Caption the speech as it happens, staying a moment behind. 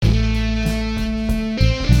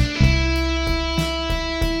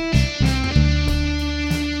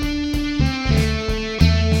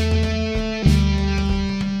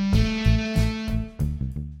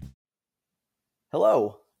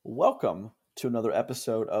Welcome to another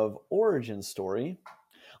episode of Origin Story.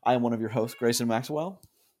 I am one of your hosts, Grayson Maxwell.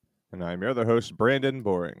 And I'm your other host, Brandon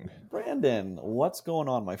Boring. Brandon, what's going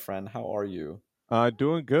on, my friend? How are you?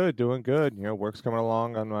 Doing good, doing good. Work's coming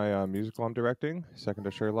along on my musical I'm directing, Second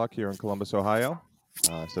to Sherlock here in Columbus, Ohio.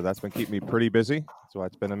 So that's been keeping me pretty busy. That's why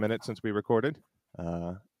it's been a minute since we recorded. Uh,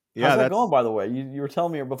 How's yeah, that going, that's by the way? You were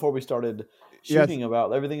telling me before we started yeah, shooting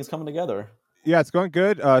about everything is coming together. yeah, it's going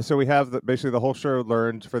good. So we have basically the whole show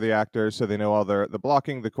learned for the actors, so they know all the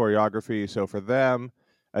blocking, the choreography. So for them,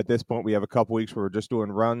 at this point, we have a couple weeks where we're just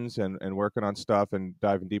doing runs and working on stuff and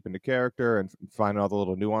diving deep into character and finding all the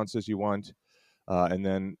little nuances you want. And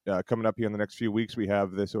then coming up here in the next few weeks, we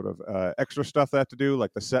have this sort of extra stuff that I have to do,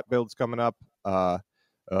 like the set builds coming up.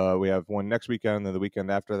 We have one next weekend, and then the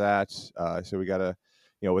weekend after that. So we got to,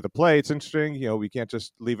 with a play, it's interesting. We can't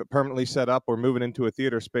just leave it permanently set up. We're moving into a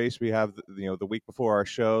theater space. We have, the week before our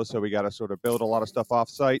show, so we got to sort of build a lot of stuff off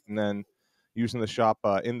site, and then using the shop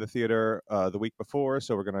in the theater the week before.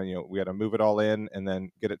 So we're gonna, we got to move it all in and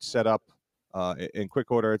then get it set up in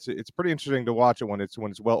quick order. It's pretty interesting to watch it when it's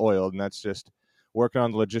well oiled, and that's just working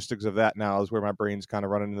on the logistics of that now is where my brain's kind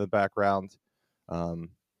of running in the background. Um,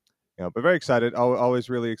 but very excited. Always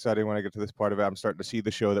really excited when I get to this part of it. I'm starting to see the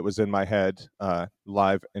show that was in my head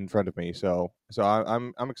live in front of me. So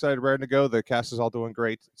I'm excited, ready to go. The cast is all doing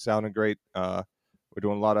great, sounding great. We're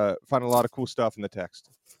doing finding a lot of cool stuff in the text.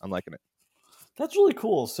 I'm liking it. That's really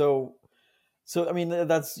cool. So I mean,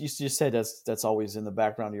 that's you just said that's always in the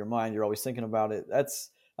background of your mind. You're always thinking about it. That's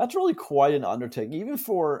really quite an undertaking. Even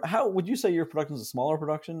for how would you say your production is a smaller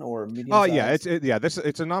production or medium Oh size? yeah,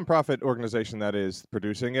 it's a nonprofit organization that is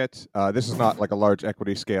producing it. This is not like a large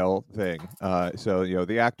equity scale thing. So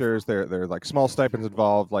the actors, they're like small stipends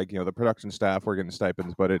involved. Like the production staff, we're getting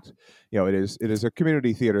stipends, but it's it is a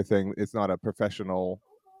community theater thing. It's not a professional.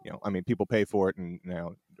 I mean, people pay for it, and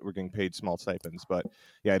we're getting paid small stipends. But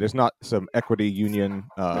yeah, it is not some equity union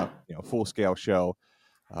full scale show.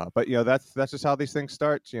 But that's just how these things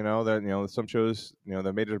start. That some shows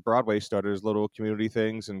that made it to Broadway started as little community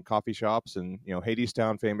things and coffee shops, and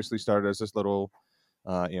Hadestown famously started as this little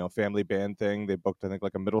family band thing. They booked I think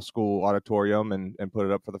like a middle school auditorium and put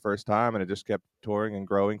it up for the first time, and it just kept touring and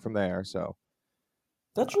growing from there. So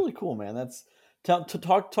That's really cool, man. That's talk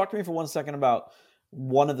to me for 1 second about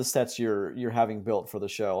one of the sets you're having built for the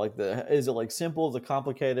show. Like is it like simple? Is it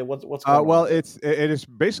complicated? What's going on well, with it? it is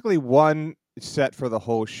basically one set for the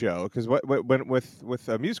whole show because when with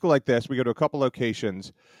a musical like this, we go to a couple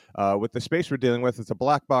locations. With the space we're dealing with, it's a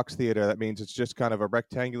black box theater. That means it's just kind of a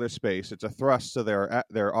rectangular space. It's a thrust, so there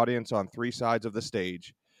are audience on three sides of the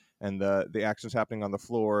stage, and the action's happening on the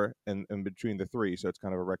floor and in between the three. So it's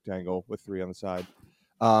kind of a rectangle with three on the side.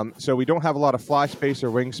 So we don't have a lot of fly space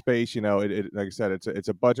or wing space. Like I said, it's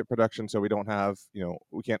a budget production, so we don't have,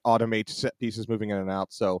 we can't automate set pieces moving in and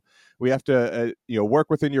out. So we have to,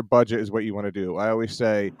 work within your budget is what you want to do. I always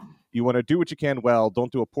say, you want to do what you can well.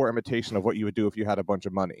 Don't do a poor imitation of what you would do if you had a bunch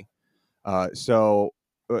of money.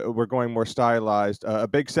 We're going more stylized. A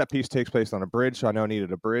big set piece takes place on a bridge, so I know I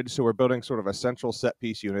needed a bridge. So we're building sort of a central set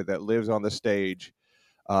piece unit that lives on the stage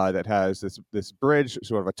that has this bridge,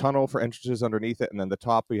 sort of a tunnel for entrances underneath it, and then the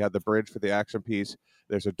top we have the bridge for the action piece.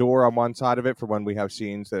 There's a door on one side of it for when we have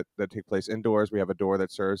scenes that take place indoors. We have a door that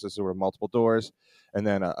serves as sort of multiple doors, and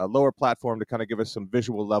then a lower platform to kind of give us some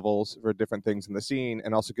visual levels for different things in the scene,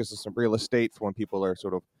 and also gives us some real estate for when people are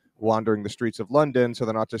sort of wandering the streets of London, so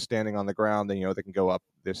they're not just standing on the ground. And they can go up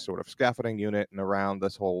this sort of scaffolding unit and around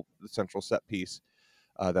this whole central set piece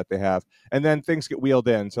that they have. And then things get wheeled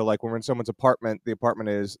in. So like when we're in someone's apartment, the apartment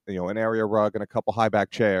is, an area rug and a couple high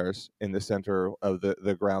back chairs in the center of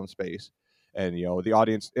the ground space. And, the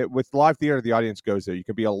audience, with live theater, the audience goes there. You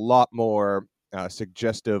can be a lot more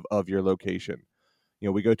suggestive of your location.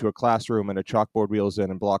 We go to a classroom and a chalkboard wheels in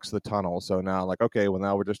and blocks the tunnel. So now okay, well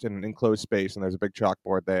now we're just in an enclosed space and there's a big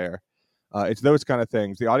chalkboard there. It's those kind of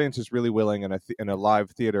things. The audience is really willing in a live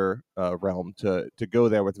theater realm to go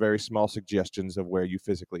there with very small suggestions of where you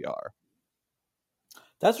physically are.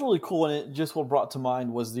 That's really cool, and it just what brought to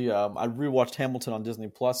mind was the I rewatched Hamilton on Disney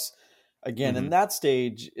Plus again, Mm-hmm. and that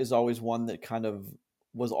stage is always one that kind of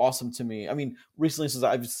was awesome to me. I mean, recently since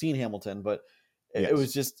I've seen Hamilton, but it Yes.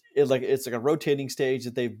 was just it's like a rotating stage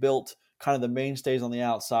that they've built. Kind of the main stage on the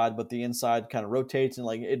outside, but the inside kind of rotates and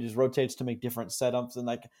like it just rotates to make different setups. And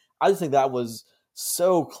like I just think that was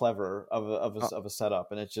so clever Uh, of a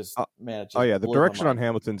setup, and it just uh, man, it oh just yeah, the blows my direction on mind.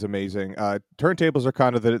 Hamilton's amazing. Turntables are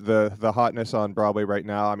kind of the hotness on Broadway right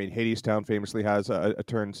now. I mean, Hadestown famously has a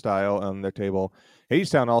turnstile on their table.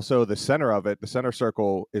 Hadestown also, the center of it, the center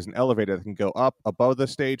circle is an elevator that can go up above the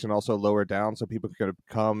stage and also lower down, so people can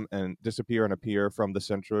come and disappear and appear from the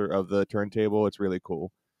center of the turntable. It's really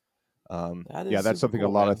cool. That Yeah, is that's super something a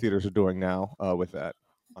cool, lot of man. theaters are doing now with that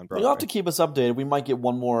on Well, you'll have Broadway. to keep us updated. We might get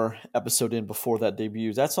one more episode in before that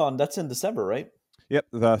debuts. That's in December, right? Yep,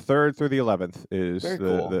 the 3rd through the 11th is Very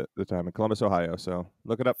cool. the time in Columbus, Ohio. So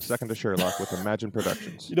look it up, Second to Sherlock with Imagine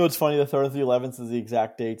Productions. You know, it's funny. The 3rd through the 11th is the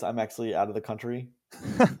exact dates I'm actually out of the country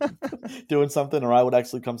doing something, or I would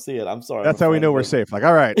actually come see it. I'm sorry, my That's how we know friend, we're but safe. Like,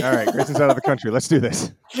 all right, Grayson's out of the country. Let's do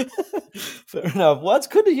this. fair enough. Well, that's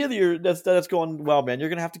good to hear that that's going well, man. You're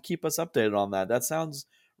gonna have to keep us updated on that. That sounds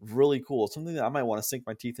really cool. Something that I might want to sink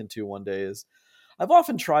my teeth into one day is I've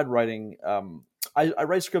often tried writing. I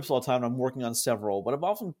write scripts all the time. And I'm working on several, but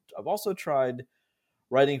I've also tried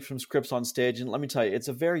writing from scripts on stage. And let me tell you, it's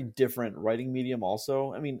a very different writing medium.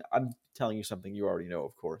 Also, I mean, I'm telling you something you already know,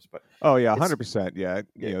 of course, but Oh yeah, it's 100%. Yeah,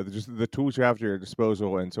 it, just the tools you have at your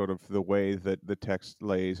disposal and sort of the way that the text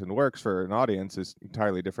lays and works for an audience is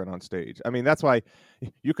entirely different on stage. I mean, that's why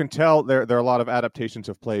you can tell there are a lot of adaptations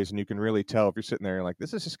of plays, and you can really tell if you're sitting there and like,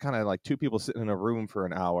 this is just kind of like two people sitting in a room for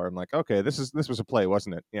an hour. I'm like, okay, this was a play,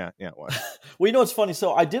 wasn't it? Yeah, yeah, it was. well, you know, it's funny.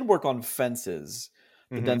 So I did work on Fences,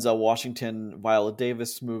 the Hmm. Denzel Washington, Viola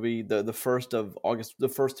Davis movie, the first of August, the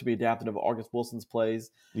first to be adapted of August Wilson's plays.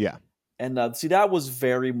 Yeah, And see, that was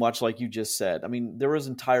very much like you just said. I mean, there was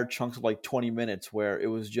entire chunks of like 20 minutes where it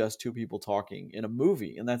was just two people talking in a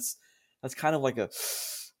movie, and that's kind of like a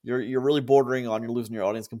you're really bordering on you're losing your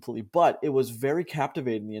audience completely. But it was very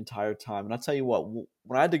captivating the entire time. And I'll tell you what,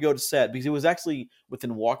 when I had to go to set because it was actually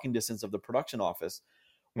within walking distance of the production office,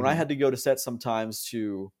 when I hmm had to go to set sometimes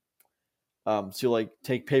to like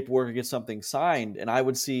take paperwork or get something signed, and I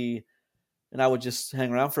would just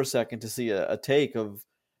hang around for a second to see a take of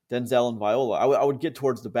Denzel and Viola. I would get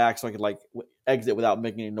towards the back so I could like exit without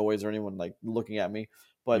making any noise or anyone like looking at me.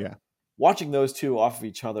 But yeah. watching those two off of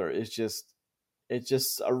each other is just it's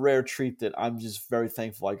just a rare treat that I'm just very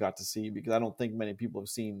thankful I got to see because I don't think many people have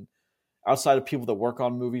seen outside of people that work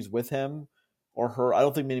on movies with him or her. I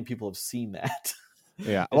don't think many people have seen that.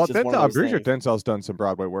 Yeah. It's Well, just one of I'm those pretty sure things. Denzel's done some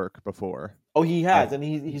Broadway work before. Oh, he I has, and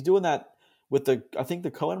he's doing that with the. I think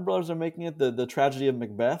the Coen brothers are making it the tragedy of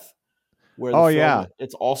Macbeth, where the oh film yeah,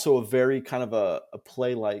 it's also a very kind of a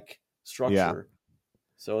play like yeah. structure.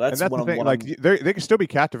 So And that's that's the thing. one Like I'm they can still be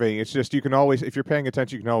captivating. It's just you can always, if you're paying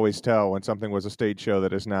attention, you can always tell when something was a stage show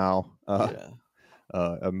that is now yeah.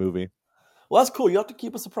 a movie. Well, that's cool. You have to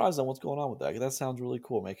keep us surprised on what's going on with that. That sounds really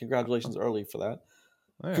cool, man. Congratulations early for that.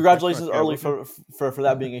 Oh, yeah, thanks so much. Congratulations Yeah, early for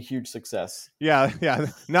that being a huge success. yeah, yeah.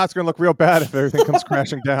 Now it's gonna look real bad if everything comes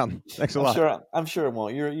crashing down. Thanks a lot. I'm sure it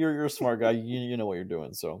won't. You're a smart guy. You know what you're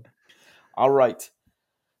doing. So all right.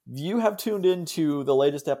 You have tuned into the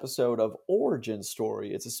latest episode of Origin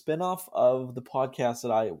Story. It's a spinoff of the podcast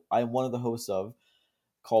that I am one of the hosts of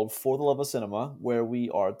called For the Love of Cinema, where we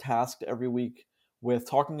are tasked every week with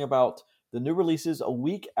talking about the new releases a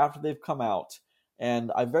week after they've come out.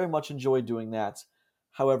 And I very much enjoy doing that.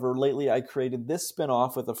 However, lately I created this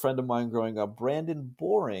spinoff with a friend of mine growing up, Brandon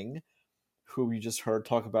Boring, who you just heard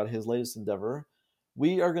talk about his latest endeavor.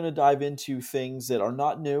 We are going to dive into things that are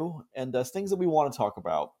not new and things that we want to talk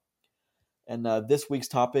about. And this week's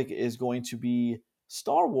topic is going to be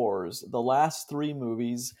Star Wars, the last three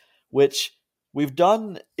movies, which we've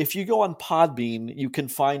done. If you go on Podbean, you can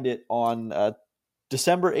find it on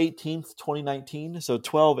December 18th, 2019. So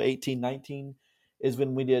 12/18/19 is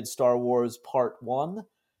when we did Star Wars Part 1.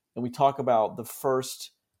 And we talk about the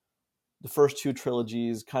first two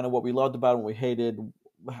trilogies, kind of what we loved about them, what we hated,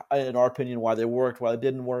 in our opinion, why they worked, why they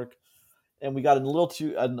didn't work, and we got a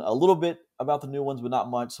little bit about the new ones, but not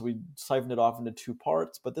much. So we siphoned it off into two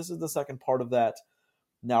parts. But this is the second part of that,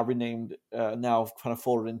 now renamed, now kind of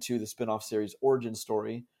folded into the spin-off series Origin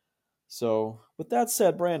Story. So with that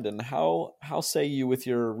said, Brandon, how say you with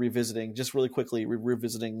your revisiting, just really quickly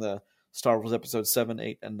revisiting the Star Wars episodes 7,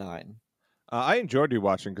 8, and 9? I enjoyed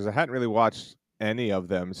rewatching because I hadn't really watched any of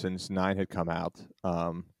them since 9 had come out.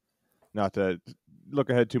 Not to look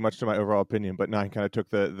ahead too much to my overall opinion, but 9 kind of took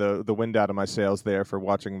the wind out of my sails there for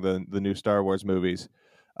watching the new Star Wars movies.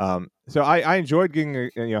 So I enjoyed getting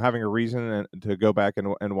having a reason to go back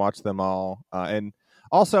and watch them all. And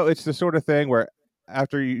also, it's the sort of thing where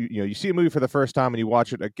after you see a movie for the first time and you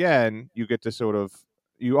watch it again, you get to sort of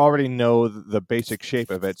you already know the basic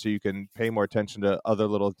shape of it, so you can pay more attention to other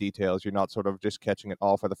little details. You're not sort of just catching it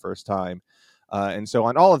all for the first time. And so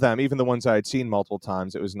on all of them, even the ones I had seen multiple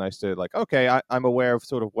times, it was nice to like, okay, I'm aware of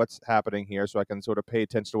sort of what's happening here, so I can sort of pay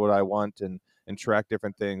attention to what I want and track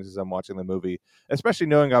different things as I'm watching the movie, especially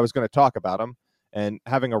knowing I was going to talk about them and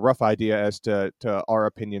having a rough idea as to our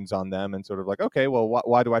opinions on them, and sort of like, okay, well,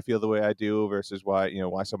 why do I feel the way I do versus why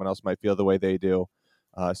someone else might feel the way they do.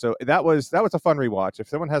 So that was a fun rewatch. If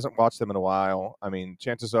someone hasn't watched them in a while, I mean,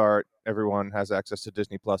 chances are everyone has access to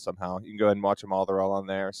Disney Plus somehow. You can go ahead and watch them all; they're all on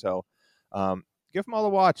there. So um, give them all a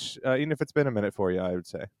watch, even if it's been a minute for you. I would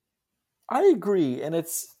say. I agree, and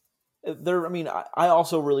it's there. I mean, I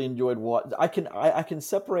also really enjoyed what I can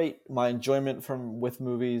separate my enjoyment from with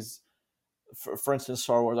movies. For instance,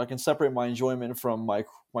 Star Wars. I can separate my enjoyment from my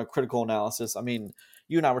critical analysis. I mean,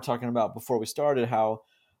 you and I were talking about before we started how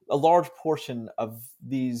a large portion of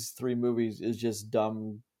these three movies is just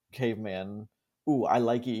dumb caveman. Ooh, I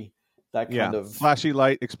likey that kind Yeah, of flashy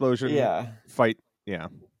light explosion yeah. fight. Yeah,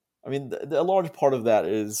 I mean, a large part of that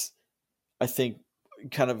is I think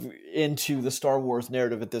kind of into the Star Wars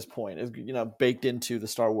narrative at this point is baked into the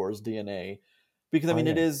Star Wars DNA because I oh mean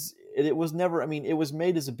yeah, it was never I mean it was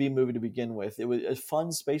made as a B movie to begin with. It was a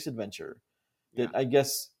fun space adventure yeah. that I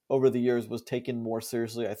guess over the years was taken more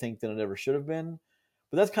seriously I think than it ever should have been.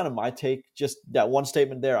 But that's kind of my take. Just that one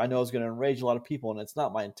statement there, I know is going to enrage a lot of people, and it's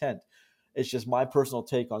not my intent. It's just my personal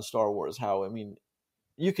take on Star Wars. How I mean,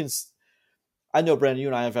 you can I know, Brandon, you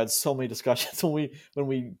and I have had so many discussions when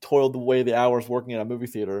we toiled away the hours working at a movie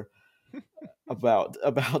theater about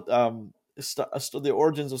the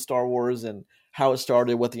origins of Star Wars and how it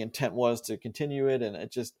started, what the intent was to continue it, and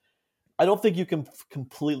it just I don't think you can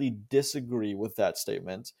completely disagree with that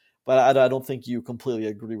statement, but I don't think you completely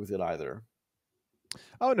agree with it either.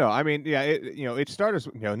 Oh no, I mean, yeah, it started.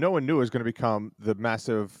 No one knew it was going to become the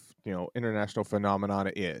massive, international phenomenon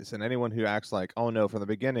it is, and anyone who acts like, oh no, from the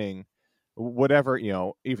beginning, whatever,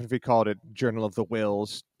 even if he called it Journal of the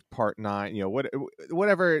Wills Part 9,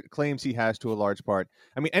 whatever claims he has to a large part.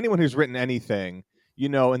 I mean, anyone who's written anything,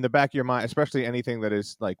 in the back of your mind, especially anything that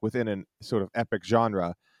is like within an sort of epic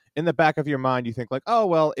genre. In the back of your mind, you think like, oh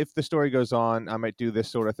well, if the story goes on, I might do this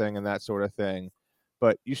sort of thing and that sort of thing,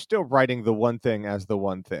 but you're still writing the one thing as the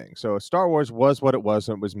one thing. So Star Wars was what it was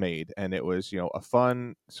when it was made, and it was a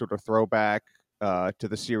fun sort of throwback to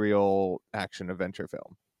the serial action adventure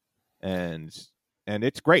film, and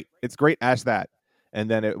it's great. It's great as that. And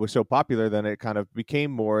then it was so popular, then it kind of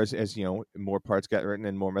became more as more parts got written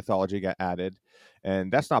and more mythology got added,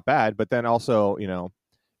 and that's not bad. But then also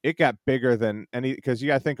it got bigger than any, because you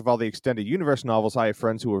got to think of all the extended universe novels. I have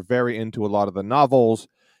friends who were very into a lot of the novels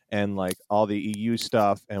and like all the EU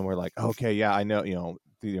stuff, and we're like, okay, yeah, I know,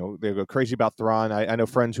 they go crazy about Thrawn. I know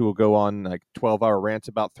friends who will go on like 12-hour rants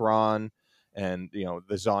about Thrawn and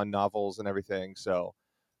the Zahn novels and everything. So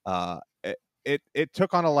it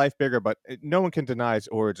took on a life bigger, but no one can deny its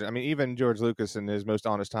origin. I mean, even George Lucas in his most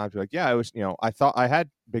honest times, be like, yeah, it was, I thought I had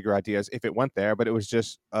bigger ideas if it went there, but it was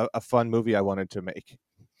just a fun movie I wanted to make.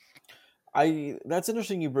 I That's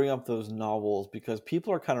interesting you bring up those novels because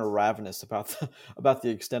people are kind of ravenous about about the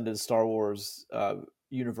extended Star Wars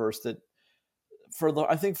universe that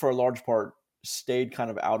I think for a large part stayed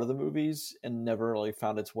kind of out of the movies and never really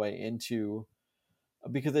found its way into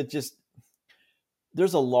because it just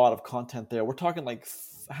there's a lot of content there. We're talking like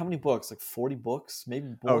how many books? Like 40 books, maybe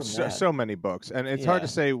Oh, more than so, that. so many books, and it's hard to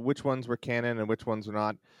Yeah. say which ones were canon and which ones were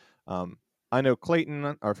not. Um, I know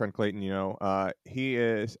Clayton, our friend Clayton. He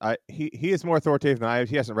is more authoritative than I am.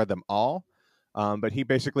 He hasn't read them all, but he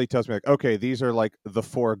basically tells me like, okay, these are like the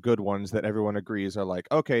four good ones that everyone agrees are like,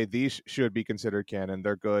 okay, these should be considered canon.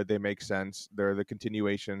 They're good. They make sense. They're the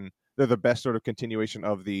continuation. They're the best sort of continuation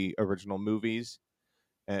of the original movies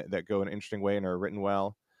that go in an interesting way and are written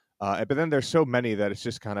well. But then there's so many that it's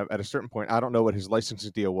just kind of at a certain point. I don't know what his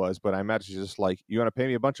licensing deal was, but I imagine he's just like, you want to pay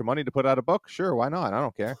me a bunch of money to put out a book? Sure, why not? I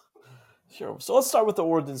don't care. Sure. So let's start with the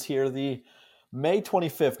origins here. The May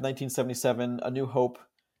 25th, 1977, A New Hope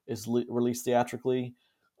is released theatrically,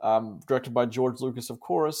 directed by George Lucas, of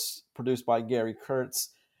course, produced by Gary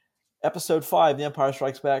Kurtz. Episode 5, The Empire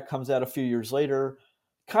Strikes Back, comes out a few years later,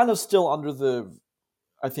 kind of still under the,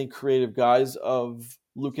 I think, creative guise of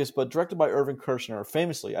Lucas, but directed by Irvin Kershner,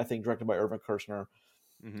 famously, I think, directed by Irvin Kershner,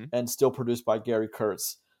 Hmm. and still produced by Gary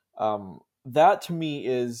Kurtz. That to me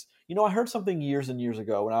is, I heard something years and years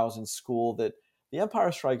ago when I was in school that The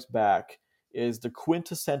Empire Strikes Back is the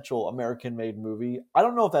quintessential American made movie. I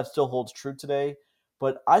don't know if that still holds true today,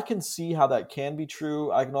 but I can see how that can be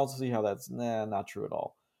true. I can also see how that's not true at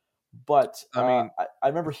all. But I mean, I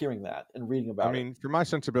remember hearing that and reading I about it. mean, for my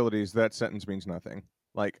sensibilities, that sentence means nothing.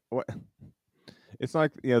 Like, what? It's not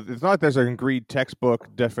like, it's not like there's an agreed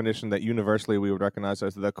textbook definition that universally we would recognize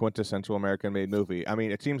as the quintessential American made movie. I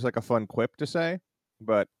mean, it seems like a fun quip to say,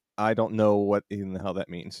 but I don't know what in the hell that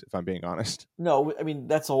means, if I'm being honest. No, I mean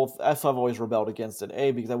that's why I've always rebelled against it.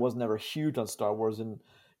 A, because I was never huge on Star Wars,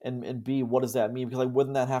 and B, what does that mean? Because like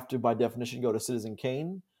wouldn't that have to by definition go to Citizen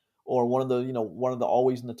Kane or one of the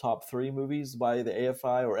always in the top three movies by the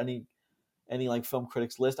AFI or any like film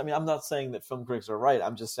critics list? I mean, I'm not saying that film critics are right.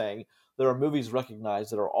 I'm just saying there are movies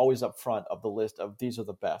recognized that are always up front of the list of these are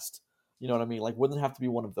the best. You know what I mean? Like wouldn't it have to be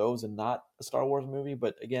one of those and not a Star Wars movie?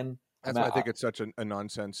 But again, That's why I think it's such a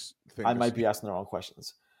nonsense thing I to might be say. asking the wrong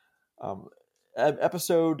questions. Um,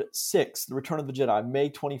 Episode 6, The Return of the Jedi, May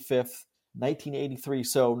 25th, 1983.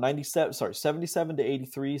 So 77 to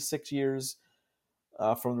 83, 6 years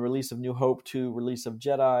from the release of New Hope to release of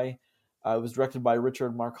Jedi. It was directed by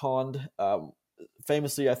Richard Marquand,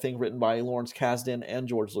 famously, I think, written by Lawrence Kasdan and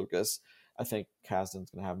George Lucas. I think Kasdan's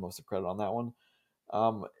going to have most of the credit on that one.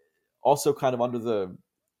 Um, Also, kind of under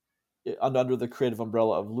the creative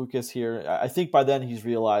umbrella of Lucas here. I think by then he's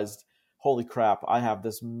realized, holy crap, I have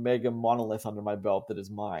this mega monolith under my belt that is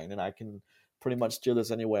mine, and I can pretty much steer this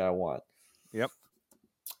any way I want. Yep.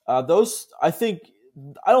 Those, I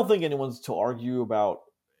don't think anyone's to argue about.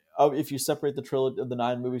 If you separate the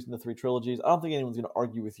 9 movies into 3 trilogies, I don't think anyone's going to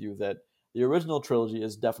argue with you that the original trilogy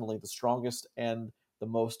is definitely the strongest and the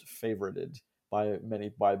most favorited by many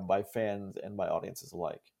by fans and by audiences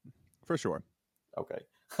alike. For sure. Okay,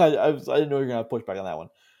 I didn't know you were going to push back on that one.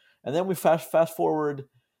 And then we fast forward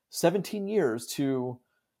 17 years to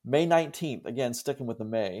May 19th. Again, sticking with the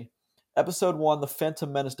May. Episode 1, The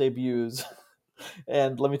Phantom Menace debuts.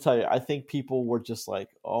 And let me tell you, I think people were just like,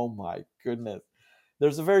 oh my goodness.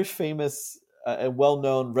 There's a very famous and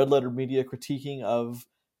well-known Red Letter Media critiquing of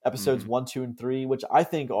episodes Hmm. 1, 2, and 3, which I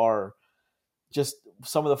think are just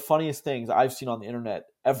some of the funniest things I've seen on the internet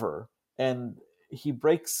ever. And he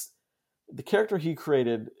breaks the character he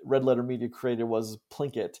created, Red Letter Media created, was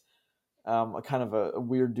Plinkett, a kind of a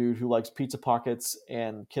weird dude who likes pizza pockets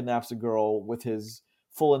and kidnaps a girl with his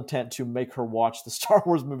full intent to make her watch the Star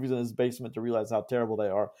Wars movies in his basement to realize how terrible they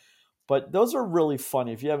are. But those are really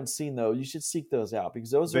funny. If you haven't seen those, you should seek those out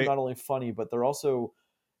because those are They not only funny, but they're also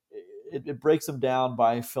it breaks them down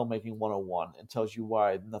by filmmaking 101 and tells you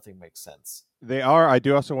why nothing makes sense. they are. I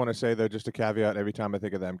do also want to say though, just a caveat every time I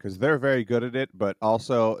think of them, because they're very good at it, but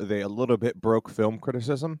also they a little bit broke film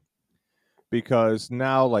criticism. Because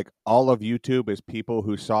now like all of YouTube is people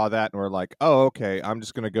who saw that and were like, "Oh, okay, I'm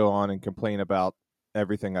just going to go on and complain about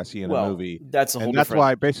everything I see in a Well, movie." that's a whole And that's different.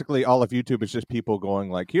 why basically all of YouTube is just people going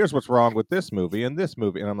like, "Here's what's wrong with this movie and this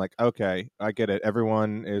movie." And I'm like, "Okay, I get it.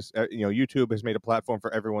 Everyone is YouTube has made a platform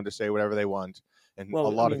for everyone to say whatever they want, and a Well, I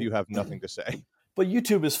lot of mean, you have nothing to say." but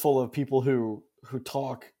YouTube is full of people who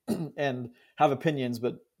talk and have opinions,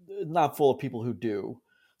 but not full of people who do.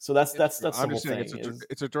 So that's It's that's true. that's the I'm whole just saying thing. Is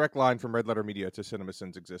it's a direct line from Red Letter Media to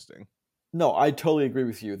CinemaSins existing. no, I totally agree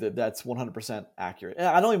with you that that's 100% accurate. And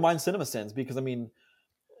I don't even mind CinemaSins because I mean,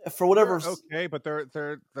 for whatever. They're okay, but they're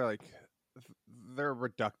like they're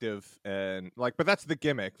reductive and like, but that's the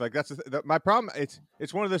gimmick. Like that's my problem.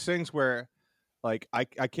 It's one of those things where like I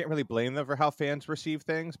can't really blame them for how fans receive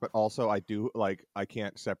things, but also I do like I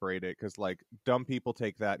can't separate it because like dumb people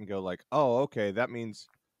take that and go like, oh, okay, that means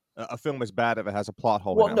a film is bad if it has a plot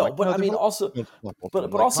hole in Well, it. I'm no, like, but no, I there's mean a lot also, of plot holes in but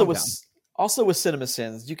them. but Like, also calm with down.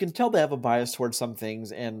 CinemaSins, you can tell they have a bias towards some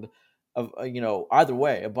things, and of either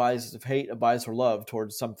way, a bias of hate, a bias or love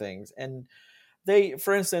towards some things. And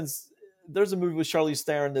for instance, there's a movie with Charlize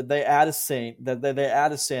Theron that they add a sin they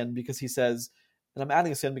add a sin because he says, and I'm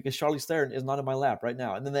adding a sin because Charlize Theron is not in my lap right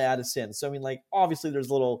now, and then they add a sin. So I mean, like obviously there's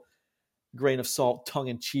a little grain of salt, tongue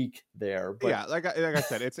in cheek there, but Yeah, like I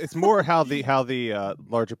said, it's more how the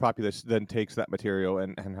larger populace then takes that material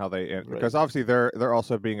and how they right. because obviously they're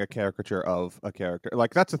also being a caricature of a character.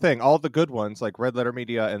 Like that's the thing. All the good ones, like Red Letter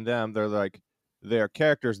Media and them, they're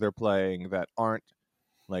characters they're playing that aren't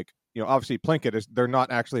like obviously Plinkett is they're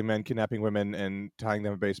not actually men kidnapping women and tying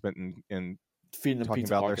them in a basement and Feeding them talking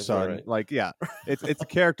pizza about their pockets, right, son. right. Like, yeah, it's a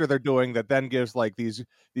character they're doing that then gives like these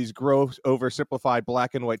gross, oversimplified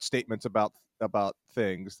black and white statements about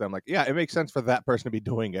things. Then I'm like, yeah, it makes sense for that person to be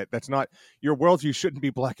doing it. That's not your worldview. Shouldn't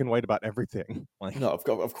be black and white about everything. Like, No,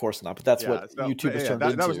 of course not. But that's yeah. what So, YouTube but has yeah, turned that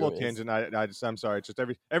was a into. little Is tangent. I'm sorry. It's just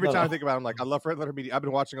every no, time I no. think about it, I'm like, I love Red Letter Media. I've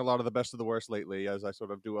been watching a lot of the best of the worst lately as I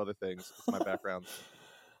sort of do other things. It's my background.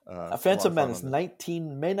 A lot Phantom of fun Menace, on this.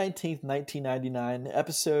 May 19th, 1999.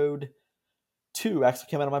 Episode 2 actually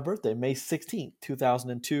came out on my birthday, May 16th,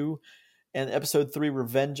 2002. And episode 3,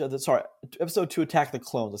 episode 2, Attack of the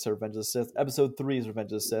Clones. I said Revenge of the Sith. Episode 3 is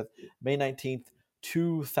Revenge of the Sith, May 19th,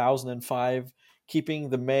 2005, keeping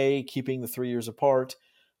the 3 years apart.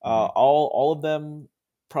 Mhm. All of them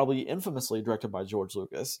probably infamously directed by George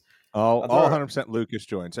Lucas. All There, 100% Lucas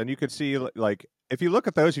joints, and you could see like if you look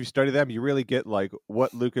at those, if you study them, you really get like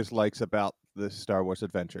what Lucas likes about the Star Wars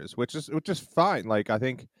adventures, which is fine. Like I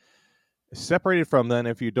think separated from then,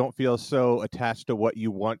 if you don't feel so attached to what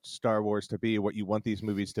you want Star Wars to be, what you want these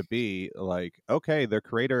movies to be, like okay, the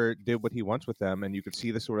creator did what he wants with them, and you could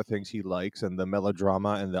see the sort of things he likes and the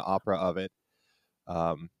melodrama and the opera of it.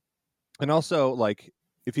 Um, and also like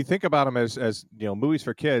if you think about them as movies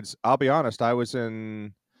for kids, I'll be honest, I was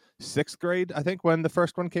in sixth grade I think when the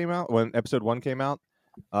first one came out, when episode 1 came out.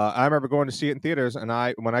 I remember going to see it in theaters, and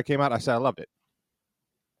when I came out I said I loved it.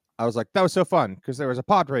 I was like, that was so fun because there was a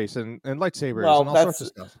pod race and lightsabers well, and all sorts of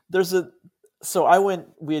stuff. there's a so I went.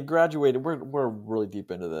 We had graduated. We're really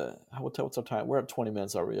deep into the. What's our time? We're at 20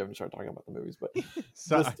 minutes already. We haven't started talking about the movies, but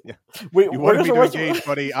So just yeah. we You we're wanted me to gonna, engage,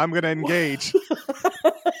 buddy. I'm gonna engage.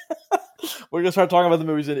 we're gonna start talking about the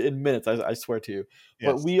movies in minutes. I swear to you.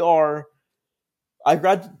 But Yes. we are. I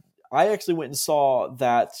grad. I actually went and saw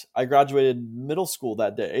that. I graduated middle school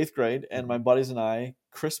that day, 8th grade, and my buddies and I,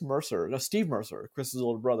 Steve Mercer, Chris's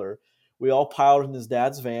older brother, we all piled in his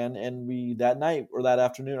dad's van, and we that night or that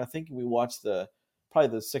afternoon, I think we watched probably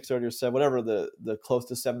the 6:30 or 7, whatever the close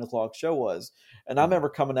to 7 o'clock show was, and I Mhm. remember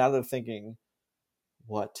coming out of there thinking,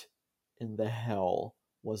 what in the hell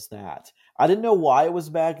was that? I didn't know why it was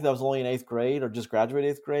bad because I was only in 8th grade or just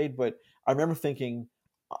graduated 8th grade, but I remember thinking,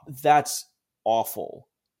 that's awful.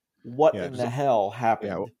 What Yeah. in the hell Yeah. Well,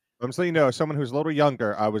 happened? I'm just letting you know, as someone who's a little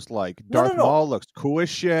younger, I was like, No, no, Darth no, Maul looks cool as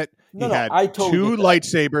shit. no, He no. had I totally two get that.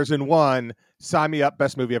 lightsabers in one. Sign me up.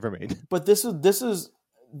 Best movie ever made. But this is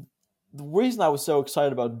the reason I was so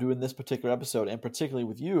excited about doing this particular episode, and particularly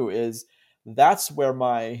with you, is that's where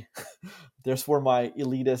my there's where my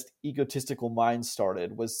elitist, egotistical mind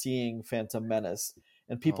started, was seeing Phantom Menace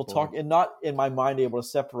and Oh people boy. talk, and not in my mind able to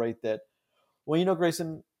separate that. Well,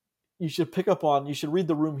 Grayson, you should read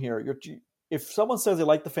the room here. If someone says they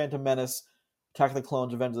like the Phantom Menace, Attack of the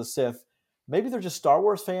Clones, Revenge of the Sith, maybe they're just Star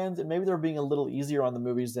Wars fans, and maybe they're being a little easier on the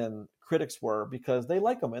movies than critics were because they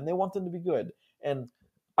like them and they want them to be good. And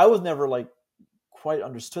I was never like quite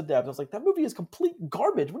understood that. But I was like, that movie is complete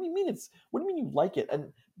garbage. What do you mean What do you mean you like it?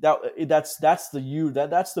 And that's the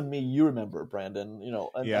that's the me you remember, Brandon.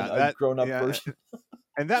 Yeah. A grown up Yeah. version.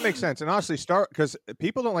 And that makes sense. And honestly, because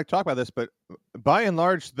people don't like to talk about this, but by and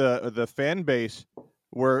large, the fan base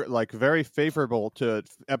were like very favorable to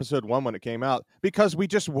episode 1 when it came out because we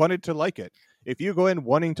just wanted to like it. If you go in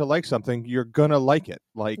wanting to like something, you're gonna like it.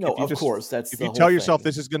 Like No, of course, that's if the you whole tell yourself thing.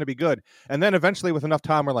 this is gonna be good, and then eventually with enough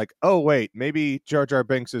time, we're like, oh wait, maybe Jar Jar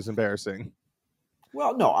Binks is embarrassing.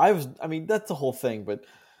 Well, no, I mean, that's the whole thing, but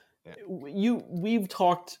Yeah. we've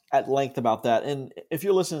talked at length about that, and if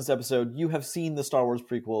you're listening to this episode, you have seen the Star Wars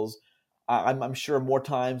prequels. I'm sure more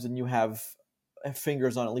times than you have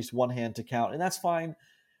fingers on at least one hand to count, and that's fine.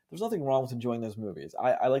 There's nothing wrong with enjoying those movies.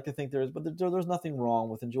 I like to think there is, but there's nothing wrong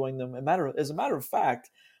with enjoying them. As a matter of fact,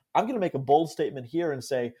 I'm going to make a bold statement here and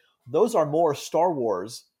say those are more Star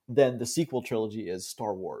Wars than the sequel trilogy is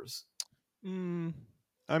Star Wars. Mm,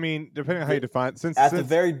 I mean, depending on how you The, define it, at the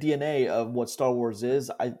very DNA of what Star Wars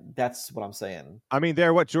is, that's what I'm saying. I mean,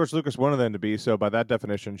 they're what George Lucas wanted them to be, so by that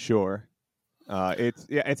definition, sure.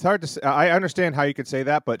 It's hard to say. I understand how you could say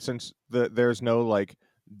that, but since there's no like,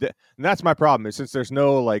 and that's my problem is since there's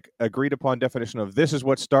no like agreed upon definition of this is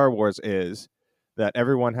what Star Wars is, that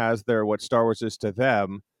everyone has their what Star Wars is to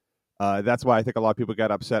them. That's why I think a lot of people got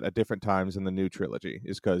upset at different times in the new trilogy,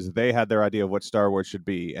 is because they had their idea of what Star Wars should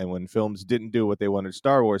be, and when films didn't do what they wanted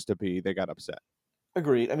Star Wars to be, they got upset.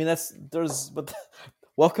 Agreed. I mean, but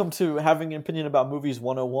welcome to having an opinion about movies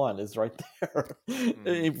 101 is right there.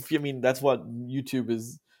 Mm. I mean, that's what YouTube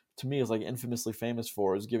is, to me, is like infamously famous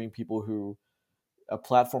for, is giving people who a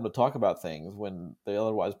platform to talk about things when they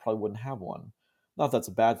otherwise probably wouldn't have one. Not that's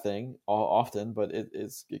a bad thing often, but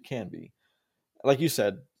it can be. Like you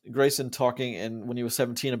said, Grayson talking and when he was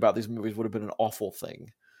 17 about these movies would have been an awful thing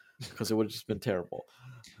because it would have just been terrible.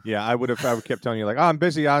 Yeah, I would kept telling you like, oh, I'm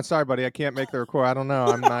busy. I'm sorry, buddy. I can't make the record. I don't know.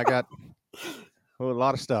 I got a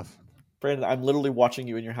lot of stuff. Brandon, I'm literally watching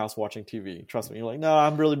you in your house watching TV. Trust me. You're like, no,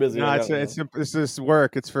 I'm really busy. No, it's this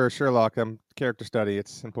work. It's for Sherlock. I'm character study.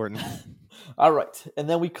 It's important. All right, and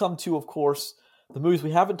then we come to, of course, the movies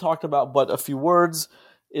we haven't talked about, but a few words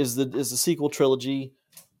is the sequel trilogy.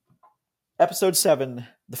 Episode 7,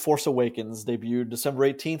 The Force Awakens, debuted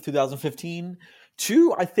December 18th, 2015.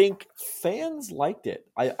 I think fans liked it.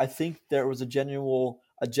 I think there was a general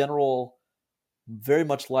very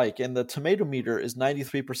much like, and the tomato meter is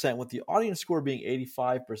 93%, with the audience score being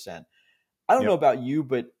 85%. I don't know Yep. about you,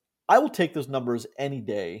 but I will take those numbers any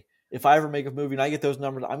day. If I ever make a movie and I get those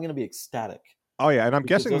numbers, I'm going to be ecstatic Oh yeah, and I'm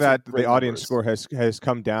because guessing those are that the great audience numbers. score has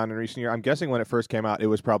come down in recent years. I'm guessing when it first came out, it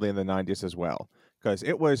was probably in the 90s as well, because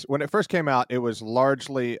it was when it first came out, it was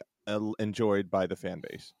largely enjoyed by the fan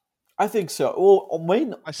base, I think so. Well,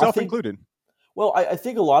 Wayne, I myself think included. Well, I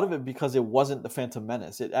think a lot of it because it wasn't the Phantom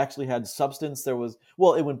Menace. It actually had substance. There was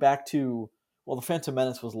it went back to the Phantom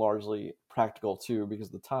Menace was largely practical too because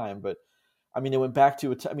of the time. But I mean, it went back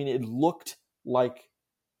to it. I mean, it looked like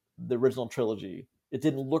the original trilogy. It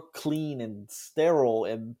didn't look clean and sterile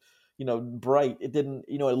and bright. It didn't.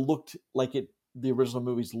 It looked like the original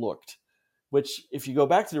movies looked. Which, if you go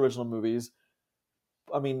back to the original movies,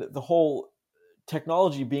 I mean, the whole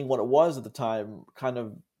technology being what it was at the time kind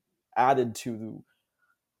of added to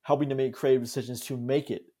helping to make creative decisions to make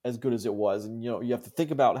it as good as it was. And you have to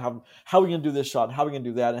think about how are we going to do this shot, how are we going to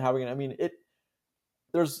do that, and how are we going to. I mean, it.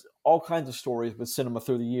 There's all kinds of stories with cinema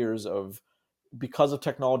through the years of because of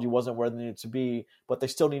technology wasn't where they needed to be, but they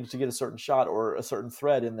still needed to get a certain shot or a certain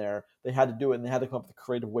thread in there. They had to do it, and they had to come up with a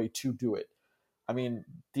creative way to do it. I mean,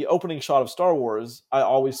 the opening shot of Star Wars, I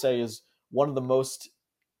always say, is one of the most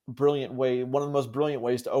one of the most brilliant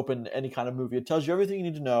ways to open any kind of movie. It tells you everything you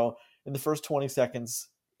need to know in the first 20 seconds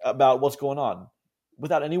about what's going on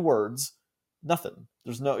without any words, nothing.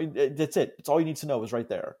 There's no, that's it. It's all you need to know is right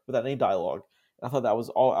there without any dialogue. And I thought that was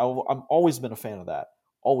all, I'm always been a fan of that.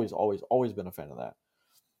 Always, always, always been a fan of that.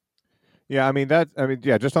 Yeah, I mean that. I mean,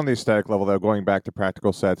 yeah, just on the aesthetic level, though, going back to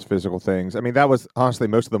practical sets, physical things. I mean, that was honestly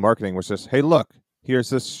most of the marketing was just, hey, look, here's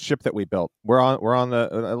this ship that we built. We're on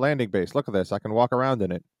the landing base. Look at this. I can walk around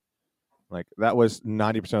in it. Like that was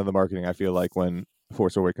 90% of the marketing. I feel like when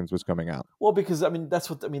Force Awakens was coming out. Well, because I mean, that's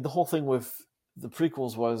what I mean. The whole thing with the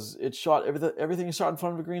prequels was it shot everything is shot in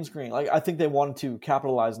front of a green screen. Like I think they wanted to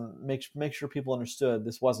capitalize and make sure people understood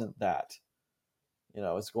this wasn't that.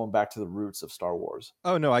 It's going back to the roots of Star Wars.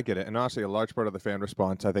 Oh no, I get it. And honestly, a large part of the fan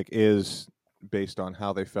response, I think, is based on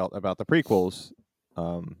how they felt about the prequels.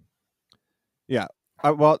 Um, yeah.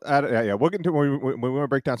 Yeah. We'll get into when we want to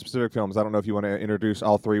break down specific films. I don't know if you want to introduce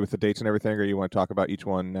all three with the dates and everything, or you want to talk about each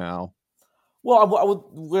one now. Well,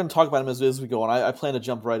 we're going to talk about them as we go on. I plan to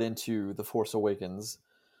jump right into The Force Awakens,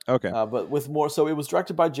 Okay. but with more. So it was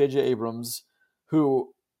directed by J.J. Abrams,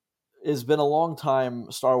 who has been a long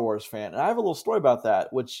time Star Wars fan. And I have a little story about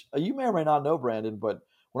that, which you may or may not know, Brandon. But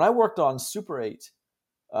when I worked on Super 8,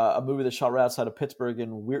 a movie that shot right outside of Pittsburgh in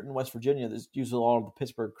Weirton, West Virginia, that used all of the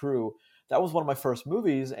Pittsburgh crew, that was one of my first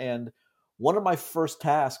movies. And one of my first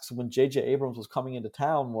tasks when J.J. Abrams was coming into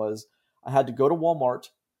town was I had to go to Walmart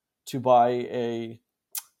to buy a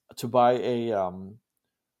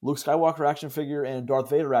Luke Skywalker action figure and a Darth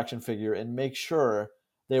Vader action figure and make sure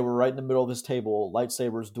they were right in the middle of his table,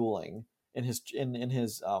 lightsabers dueling in his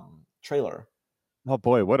trailer. Oh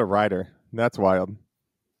boy, what a writer! That's wild.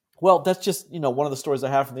 Well, that's just one of the stories I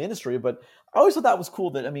have from the industry, but I always thought that was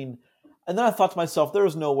cool. That I mean, and then I thought to myself, there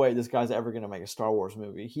is no way this guy's ever going to make a Star Wars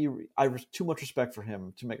movie. I have too much respect for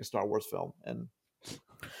him to make a Star Wars film, and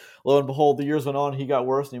lo and behold, the years went on. He got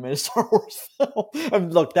worse, and he made a Star Wars film. I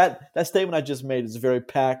mean, look, that statement I just made is very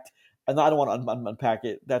packed, and I don't want to unpack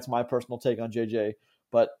it. That's my personal take on JJ.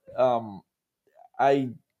 But I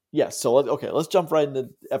yes. So let's jump right into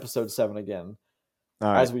episode 7 again,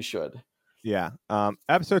 All right. as we should. Yeah.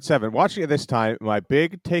 Episode 7. Watching it this time, my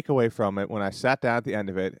big takeaway from it when I sat down at the end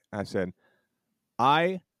of it, I said,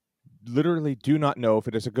 I literally do not know if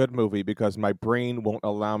it is a good movie because my brain won't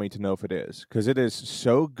allow me to know if it is, because it is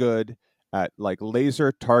so good at like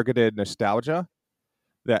laser targeted nostalgia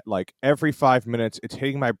that like every 5 minutes it's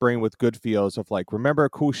hitting my brain with good feels of like, remember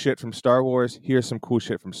cool shit from Star Wars, here's some cool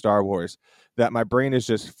shit from Star Wars, that my brain is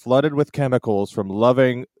just flooded with chemicals from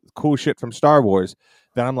loving cool shit from Star Wars,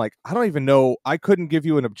 that I'm like, I don't even know, I couldn't give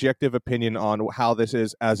you an objective opinion on how this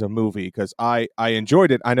is as a movie, because I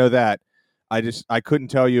enjoyed it, I know that. I couldn't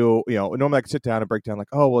tell you, normally I could sit down and break down like,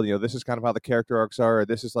 oh, well, this is kind of how the character arcs are, or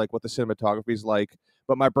this is like what the cinematography is like.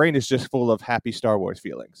 But my brain is just full of happy Star Wars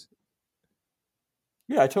feelings.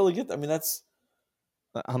 Yeah, I totally get that. I mean, that's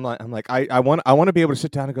I want to be able to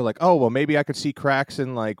sit down and go like, oh well, maybe I could see cracks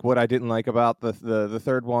in like what I didn't like about the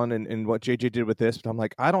third one and what JJ did with this, but I'm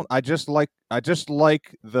like, I just like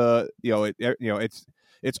the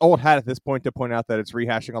it's old hat at this point to point out that it's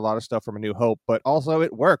rehashing a lot of stuff from A New Hope, but also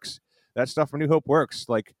it works. That stuff from New Hope works.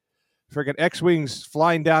 Like friggin' X-wings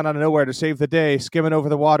flying down out of nowhere to save the day, skimming over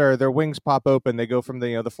the water. Their wings pop open. They go from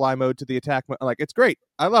the fly mode to the attack mode. Like it's great.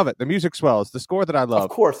 I love it. The music swells. The score that I of love.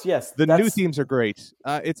 course yes. The new That's themes are great.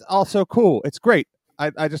 It's also cool. It's great.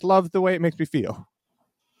 I just love the way it makes me feel.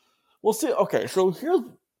 we'll see. Okay, so here's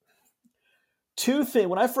two things.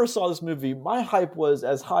 When I first saw this movie, my hype was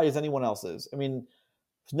as high as anyone else's. I mean, I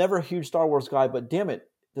was never a huge Star Wars guy, but damn it,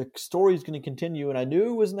 the story is going to continue, and I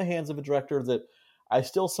knew it was in the hands of a director that I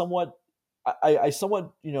still somewhat, I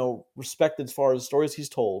somewhat respect as far as stories he's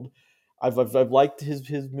told. I've liked his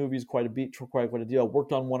movies quite a bit, quite a deal. I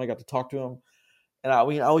worked on one. I got to talk to him, and I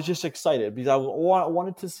mean, I was just excited because I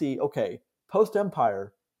wanted to see, okay, post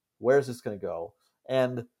Empire, where's this going to go?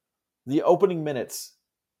 And the opening minutes,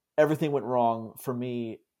 everything went wrong for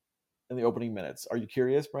me in the opening minutes. Are you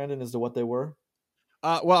curious, Brandon, as to what they were?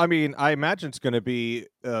 Well, I mean, I imagine it's going to be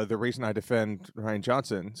the reason I defend Ryan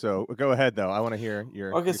Johnson. So go ahead, though. I want to hear Okay,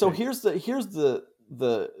 your so take. here's the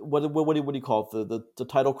what do you call it? The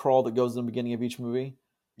title crawl that goes in the beginning of each movie,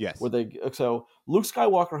 where Yes. they so Luke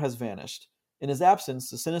Skywalker has vanished. In his absence,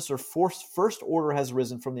 the sinister First Order has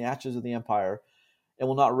risen from the ashes of the Empire and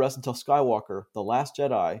will not rest until Skywalker, the last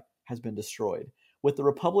Jedi, has been destroyed. With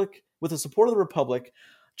the support of the Republic,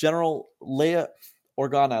 General Leia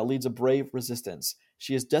Organa leads a brave resistance.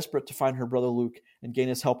 She is desperate to find her brother Luke and gain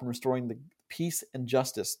his help in restoring the peace and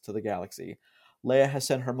justice to the galaxy. Leia has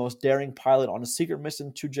sent her most daring pilot on a secret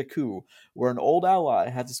mission to Jakku, where an old ally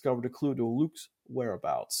has discovered a clue to Luke's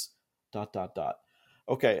whereabouts. Dot dot dot.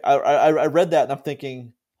 Okay, I read that and I'm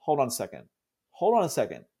thinking, hold on a second. Hold on a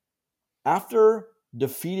second. After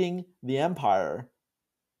defeating the Empire,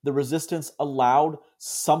 the Resistance allowed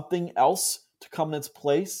something else to come in its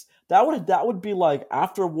place. That would be like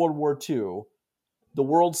after World War II, the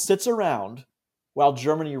world sits around while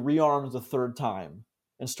Germany rearms a third time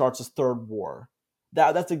and starts a third war.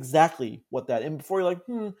 That's exactly what that. And before you're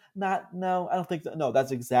like, not no, I don't think that. No,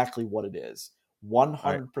 that's exactly what it is. One All right.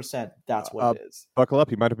 hundred percent, that's what Uh, it is. Buckle up.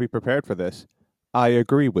 You might be prepared for this. I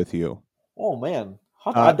agree with you. Oh man,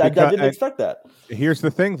 I Because didn't expect that. here's the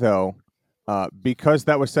thing, though. Because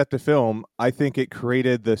that was set to film, I think it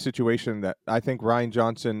created the situation that I think Ryan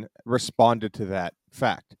Johnson responded to that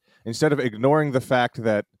fact. Instead of ignoring the fact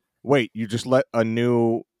that, wait, you just let a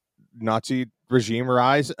new Nazi regime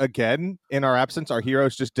rise again in our absence, our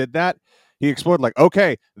heroes just did that. He explored like,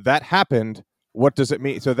 okay, that happened. What does it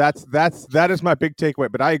mean? So that is my big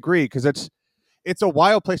takeaway. But I agree because it's a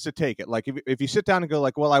wild place to take it. Like if you sit down and go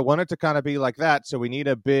like, well, I want it to kind of be like that, so we need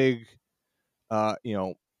a big uh, you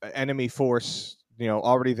know, enemy force,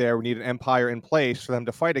 already there. We need an empire in place for them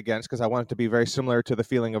to fight against because I want it to be very similar to the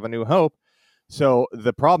feeling of A New Hope. So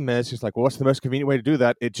the problem is, it's like, well, what's the most convenient way to do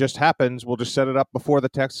that? It just happens. We'll just set it up before the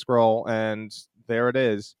text scroll, and there it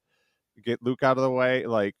is. Get Luke out of the way,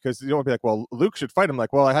 like, because you don't be like, well, Luke should fight him.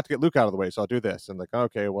 Like, well, I have to get Luke out of the way, so I'll do this. And like,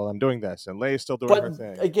 okay, well, I'm doing this, and Leia's still doing But her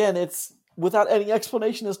thing. again, it's without any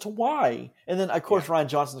explanation as to why. And then, of Yeah, course, Ryan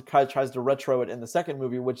Johnson kind of tries to retro it in the second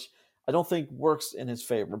movie, which I don't think works in his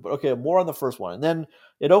favor. But okay, more on the first one. And then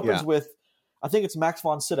it opens yeah, with, I think it's Max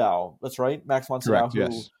von Sydow. That's right, Max von Sydow, correct. who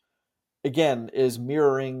Yes. again is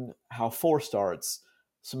mirroring how four starts.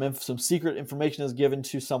 Some secret information is given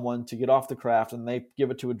to someone to get off the craft, and they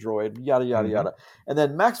give it to a droid. Yada yada Mm-hmm. yada. And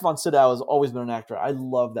then Max von Sydow has always been an actor. I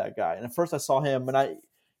love that guy. And at first I saw him, and I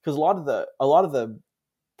because a lot of the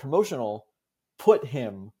promotional put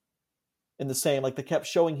him in the same, like they kept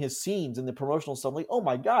showing his scenes in the promotional stuff. Like, oh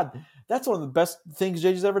my god, that's one of the best things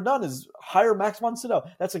JJ's ever done is hire Max von Sydow.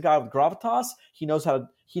 That's a guy with gravitas. He knows how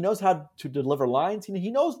to deliver lines.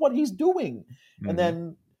 He knows what he's doing. And Mm-hmm.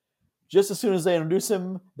 then just as soon as they introduce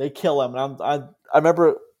him, they kill him. And I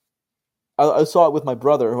remember I saw it with my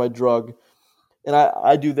brother who I drug, and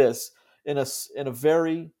I do this in a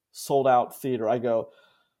very sold out theater. I go,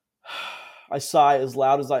 I sigh as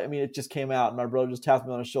loud as I mean, it just came out, and my brother just tapped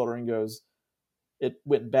me on the shoulder and goes, "It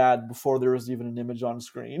went bad before there was even an image on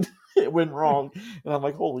screen. It went wrong." And I'm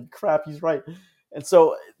like, "Holy crap, he's right." And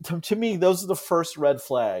so, to me, those are the first red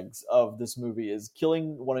flags of this movie: is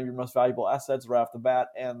killing one of your most valuable assets right off the bat,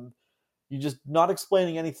 and you just not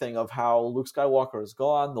explaining anything of how Luke Skywalker is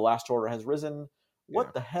gone, the Last Order has risen. Yeah.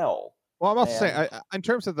 What the hell? Well, I'm also saying, And in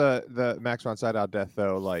terms of the Max von Sydow death,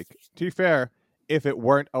 though, like, to be fair, if it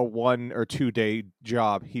weren't a 1 or 2 day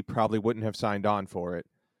job, he probably wouldn't have signed on for it.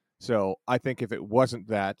 So I think if it wasn't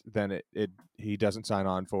that, then it he doesn't sign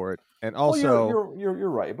on for it. And well, you're also, you're you're you're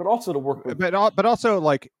right, but also to work with. but also,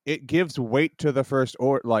 like, it gives weight to the first,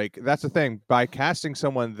 or like, that's the thing, by casting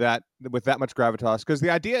someone that with that much gravitas, because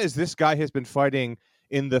the idea is this guy has been fighting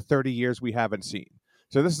in the 30 years we haven't seen.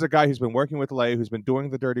 So this is a guy who's been working with Leia, who's been doing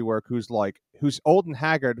the dirty work, who's old and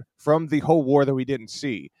haggard from the whole war that we didn't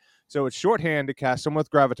see. So it's shorthand to cast someone with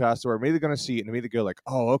gravitas, so we're immediately going to see it and immediately go like,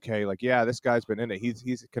 oh, okay, like, yeah, this guy's been in it.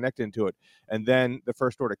 He's connected to it. And then the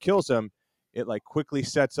First Order kills him. It like quickly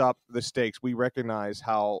sets up the stakes. We recognize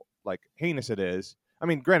how like heinous it is. I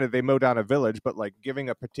mean, granted, they mow down a village, but like giving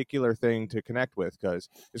a particular thing to connect with, because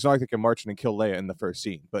it's not like they can march in and kill Leia in the first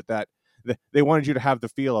scene, but that they wanted you to have the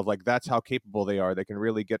feel of like that's how capable they are. They can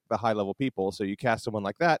really get the high level people. So you cast someone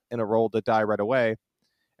like that in a role to die right away,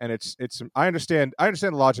 and it's I understand the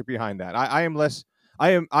logic behind that. I am less.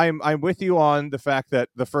 I'm with you on the fact that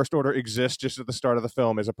the First Order exists just at the start of the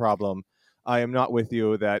film is a problem. I am not with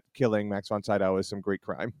you that killing Max von Sydow is some great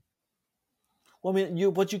crime. Well, I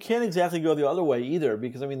mean, but you can't exactly go the other way either,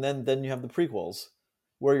 because I mean, then you have the prequels,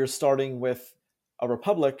 where you're starting with a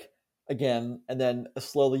republic again, and then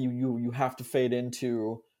slowly you have to fade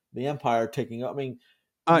into the Empire taking. I mean,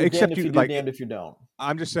 you're damned Except if you you do, like damned if you don't.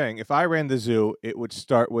 I'm just saying, if I ran the zoo, it would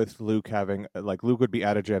start with Luke having like Luke would be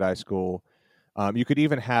at a Jedi school. You could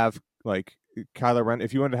even have like Kylo Ren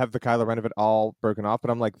if you wanted to have the Kylo Ren of it all broken off. But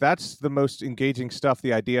I'm like, that's the most engaging stuff.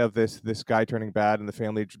 The idea of this guy turning bad and the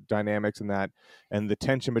family dynamics and that, and the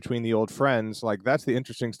tension between the old friends. Like that's the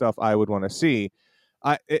interesting stuff I would want to see.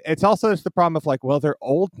 It's also just the problem of like, well, they're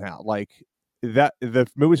old now. Like that the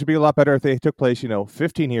movies would be a lot better if they took place,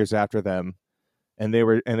 15 years after them and they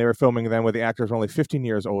were filming them where the actors were only 15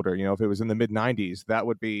 years older. If it was in the mid 90s, that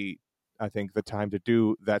would be, I think, the time to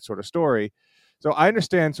do that sort of story. So I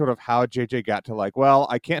understand sort of how JJ got to like, well,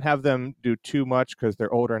 I can't have them do too much because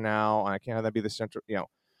they're older now, and I can't have that be the central.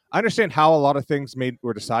 I understand how a lot of things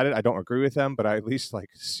were decided. I don't agree with them, but I at least like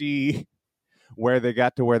see where they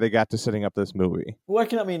got to setting up this movie. Well,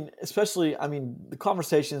 I mean, especially, I mean, the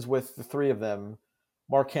conversations with the three of them,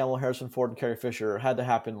 Mark Hamill, Harrison Ford, and Carrie Fisher, had to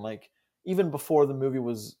happen like even before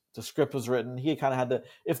the script was written. He kind of had to,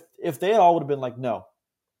 if they all would have been like, no,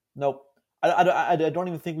 nope, I don't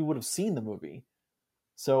even think we would have seen the movie.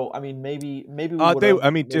 So, I mean, maybe we would have,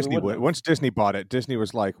 I mean, maybe we Disney wouldn't would. have. Once Disney bought it, Disney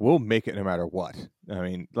was like, "We'll make it no matter what." I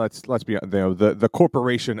mean, let's be the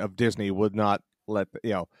corporation of Disney would not let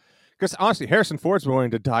because honestly, Harrison Ford's been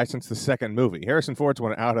willing to die since the second movie. Harrison Ford's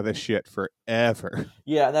went out of this shit forever.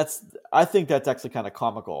 Yeah, I think that's actually kind of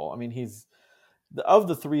comical. I mean, he's of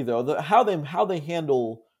the three though, how they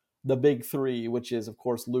handle the big three, which is of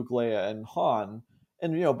course Luke, Leia, and Han,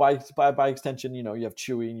 and by extension, you have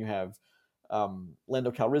Chewie and you have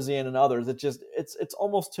Lando Calrissian and others. It's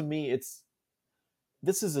almost to me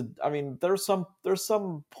this is a I mean there's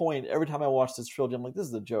some point every time I watch this trilogy I'm like, this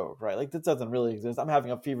is a joke, right? Like, this doesn't really exist. I'm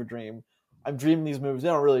having a fever dream. I'm dreaming these movies. They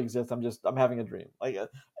don't really exist. I'm having a dream. Like,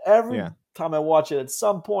 every Yeah. time I watch it, at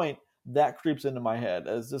some point that creeps into my head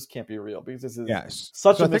as this can't be real, because this is Yes.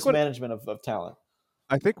 such So a mismanagement of talent.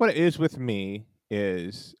 I think what it is with me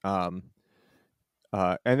is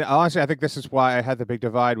and honestly, I think this is why I had the big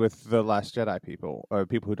divide with the Last Jedi people, or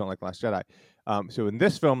people who don't like Last Jedi. So in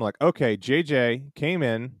this film, like, okay, JJ came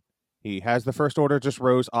in, he has the First Order just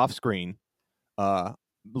rose off screen. Uh,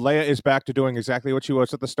 Leia is back to doing exactly what she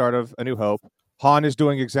was at the start of A New Hope. Han is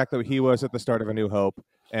doing exactly what he was at the start of A New Hope,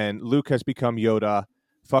 and Luke has become Yoda,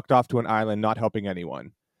 fucked off to an island, not helping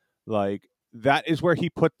anyone. Like that is where he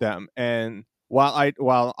put them. And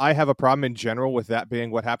while I have a problem in general with that being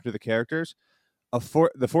what happened to the characters,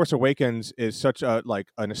 the Force Awakens is such a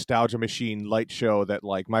nostalgia machine light show that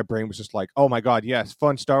like my brain was just like, oh my god, yes,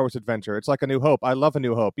 fun Star Wars adventure. It's like A New Hope. I love A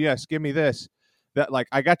New Hope. Yes, give me this. That like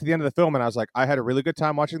I got to the end of the film and I was like, I had a really good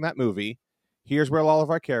time watching that movie. Here's where all of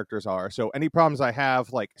our characters are. So any problems I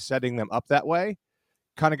have like setting them up that way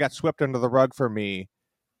kind of got swept under the rug for me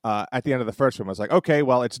at the end of the first film. I was like, okay,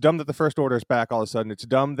 well, it's dumb that the First Order is back all of a sudden. It's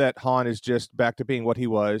dumb that Han is just back to being what he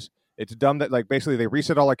was. It's dumb that like basically they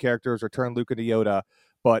reset all our characters or turn Luke into Yoda.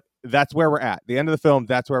 But that's where we're at. The end of the film,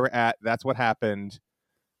 that's where we're at. That's what happened.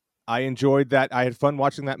 I enjoyed that. I had fun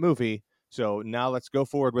watching that movie. So now let's go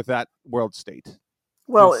forward with that world state.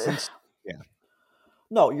 Well, Since yeah.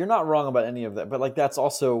 no, you're not wrong about any of that, but like that's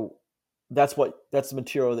the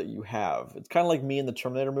material that you have. It's kind of like me in the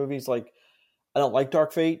Terminator movies. Like, I don't like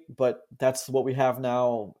Dark Fate, but that's what we have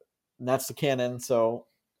now, and that's the canon. So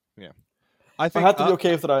Yeah. I if I think have to be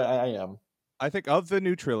okay with it, I am. I think of the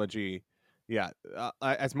new trilogy, yeah.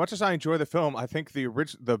 As much as I enjoy the film, I think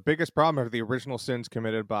the biggest problem are the original sins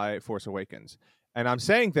committed by Force Awakens. And I'm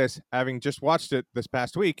saying this having just watched it this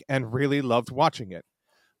past week and really loved watching it.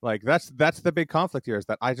 Like that's the big conflict here is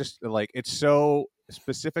that I just like it's so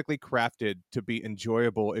specifically crafted to be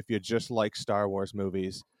enjoyable if you just like Star Wars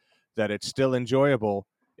movies, that it's still enjoyable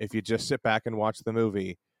if you just sit back and watch the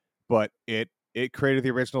movie. But it created the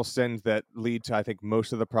original sins that lead to I think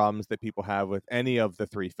most of the problems that people have with any of the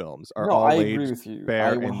three films are No, all I laid agree with you. I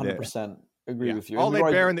bare in the 100% agree yeah, with you. And all we've laid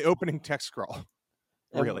already bare in the opening text scroll.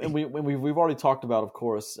 and Really. we've already talked about, of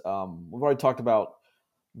course, we've already talked about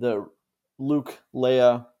the Luke,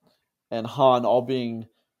 Leia, and Han all being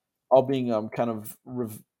kind of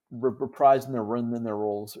reprising their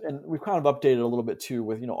roles, and we've kind of updated a little bit too.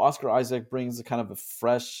 With Oscar Isaac brings a kind of a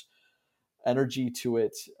fresh energy to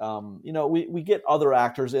it. We get other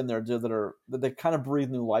actors in there that kind of breathe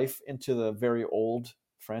new life into the very old Yeah.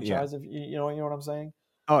 franchise. If you know what I'm saying.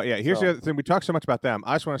 Oh yeah. Here's the So other thing. We talk so much about them.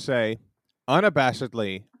 I just want to say,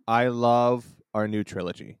 unabashedly, I love our new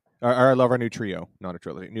trilogy. Or I love our new trio, not a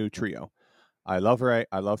trilogy, new trio. I love Ray.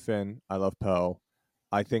 I love Finn. I love Poe.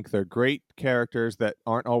 I think they're great characters that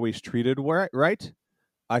aren't always treated right.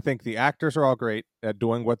 I think the actors are all great at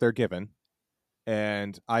doing what they're given.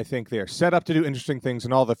 And I think they're set up to do interesting things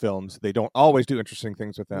in all the films. They don't always do interesting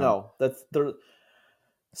things with them. no, that's they're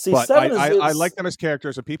see But seven I like is them as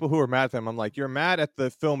characters. And people who are mad at them, I'm like, you're mad at the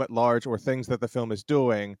film at large or things that the film is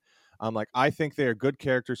doing. I'm like, I think they are good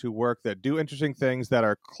characters who work, that do interesting things, that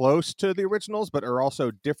are close to the originals, but are also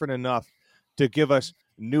different enough to give us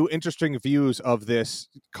new, interesting views of this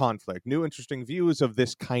conflict, new, interesting views of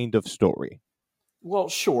this kind of story. well,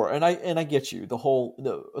 sure, and I get you.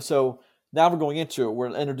 So now we're going into it.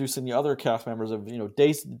 We're introducing the other cast members of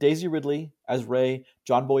Daisy Ridley as Ray,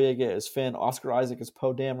 John Boyega as Finn, Oscar Isaac as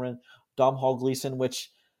Poe Dameron, Dom Hall Gleason, which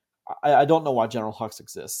I don't know why General Hux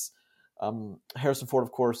exists. Harrison Ford,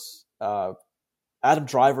 of course. Adam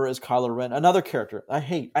Driver as Kylo Ren, another character. I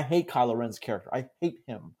hate Kylo Ren's character. I hate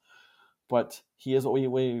him, but he is what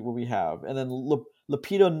we have. And then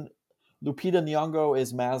Lupita Nyong'o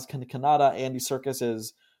is Maz Kanata. Andy Serkis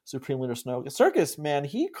is Supreme Leader Snoke. Serkis, man,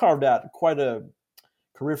 he carved out quite a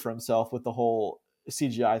career for himself with the whole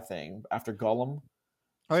CGI thing after Gollum.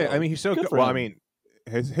 Oh yeah, I So mean he's so good good. for Well, I him. mean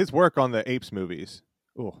his work on the Apes movies.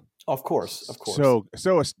 Oh, Of course, of course.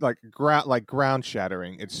 so like ground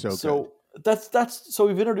shattering. It's so good. So that's so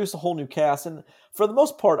we've introduced a whole new cast, and for the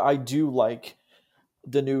most part, I do like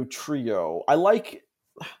the new trio. I like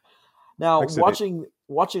now Like I said, watching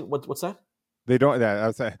what's that? they don't. Yeah, I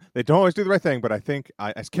would say they don't always do the right thing, but I think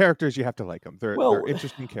as characters, you have to like them. They're Well,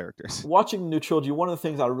 interesting characters. watching the new trilogy, one of the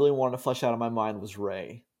things I really wanted to flesh out in my mind was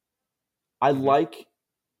Ray. I Hmm. like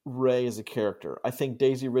Ray as a character. I think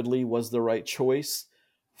Daisy Ridley was the right choice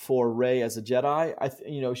for Ray as a Jedi.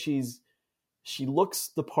 She looks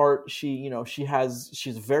the part. She's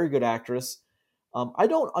a very good actress. I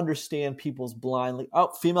don't understand people's blind like, oh,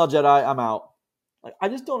 female Jedi, I'm out. Like I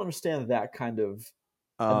just don't understand that kind of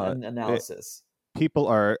Uh, it, analysis. people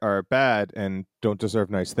are bad and don't deserve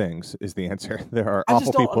nice things is the answer. There are I just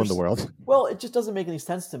awful don't people in the understand. world. Well, it just doesn't make any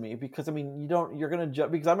sense to me because I mean, you're gonna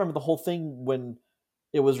judge because I remember the whole thing when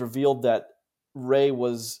it was revealed that Ray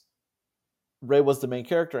was Ray was the main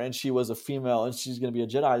character and she was a female and she's gonna be a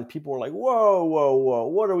Jedi. People were like, "Whoa, whoa, whoa!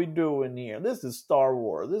 What are we doing here? This is Star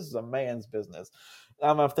Wars. This is a man's business."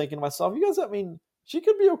 And I'm thinking to myself, "You guys, I mean, she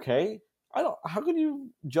could be okay. I don't. How can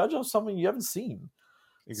you judge on something you haven't seen?"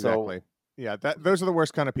 So Exactly. Yeah, those are the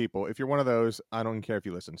worst kind of people. If you're one of those, I don't care if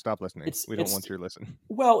you listen. Stop listening. We don't it's want your listen.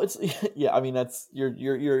 well, it's yeah. I mean, that's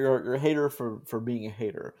you're a hater for being a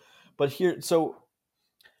hater. But here, so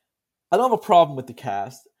I don't have a problem with the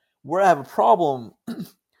cast. Where I have a problem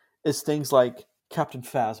is things like Captain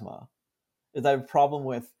Phasma. Is I have a problem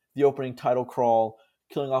with the opening title crawl,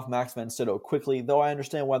 killing off Max Van Sydow quickly. Though I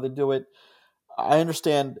understand why they do it. I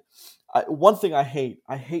understand. One thing I hate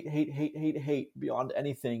beyond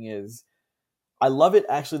anything is I love it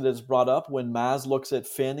actually that it's brought up when Maz looks at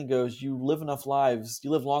Finn and goes, "You live enough lives, you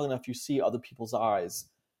live long enough, you see other people's eyes."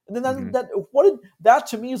 And then Hmm. that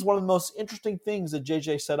to me is one of the most interesting things that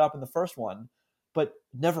JJ set up in the first one, but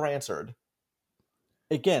never answered.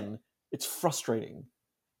 Again, it's frustrating,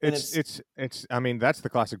 and it's It's. I mean, that's the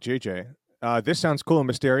classic JJ. This sounds cool and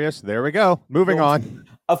mysterious. There we go. Moving no, on.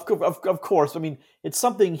 of course. I mean, it's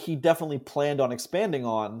something he definitely planned on expanding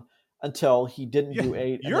on until he didn't Yeah, do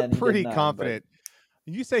 8, and you're then he did pretty 9. But confident.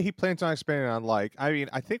 You say he plans on expanding on like. I mean,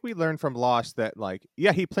 I think we learned from Lost that like,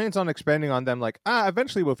 yeah, he plans on expanding on them. Like,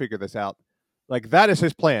 eventually we'll figure this out. Like that is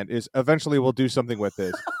his plan. Is eventually we'll do something with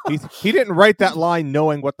this. He didn't write that line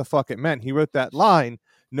knowing what the fuck it meant. He wrote that line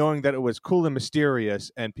knowing that it was cool and mysterious,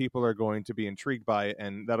 and people are going to be intrigued by it,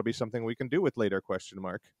 and that'll be something we can do with later? Question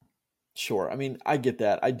mark. sure, I mean, I get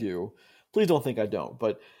that. I do. Please don't think I don't.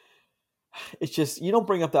 But it's just you don't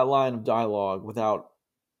bring up that line of dialogue without,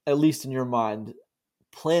 at least in your mind,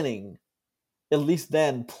 planning. At least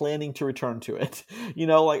then planning to return to it.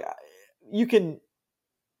 Like you can.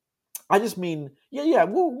 I just mean, yeah.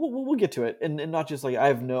 We'll get to it, and not just like I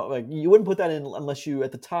have no like you wouldn't put that in unless you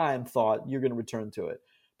at the time thought you're going to return to it.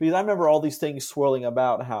 Because I remember all these things swirling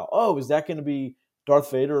about how is that going to be Darth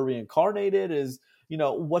Vader reincarnated? Is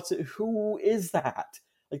what's it? Who is that?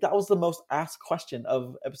 Like that was the most asked question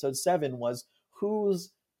of Episode 7 was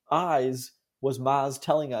whose eyes was Maz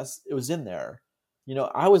telling us it was in there?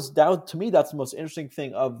 To me, that's the most interesting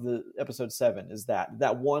thing of the episode 7 is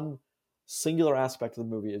that one singular aspect of the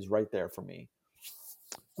movie is right there for me.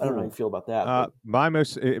 I don't know how you Ooh. feel about that, but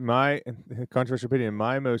My controversial opinion,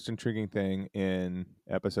 my most intriguing thing in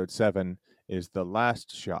episode 7 is the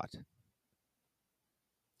last shot.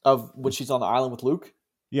 of when she's on the island with Luke.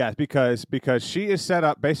 Yeah, because she is set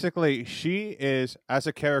up, basically she is, as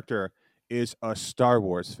a character, is a Star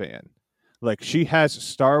Wars fan. Like, she has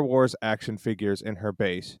Star Wars action figures in her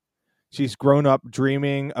base. She's grown up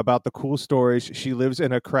dreaming about the cool stories. She lives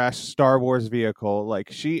in a crashed Star Wars vehicle.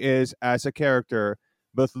 Like, she is, as a character,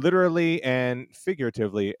 both literally and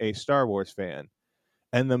figuratively, a Star Wars fan.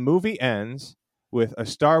 And the movie ends with a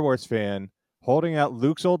Star Wars fan holding out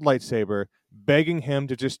Luke's old lightsaber, begging him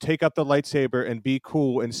to just take up the lightsaber and be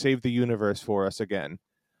cool and save the universe for us again.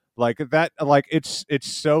 Like that, like it's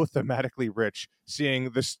so thematically rich seeing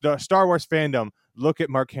the Star Wars fandom look at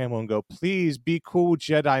Mark Hamill and go, "Please be cool,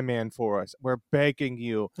 Jedi man, for us. We're begging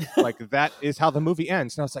you." Like, that is how the movie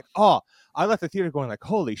ends. And I was like, "Oh!" I left the theater going like,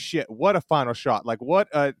 "Holy shit! What a final shot! Like, what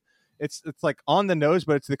a." It's like on the nose,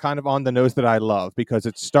 but it's the kind of on the nose that I love, because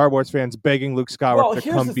it's Star Wars fans begging Luke Well, Skywalker to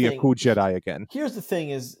here's come the be a thing. cool Jedi again. Here's the thing: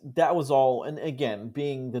 is that was all, and again,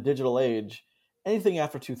 being the digital age, anything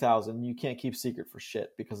after 2000, you can't keep secret for shit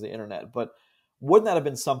because of the internet. But wouldn't that have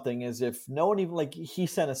been something? As if no one even like he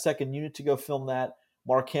sent a second unit to go film that.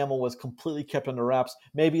 Mark Hamill was completely kept under wraps.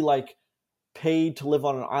 Maybe like paid to live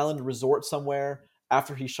on an island resort somewhere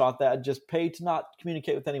after he shot that, just paid to not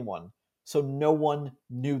communicate with anyone. So no one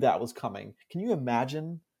knew that was coming. Can you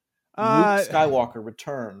imagine Luke Uh, Skywalker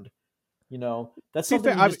returned? That's to be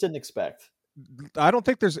something fair, you just didn't expect. I don't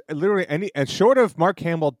think there's literally any, and short of Mark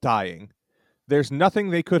Hamill dying, there's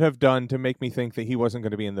nothing they could have done to make me think that he wasn't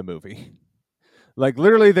going to be in the movie. Like,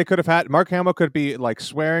 literally, they could have had Mark Hamill could be like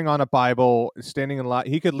swearing on a Bible, standing in line.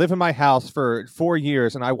 He could live in my house for 4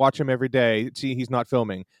 years, and I watch him every day. See, he's not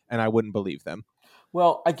filming, and I wouldn't believe them.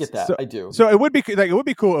 Well, I get that. So, I do. so it would be like, it would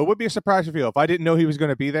be cool. It would be a surprise reveal if I didn't know he was going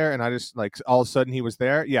to be there, and I just like all of a sudden he was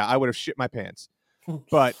there. Yeah, I would have shit my pants.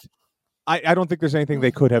 But I don't think there's anything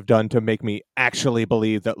they could have done to make me actually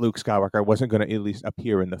believe that Luke Skywalker wasn't going to at least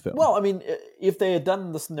appear in the film. Well, I mean, if they had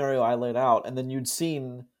done the scenario I laid out, and then you'd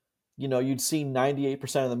seen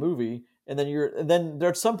 98% of the movie, and then there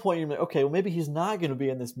at some point you're like, okay, well maybe he's not going to be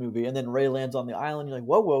in this movie, and then Ray lands on the island. You're like,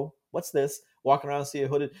 whoa, what's this? Walking around, see a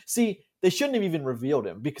hooded. See, they shouldn't have even revealed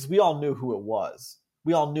him because we all knew who it was.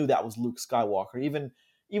 We all knew that was Luke Skywalker. Even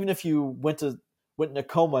if you went in a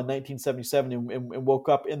coma in 1977 and woke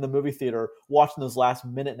up in the movie theater watching those last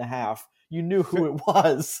minute and a half, you knew who it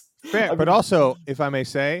was. Fair, I but mean, also, if I may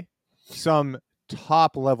say, some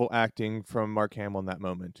top level acting from Mark Hamill in that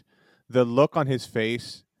moment. The look on his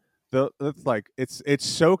face, it's like it's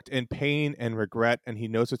soaked in pain and regret, and he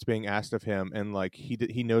knows what's being asked of him, and like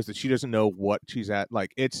he knows that she doesn't know what she's at.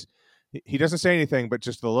 Like, he doesn't say anything, but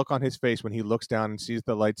just the look on his face when he looks down and sees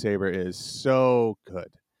the lightsaber is so good.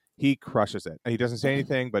 He crushes it. He doesn't say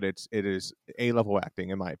anything, but it is A-level acting,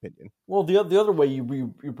 in my opinion. well, the other way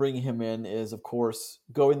you bring him in is, of course,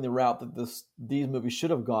 going the route that these movies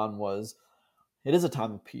should have gone was it is a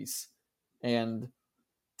time of peace, and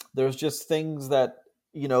there's just things that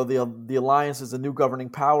the alliance is a new governing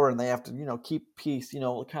power, and they have to keep peace. Kind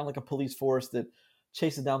of like a police force that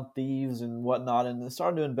chases down thieves and whatnot, and they're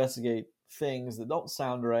starting to investigate things that don't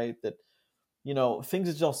sound right. That things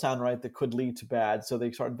that don't sound right that could lead to bad. So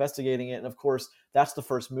they start investigating it, and of course, that's the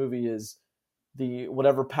first movie is the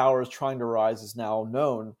whatever power is trying to rise is now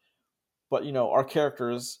known. But our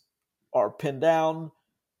characters are pinned down.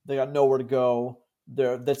 They got nowhere to go.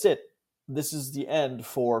 That's it. This is the end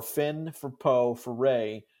for Finn, for Poe, for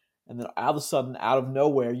Rey. And then all of a sudden, out of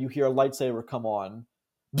nowhere, you hear a lightsaber come on.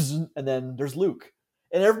 And then there's Luke.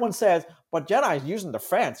 And everyone says, but Jedi's using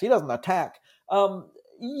defense. He doesn't attack.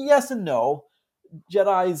 Yes and no.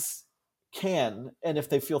 Jedi's can, and if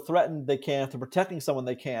they feel threatened, they can. If they're protecting someone,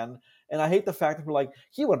 they can. And I hate the fact that we're like,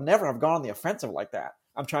 he would never have gone on the offensive like that.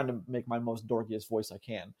 I'm trying to make my most dorkiest voice I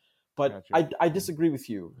can. But Gotcha. I disagree with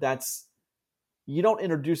you. You don't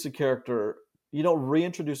introduce a character, you don't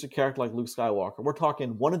reintroduce a character like Luke Skywalker. We're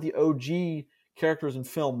talking one of the OG characters in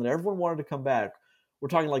film that everyone wanted to come back. We're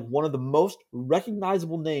talking like one of the most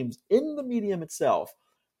recognizable names in the medium itself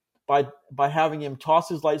by having him toss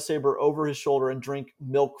his lightsaber over his shoulder and drink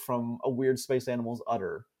milk from a weird space animal's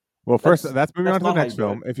udder. Well, first, that's moving on to the not how next you do it.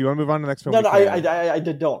 film. If you want to move on to the next film, No, we no, can. I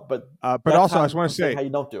don't. But also, I just want I'm to saying say how you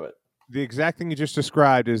don't do it. the exact thing you just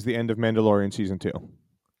described is the end of Mandalorian season 2.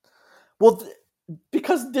 Well,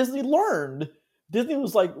 because Disney learned. Disney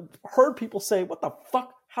was like, heard people say, what the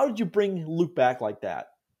fuck? How did you bring Luke back like that?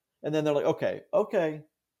 And then they're like, okay.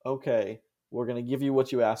 We're going to give you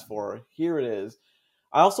what you asked for. Here it is.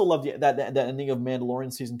 I also love that ending of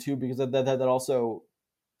Mandalorian season 2 because that also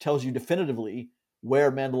tells you definitively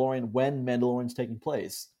when Mandalorian's taking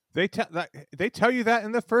place. They tell you that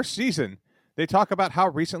in the first season. They talk about how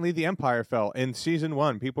recently the Empire fell in season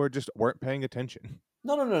 1. People weren't paying attention.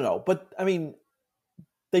 No. But I mean,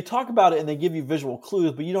 they talk about it and they give you visual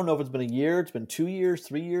clues, but you don't know if it's been a year, it's been 2 years,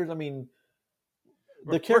 3 years. I mean,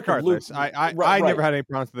 the character of Luke. Regardless, I never had any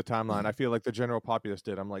problems with the timeline. I feel like the general populace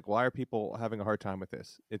did. I'm like, why are people having a hard time with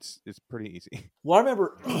this? It's pretty easy. Well, I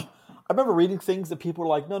remember reading things that people were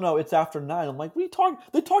like, no, it's after 9. I'm like, they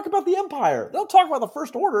talk about the Empire. They don't talk about the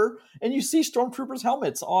First Order, and you see stormtroopers'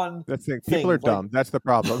 helmets on. That's the thing. People are dumb. That's the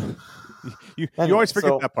problem. you always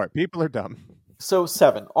forget that part. People are dumb. So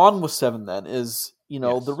 7 on with 7 then is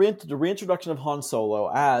Yes. the reintroduction of Han Solo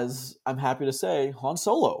as, I'm happy to say, Han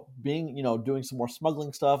Solo being doing some more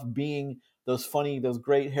smuggling stuff, being those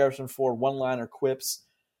great Harrison Ford one-liner quips.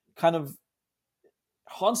 Kind of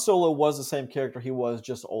Han Solo was the same character he was,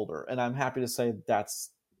 just older, and I'm happy to say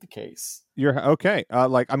that's the case. You're okay.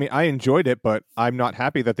 I enjoyed it, but I'm not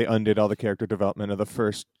happy that they undid all the character development of the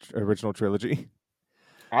first original trilogy.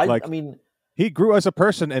 I mean, he grew as a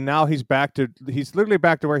person, and now he's literally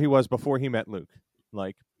back to where he was before he met Luke.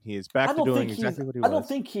 Like, he is back to doing exactly what he was. I don't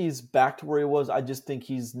think he's back to where he was. I just think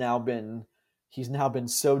he's now been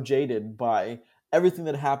so jaded by everything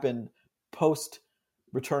that happened post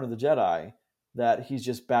Return of the Jedi that he's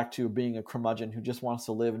just back to being a curmudgeon who just wants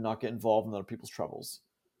to live and not get involved in other people's troubles.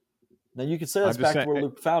 Now, you could say that's back to where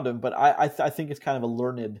Luke found him, but I think it's kind of a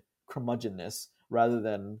learned curmudgeonness rather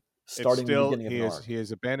than starting the beginning of an arc. He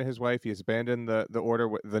has abandoned his wife. He has abandoned the order.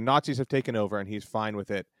 The Nazis have taken over, and he's fine with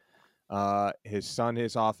it. His son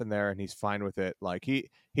is off in there, and he's fine with it. Like, he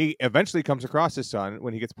eventually comes across his son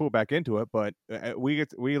when he gets pulled back into it, but we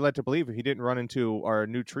led to believe if he didn't run into our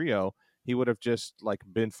new trio, he would have just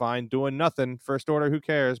been fine doing nothing. First Order, who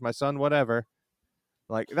cares? My son, whatever.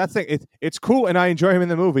 Like, that thing, it's cool, and I enjoy him in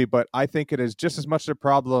the movie, but I think it is just as much a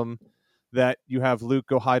problem that you have Luke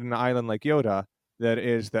go hide in an island like Yoda that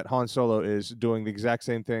is that Han Solo is doing the exact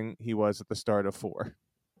same thing he was at the start of 4.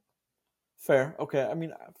 Fair. Okay. I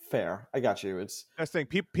mean, fair. I got you. It's that's the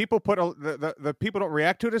thing. People put the people don't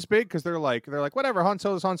react to it as big because they're like whatever. Han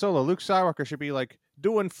Solo's Han Solo. Luke Skywalker should be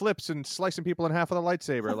doing flips and slicing people in half with a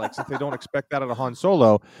lightsaber. Since they don't expect that out of Han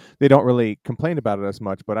Solo, they don't really complain about it as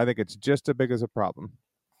much. But I think it's just as big as a problem.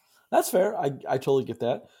 That's fair. I totally get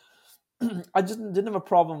that. I just didn't have a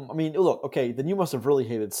problem. I mean, look, okay, then you must have really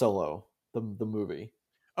hated Solo, the movie.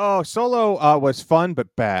 Oh, Solo was fun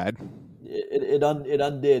but bad. It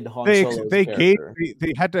undid Han Solo's character.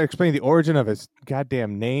 They had to explain the origin of his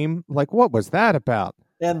goddamn name. Like, what was that about?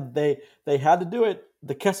 And they had to do it.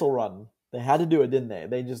 The Kessel Run. They had to do it, didn't they?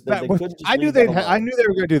 They couldn't. Just I knew they were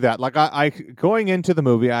going to do that. Like, I going into the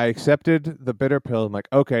movie, I accepted the bitter pill. I'm like,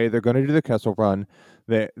 okay, they're going to do the Kessel Run.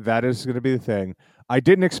 That is going to be the thing. I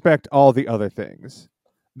didn't expect all the other things.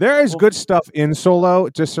 There is good stuff in Solo,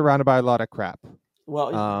 just surrounded by a lot of crap.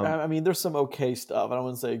 Well, I mean, there's some okay stuff. I don't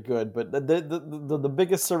want to say good, but the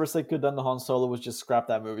biggest service they could have done to Han Solo was just scrap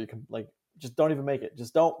that movie. Just don't even make it.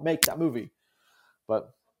 Just don't make that movie.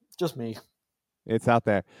 But just me. It's out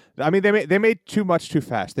there. I mean, they made too much too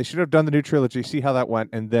fast. They should have done the new trilogy, see how that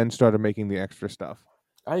went, and then started making the extra stuff.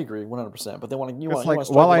 I agree 100%. But they want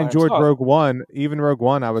to. While I enjoyed Rogue One,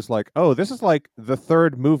 I was like, oh, this is like the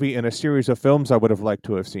third movie in a series of films I would have liked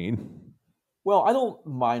to have seen. Well, I don't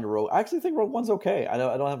mind Rogue. I actually think Rogue One's okay. I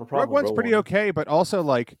don't have a problem. Rogue One's pretty okay, but also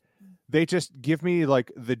they just give me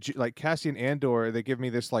Cassian Andor. They give me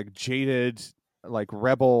this jaded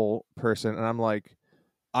rebel person, and I'm like,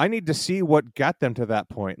 I need to see what got them to that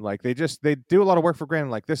point. They do a lot of work for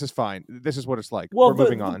granted. This is fine. This is what it's like. Well, we're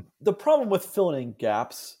moving on. The problem with filling in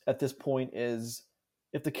gaps at this point is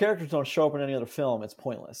if the characters don't show up in any other film, it's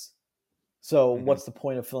pointless. So what's the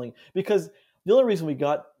point of filling? Because the only reason we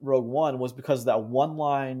got Rogue One was because of that one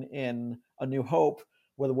line in A New Hope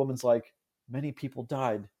where the woman's like, many people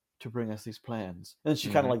died to bring us these plans. And then she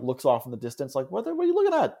kind of looks off in the distance what are you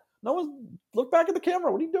looking at? No one, look back at the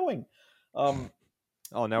camera. What are you doing?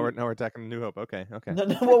 Oh, now we're attacking The New Hope. Okay.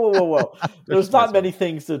 No, whoa. There's not many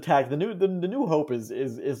things to attack. The New Hope is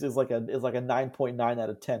like a 9.9 out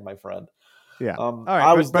of 10, my friend. Yeah. All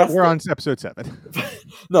right, but we're on episode 7.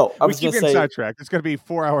 No, we keep getting sidetracked. It's going to be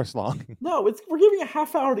 4 hours long. No, we're giving a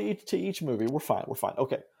half hour to each movie. We're fine.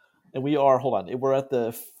 Okay, and we are. Hold on, we're at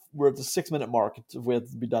the 6-minute mark. We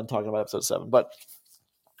have to be done talking about episode 7. But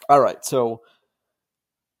all right, so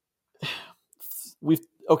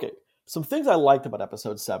some things I liked about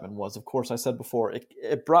episode 7 was, of course, I said before,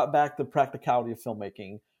 it brought back the practicality of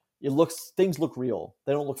filmmaking. Things look real.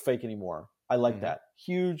 They don't look fake anymore. I like Mhm. that.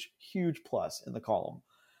 Huge, huge plus in the column.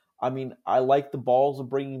 I mean, I like the balls of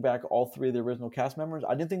bringing back all three of the original cast members.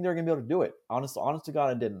 I didn't think they were going to be able to do it. Honest to God,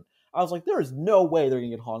 I didn't. I was like, there is no way they're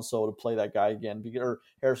going to get Han Solo to play that guy again, or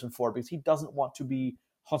Harrison Ford, because he doesn't want to be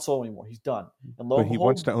Han Solo anymore. He's done. And lo But and he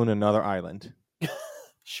wants behold, to own another island.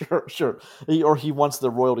 sure, sure. Or he wants the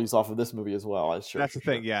royalties off of this movie as well. Sure, That's the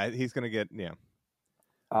sure, thing. sure. Yeah, he's gonna get yeah.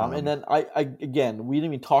 And Um, then I again, we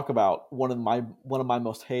didn't even talk about one of my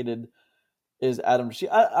most hated is Adam.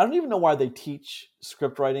 I don't even know why they teach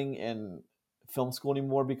script writing in film school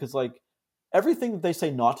anymore, because like everything that they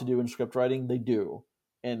say not to do in script writing, they do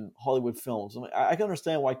in Hollywood films. And I can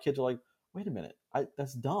understand why kids are like, wait a minute,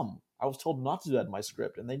 that's dumb. I was told not to do that in my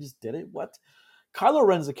script, and they just did it. What? Kylo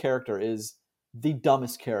Ren as a character is the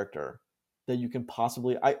dumbest character that you can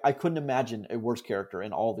possibly. I couldn't imagine a worse character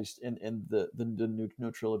in all these in the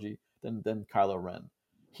new trilogy than Kylo Ren.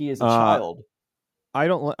 He is a uh, child. I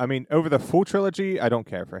don't. I mean, over the full trilogy, I don't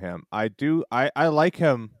care for him. I do. I like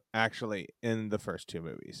him actually in the first two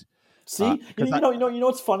movies. See, Because you know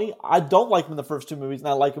what's funny? I don't like him in the first two movies, and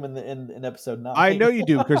I like him in episode I know nine. you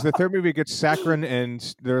do. Because the third movie gets saccharine,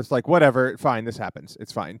 and there's like whatever. Fine, this happens.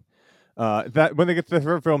 It's fine. That when they get to the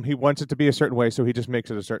third film, he wants it to be a certain way, so he just makes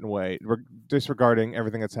it a certain way, disregarding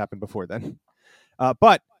everything that's happened before then.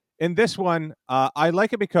 But in this one, I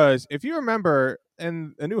like it because if you remember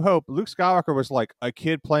in A New Hope, Luke Skywalker was like a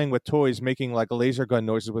kid playing with toys, making like laser gun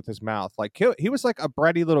noises with his mouth. Like he was like a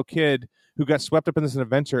bratty little kid who got swept up in this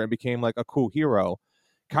adventure and became like a cool hero.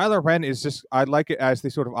 Kylo Ren is just I like it as the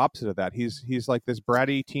sort of opposite of that. He's like this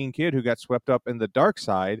bratty teen kid who got swept up in the dark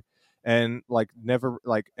side and like never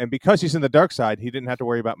like and because he's in the dark side, he didn't have to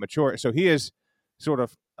worry about mature. So he is sort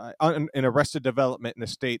of in arrested development in a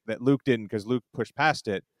state that Luke didn't because Luke pushed past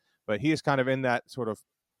it. But he is kind of in that sort of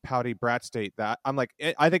pouty brat state that I'm like,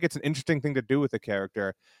 I think it's an interesting thing to do with the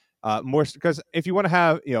character. More because if you want to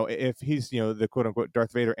have, if he's, the quote unquote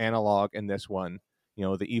Darth Vader analog in this one,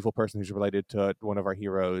 the evil person who's related to one of our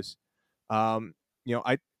heroes, um,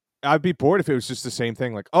 I'd be bored if it was just the same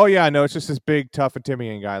thing. Like, oh yeah, no, it's just this big, tough,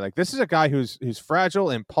 intimidating guy. Like, this is a guy who's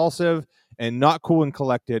fragile, impulsive, and not cool and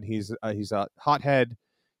collected. He's a hothead.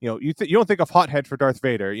 You don't think of hothead for Darth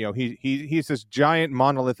Vader. He's this giant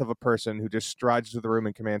monolith of a person who just strides through the room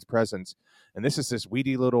and commands presence. And this is this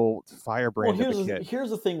weedy little Well, firebrand of a kid. here's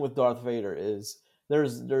the thing with Darth Vader is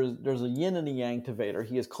there's a yin and a yang to Vader.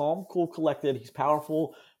 He is calm, cool, collected. He's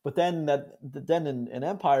powerful, but then in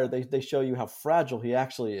Empire they show you how fragile he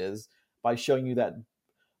actually is by showing you that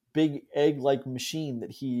big egg like machine that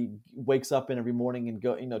he wakes up in every morning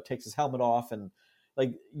and takes his helmet off, and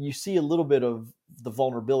like you see a little bit of the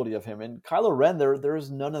vulnerability of him. And Kylo Ren, there is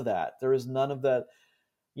none of that. There is none of that.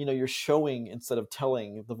 You're showing instead of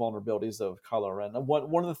telling the vulnerabilities of Kylo Ren. And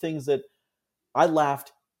one of the things that I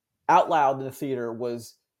laughed out loud in the theater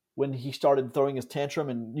was when he started throwing his tantrum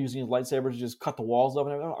and using his lightsaber to just cut the walls up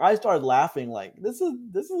and everything. I started laughing like this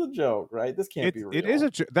is a joke, right? This can't be It is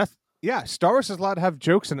real. that's yeah. Star Wars is allowed to have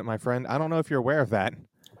jokes in it, my friend. I don't know if you're aware of that.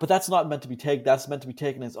 But that's not meant to be taken. That's meant to be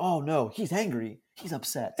taken as, oh no, he's angry, he's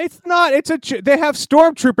upset. It's not. It's they have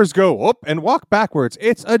stormtroopers go up and walk backwards.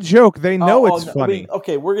 It's a joke. They know Oh, it's no, I mean, funny.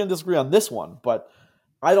 okay, we're gonna disagree on this one, but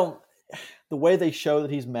I don't. The way they show that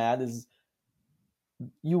he's mad is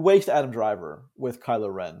you waste Adam Driver with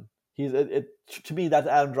Kylo Ren. To me that's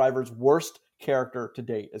Adam Driver's worst character to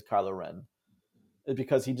date is Kylo Ren,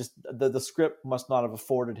 because he just the script must not have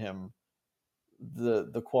afforded him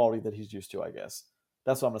the quality that he's used to. I guess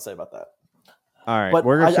that's what I'm gonna say about that. All right, But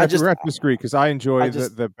we're gonna disagree because I I enjoy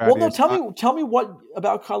just the well, no, baddies. tell me what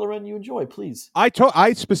about Kylo Ren you enjoy, please.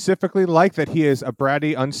 I specifically like that he is a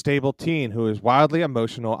bratty, unstable teen who is wildly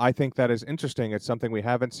emotional. I think that is interesting. It's something we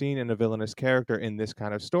haven't seen in a villainous character in this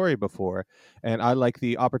kind of story before, and I like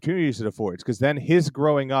the opportunities it affords because then his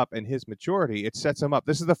growing up and his maturity it sets him up.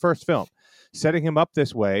 This is the first film, setting him up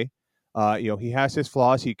this way. He has his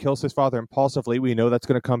flaws. He kills his father impulsively. We know that's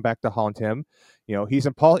going to come back to haunt him. He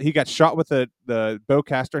got shot with the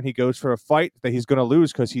bowcaster, and he goes for a fight that he's going to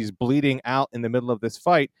lose because he's bleeding out in the middle of this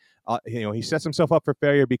fight. He sets himself up for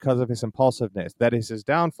failure because of his impulsiveness. That is his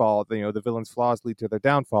downfall. The villain's flaws lead to their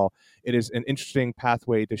downfall. It is an interesting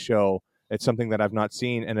pathway to show. It's something that I've not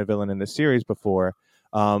seen in a villain in this series before.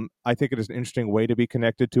 I think it is an interesting way to be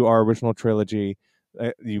connected to our original trilogy.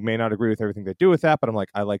 You may not agree with everything they do with that, but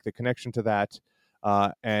I like the connection to that.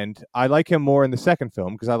 And I like him more in the second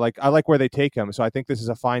film because I like where they take him. So I think this is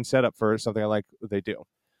a fine setup for something I like what they do.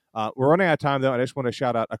 We're running out of time though, and I just want to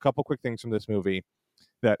shout out a couple quick things from this movie.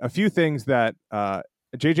 A few things that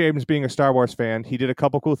J.J. Abrams, being a Star Wars fan, he did a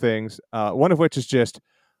couple cool things. One of which is just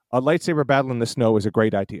a lightsaber battle in the snow is a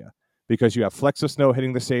great idea. because you have flecks of snow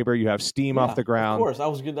hitting the saber, you have steam off Yeah, the of ground, course. I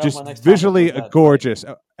was good. That was my just next topic. visually Was that fight? gorgeous.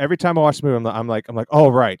 Every time I watch the movie, I'm like, oh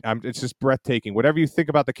right, it's just breathtaking. Whatever you think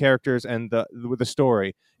about the characters and the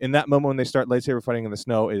story, in that moment when they start lightsaber fighting in the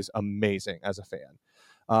snow is amazing as a fan.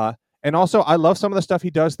 Uh, and also, I love some of the stuff he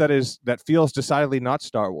does that feels decidedly not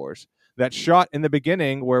Star Wars. That shot in the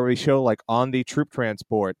beginning where we show like on the troop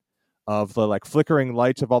transport of the like flickering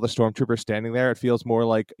lights of all the stormtroopers standing there, it feels more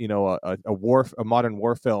like a modern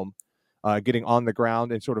war film, getting on the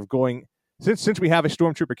ground and sort of going. Since we have a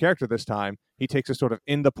stormtrooper character this time, he takes us sort of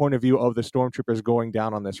in the point of view of the stormtroopers going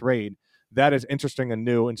down on this raid. That is interesting and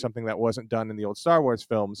new and something that wasn't done in the old Star Wars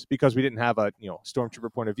films because we didn't have a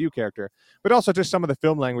stormtrooper point of view character. But also just some of the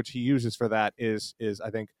film language he uses for that is I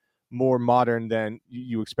think more modern than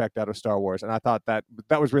you expect out of Star Wars. And I thought that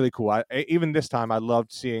was really cool. Even this time, I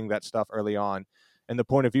loved seeing that stuff early on. And the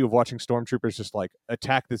point of view of watching stormtroopers just like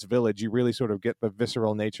attack this village, you really sort of get the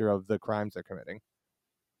visceral nature of the crimes they're committing.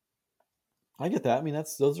 I get that. I mean,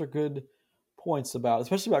 those are good points about,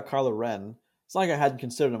 especially about Kylo Ren. It's not like I hadn't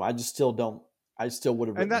considered him. I just still don't. I still would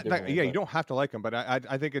have And written it differently. yeah, you But don't have to like him, but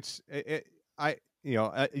I think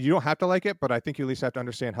you don't have to like it, but I think you at least have to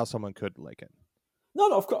understand how someone could like it.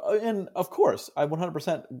 no, of course, and of course, I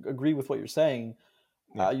 100% agree with what you're saying.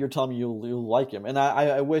 Yeah. You're telling me you'll like him, and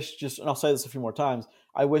I wish just, and I'll say this a few more times.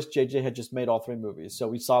 I wish JJ had just made all three movies, so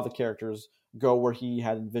we saw the characters go where he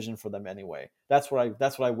had envisioned for them anyway. That's what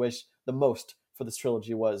I wish the most for this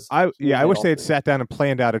trilogy was. He would have I made wish all they had three. sat down and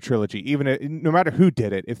planned out a trilogy, no matter who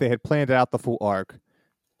did it. If they had planned out the full arc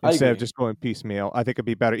I instead of agree. just going piecemeal, I think it'd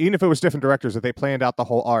be better. Even if it was different directors, if they planned out the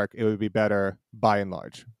whole arc, it would be better by and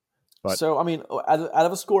large. But So, I mean, out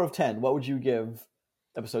of a score of 10, what would you give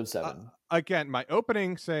Episode uh, 7? again, my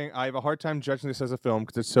opening saying I have a hard time judging this as a film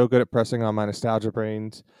because it's so good at pressing on my nostalgia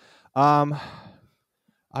brains. Um,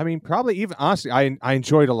 I mean, probably even honestly, I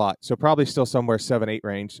enjoyed a lot. So probably still somewhere 7-8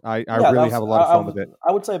 range. I Yeah, that really was have a lot of fun with it.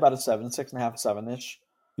 I would say about a 7, 6.5, 7-ish.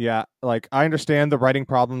 Yeah, like I understand the writing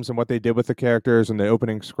problems and what they did with the characters and the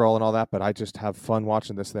opening scroll and all that, but I just have fun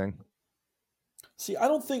watching this thing. See, I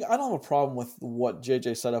don't have a problem with what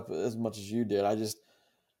JJ set up as much as you did.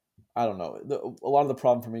 I don't know. A lot of the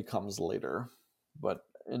problem for me comes later. But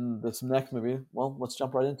in this next movie, well, let's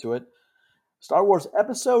jump right into it. Star Wars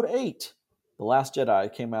Episode 8, The Last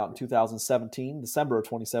Jedi, came out in 2017, December of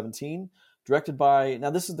 2017. Directed by,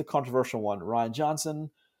 now this is the controversial one, Ryan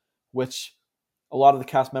Johnson, which a lot of the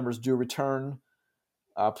cast members do return,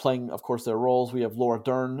 playing, of course, their roles. We have Laura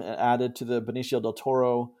Dern added to the Benicio del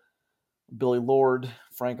Toro, Billy Lord,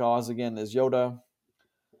 Frank Oz again as Yoda.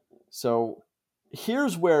 So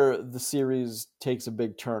here's where the series takes a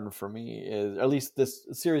big turn for me. Is at least this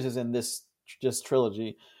series is in this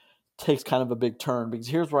trilogy takes kind of a big turn, because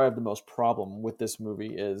here's where I have the most problem with this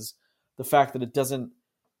movie is the fact that it doesn't.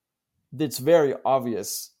 It's very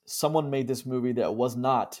obvious someone made this movie that was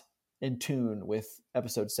not in tune with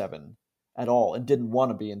Episode 7 at all and didn't want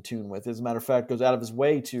to be in tune with. As a matter of fact, goes out of his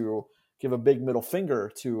way to give a big middle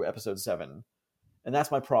finger to Episode 7. And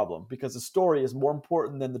that's my problem, because the story is more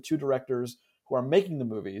important than the two directors who are making the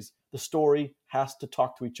movies. The story has to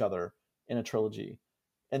talk to each other in a trilogy,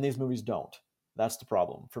 and these movies don't. That's the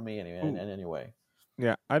problem for me anyway. In any way.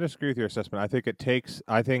 Yeah, I disagree with your assessment. I think it takes.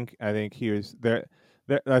 I think he was there.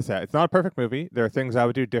 That's that. It's not a perfect movie. There are things I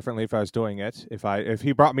would do differently if I was doing it. If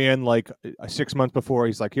he brought me in like 6 months before,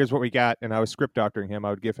 he's like, "Here's what we got," and I was script doctoring him, I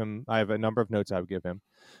would give him. I have a number of notes I would give him,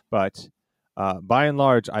 but by and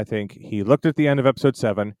large, I think he looked at the end of Episode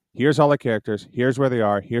 7. Here's all the characters. Here's where they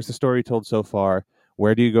are. Here's the story told so far.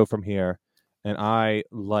 Where do you go from here? And I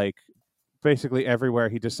like basically everywhere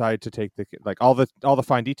he decided to take the like all the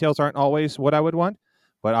fine details aren't always what I would want,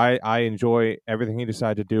 but I enjoy everything he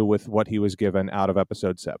decided to do with what he was given out of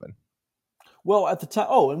Episode 7. Well, at the time,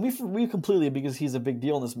 and we completely, because he's a big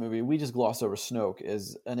deal in this movie, we just glossed over Snoke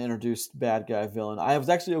as an introduced bad guy villain. I was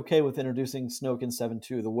actually okay with introducing Snoke in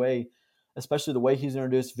 7-2, especially the way he's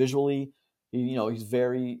introduced visually. He's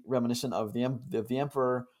very reminiscent of the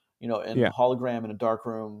Emperor, in Yeah, hologram in a dark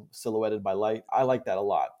room, silhouetted by light. I like that a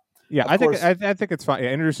lot. yeah. Of course, I think it's fine.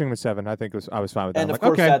 Yeah, introducing him at 7, I was fine with that. I'm and of like,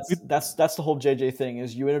 course, okay, that's the whole JJ thing,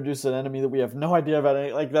 is you introduce an enemy that we have no idea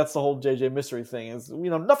about. Like, that's the whole JJ mystery thing, is we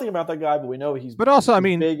know nothing about that guy, but we know but also, I he's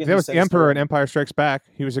mean, big and there he's was the Emperor sinister. in Empire Strikes Back.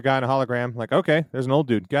 He was a guy in a hologram. Like, okay, there's an old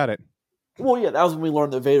dude. Got it. Well, yeah, that was when we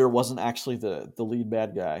learned that Vader wasn't actually the lead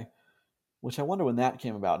bad guy, which I wonder when that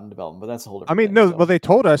came about in development. But that's a whole I different mean, thing. no, well, So, they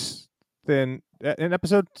told us then in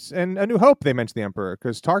episodes in A New Hope they mentioned the Emperor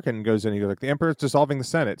because Tarkin goes in. He goes like, the Emperor's dissolving the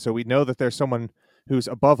Senate, so we know that there's someone who's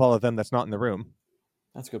above all of them that's not in the room.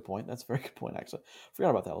 That's a good point. That's a very good point, actually. Forgot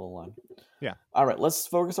about that little line. Yeah. All right, let's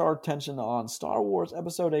focus our attention on Star Wars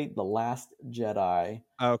Episode 8, The Last Jedi.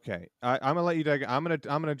 Okay, I'm gonna let you dig. I'm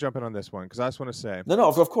gonna jump in on this one because I just want to say No,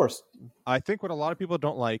 of course. I think what a lot of people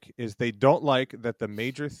don't like is they don't like that the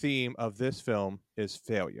major theme of this film is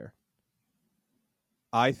failure.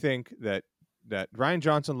 I think that Ryan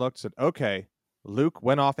Johnson looked and said, okay, Luke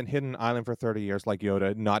went off and hid in an island for 30 years like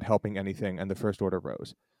Yoda, not helping anything, and the First Order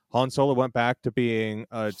rose. Han Solo went back to being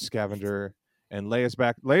a scavenger, and Leia's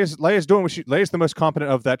back. Leia's doing what Leia's the most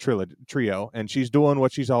competent of that trio, and she's doing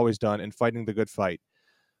what she's always done and fighting the good fight.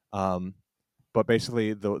 But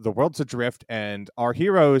basically, the world's adrift, and our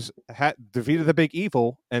heroes had defeated the big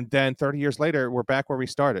evil, and then 30 years later, we're back where we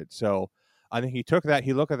started. So I think he took that,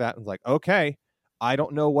 he looked at that, and was like, okay, I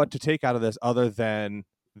don't know what to take out of this other than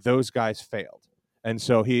those guys failed. And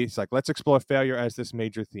so he's like, let's explore failure as this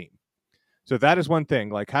major theme. So that is one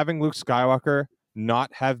thing. Like having Luke Skywalker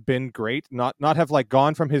not have been great, not have like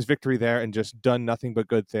gone from his victory there and just done nothing but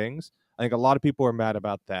good things. I think a lot of people are mad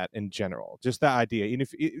about that in general. Just that idea, even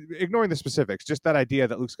if ignoring the specifics, just that idea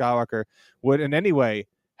that Luke Skywalker would in any way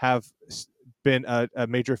have been a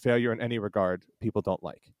major failure in any regard, people don't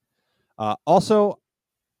like. Also,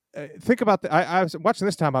 think about I was watching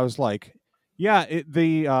this time. I was like, yeah,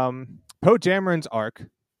 the Poe Dameron's arc,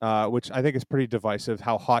 which I think is pretty divisive,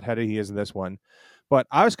 how hot-headed he is in this one. But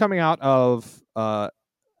I was coming out of,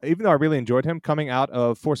 even though I really enjoyed him, coming out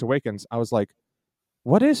of Force Awakens, I was like,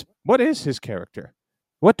 what is his character?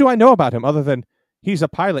 What do I know about him other than he's a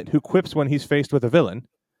pilot who quips when he's faced with a villain?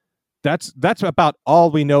 That's about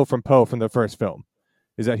all we know from Poe from the first film,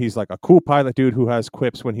 is that he's like a cool pilot dude who has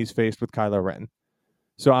quips when he's faced with Kylo Ren.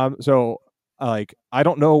 So like I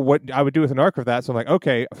don't know what I would do with an arc of that. So I'm like,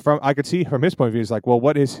 okay, I could see from his point of view, he's like, well,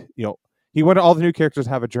 what is he wanted all the new characters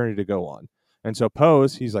to have a journey to go on, and so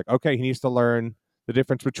Poe's he's like, okay, he needs to learn the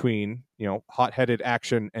difference between hot-headed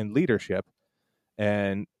action and leadership,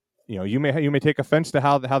 and you may take offense to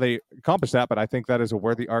how they accomplish that, but I think that is a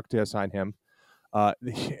worthy arc to assign him. I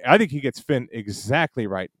think he gets Finn exactly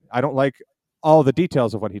right. I don't like all the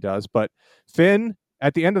details of what he does, but Finn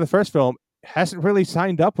at the end of the first film hasn't really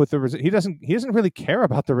signed up with he doesn't really care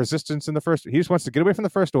about the resistance in the first. He just wants to get away from the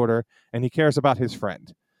First Order, and he cares about his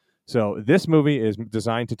friend. So this movie is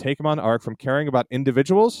designed to take him on an arc from caring about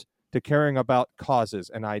individuals to caring about causes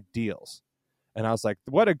and ideals. And I was like,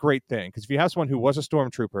 what a great thing, because if you have someone who was a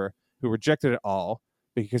stormtrooper who rejected it all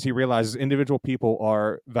because he realizes individual people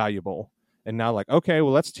are valuable, and now like, okay,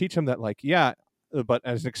 well, let's teach him that, like, yeah, but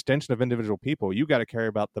as an extension of individual people, you got to care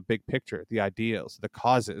about the big picture, the ideals, the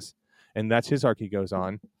causes. And that's his arc he goes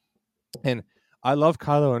on. And I love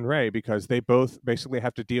Kylo and Rey because they both basically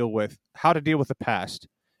have to deal with how to deal with the past.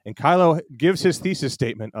 And Kylo gives his thesis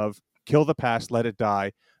statement of kill the past, let it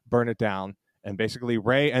die, burn it down. And basically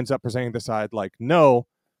Rey ends up presenting the side like, no,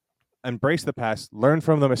 embrace the past, learn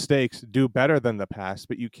from the mistakes, do better than the past,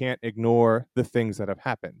 but you can't ignore the things that have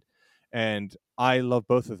happened. And I love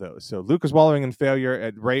both of those. So Luke is wallowing in failure,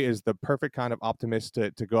 and Rey is the perfect kind of optimist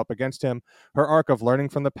to go up against him. Her arc of learning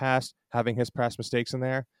from the past, having his past mistakes in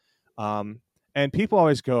there. And people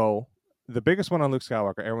always go, the biggest one on Luke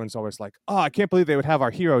Skywalker, everyone's always like, oh, I can't believe they would have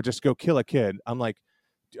our hero just go kill a kid. I'm like,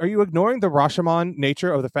 are you ignoring the Rashomon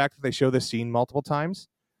nature of the fact that they show this scene multiple times?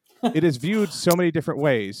 It is viewed so many different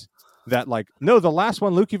ways that, like, no, the last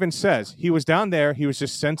one, Luke even says, he was down there, he was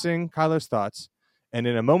just sensing Kylo's thoughts, and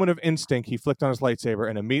in a moment of instinct, he flicked on his lightsaber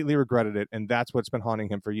and immediately regretted it, and that's what's been haunting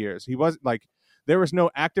him for years. He was like, there was no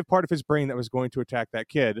active part of his brain that was going to attack that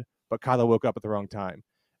kid, but Kylo woke up at the wrong time.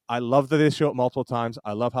 I love that they show it multiple times.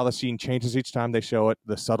 I love how the scene changes each time they show it,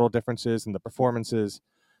 the subtle differences in the performances.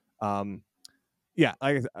 Yeah,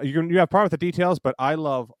 you have problem with the details, but I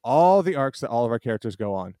love all the arcs that all of our characters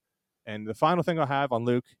go on. And the final thing I'll have on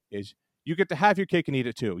Luke is you get to have your cake and eat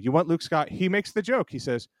it too. You want Luke Scott. He makes the joke. He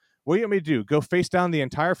says, what do you want me to do? Go face down the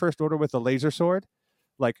entire First Order with a laser sword?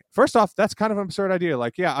 Like, first off, that's kind of an absurd idea.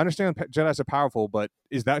 Like, yeah, I understand Jedi's are powerful, but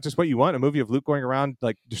is that just what you want? A movie of Luke going around,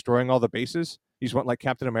 like, destroying all the bases? You just want, like,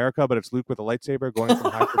 Captain America, but it's Luke with a lightsaber going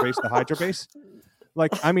from Hydra base to Hydra base?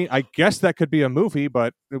 Like, I mean, I guess that could be a movie,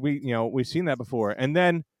 but we've seen that before. And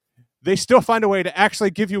then they still find a way to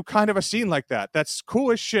actually give you kind of a scene like that. That's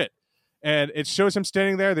cool as shit. And it shows him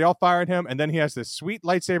standing there. They all fire at him. And then he has this sweet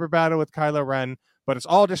lightsaber battle with Kylo Ren. But it's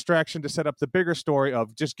all distraction to set up the bigger story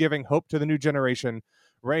of just giving hope to the new generation.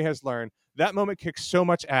 Rey has learned. That moment kicks so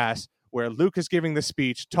much ass where Luke is giving the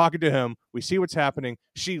speech, talking to him. We see what's happening.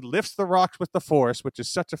 She lifts the rocks with the Force, which is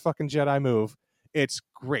such a fucking Jedi move. It's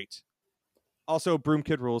great. Also, Broom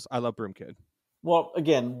Kid rules. I love Broom Kid. Well,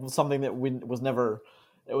 again, something that was never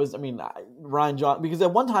it was. I mean, Ryan John because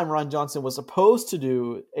at one time Ryan Johnson was supposed to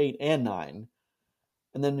do 8 and 9,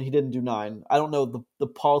 and then he didn't do 9. I don't know the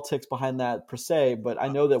politics behind that per se, but I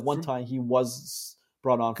know that one time he was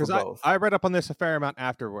brought on for Because both. I read up on this a fair amount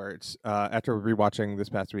afterwards, after rewatching this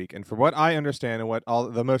past week, and from what I understand and what all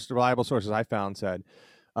the most reliable sources I found said,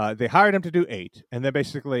 they hired him to do 8, and then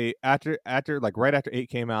basically after like right after 8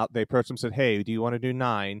 came out, they approached him and said, "Hey, do you want to do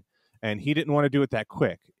 9?" And he didn't want to do it that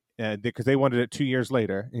quick, because they wanted it 2 years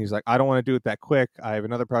later, and he's like, "I don't want to do it that quick. I have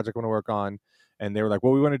another project I want to work on." And they were like,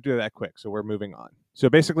 "Well, we want to do it that quick, so we're moving on." So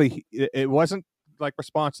basically, it wasn't like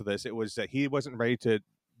response to this; it was that he wasn't ready to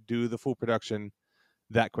do the full production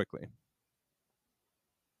that quickly.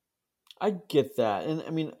 I get that, and I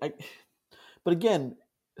mean, but again,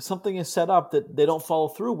 something is set up that they don't follow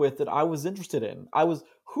through with that I was interested in.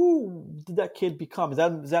 Who did that kid become? Is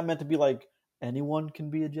that meant to be like anyone can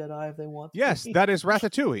be a Jedi if they want to Yes, be? that is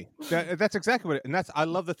Ratatouille. That's exactly what and I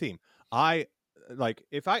love the theme. I like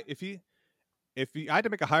if I had to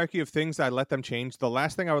make a hierarchy of things that I let them change, the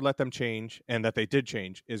last thing I would let them change, and that they did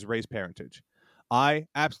change, is Rey's parentage. I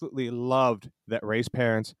absolutely loved that Rey's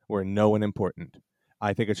parents were no one important.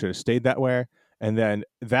 I think it should have stayed that way. And then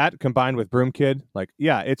that combined with Broom Kid, like,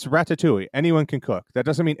 yeah, it's Ratatouille. Anyone can cook. That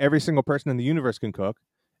doesn't mean every single person in the universe can cook.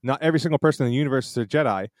 Not every single person in the universe is a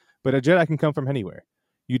Jedi, but a Jedi can come from anywhere.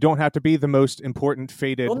 You don't have to be the most important, Well,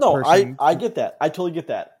 fated no, I person. I get that. I totally get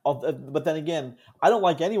that. But then again, I don't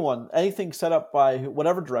like anything set up by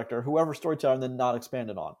whatever director, whoever storyteller, and then not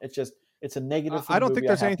expanded on. It's a negative for I the don't think movie. I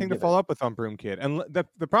there's have to anything to give it. follow up with on Broom Kid. And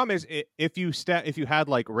the problem is, if you had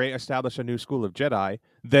like Rey establish a new school of Jedi,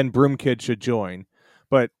 then Broom Kid should join.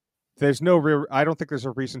 But there's no real. I don't think there's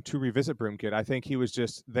a reason to revisit Broom Kid. I think he was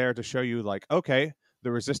just there to show you, like, okay,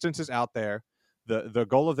 the resistance is out there. The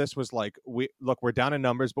goal of this was like, we're down in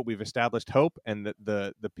numbers, but we've established hope, and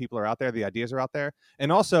the people are out there, the ideas are out there,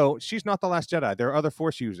 and also she's not the last Jedi. There are other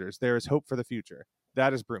Force users. There is hope for the future.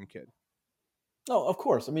 That is Broom Kid. No, of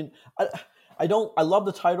course. I mean, I don't. I love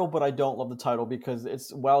the title, but I don't love the title because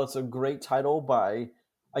it's a great title by,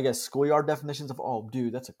 I guess, schoolyard definitions of. Oh,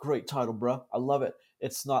 dude, that's a great title, bruh. I love it.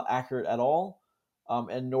 It's not accurate at all,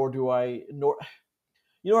 and nor do I. Nor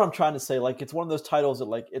you know what I'm trying to say. Like it's one of those titles that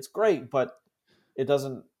like it's great, but it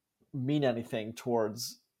doesn't mean anything toward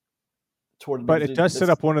But it does set this.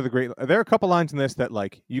 up one of the great. There are a couple lines in this that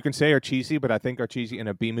like you can say are cheesy, but I think are cheesy in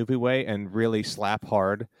a B movie way and really slap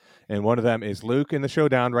hard. And one of them is Luke in the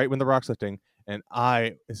showdown, right when the rock's lifting, and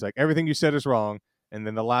it's like everything you said is wrong. And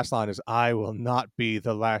then the last line is, "I will not be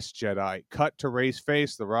the last Jedi." Cut to Rey's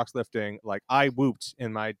face, the rock's lifting. Like I whooped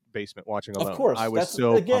in my basement watching Of alone. I course, was that's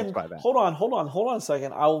so pumped again. by that. Hold on a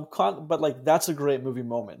second. But like that's a great movie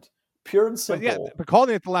moment, pure and But yeah, simple. but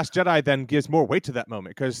calling it the Last Jedi then gives more weight to that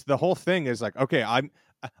moment because the whole thing is like, okay, I'm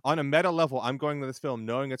on a meta level. I'm going to this film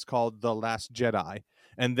knowing it's called The Last Jedi,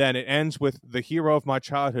 and then it ends with the hero of my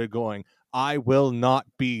childhood going, "I will not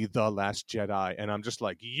be the last Jedi," and I'm just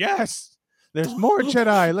like, yes, there's more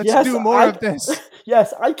Jedi. Let's yes, do more of this.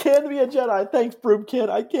 yes, I can be a Jedi. Thanks, Broom Kid.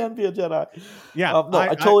 I can be a Jedi. Yeah, No,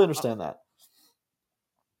 I totally understand that.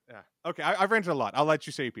 yeah. Okay, I've ranted a lot. I'll let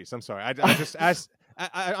you say your piece. I'm sorry. I just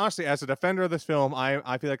I honestly, as a defender of this film,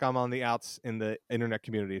 I feel like I'm on the outs in the internet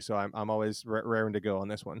community, so I'm always raring to go on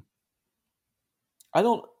this one. I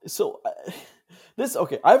don't. So this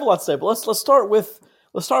okay. I have a lot to say, but let's start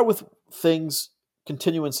with things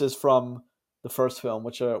continuances from the first film,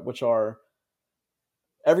 which are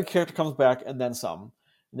every character comes back and then some.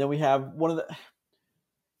 And then we have one of the,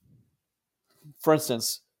 for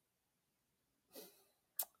instance,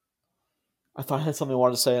 I thought I had something I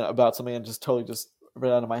wanted to say about something and just totally just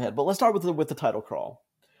ran out of my head. But let's start with the title crawl.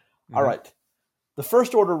 All Mm-hmm. right. The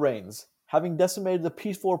First Order reigns. Having decimated the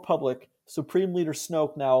peaceful Republic, Supreme Leader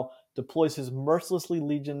Snoke now deploys his mercilessly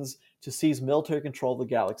legions to seize military control of the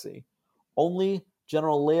galaxy. Only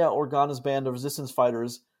General Leia Organa's band of resistance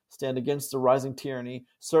fighters stand against the rising tyranny,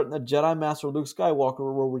 certain that Jedi Master Luke Skywalker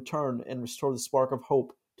will return and restore the spark of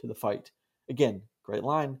hope to the fight. Again, great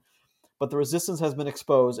line. But the resistance has been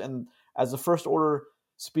exposed, and as the First Order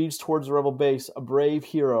speeds towards the Rebel base, a brave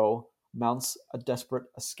hero mounts a desperate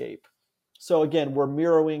escape. So again, we're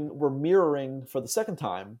mirroring for the second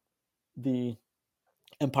time the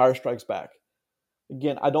Empire Strikes Back.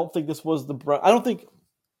 Again, I don't think this was the. I don't think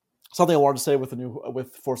something I wanted to say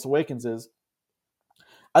with Force Awakens is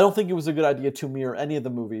I don't think it was a good idea to mirror any of the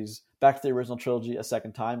movies back to the original trilogy a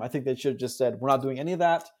second time. I think they should have just said we're not doing any of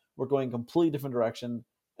that. We're going a completely different direction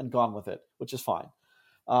and gone with it, which is fine.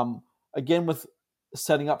 Again, with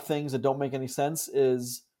setting up things that don't make any sense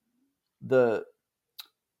is the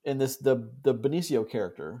in this the Benicio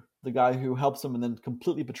character, the guy who helps him and then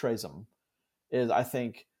completely betrays him. is I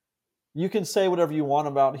think you can say whatever you want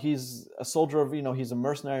about he's a soldier of he's a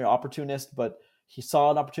mercenary opportunist, but he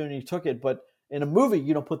saw an opportunity, he took it. But in a movie,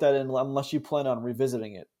 you don't put that in unless you plan on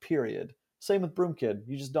revisiting it. Period. Same with Broom Kid.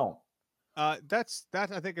 You just don't. That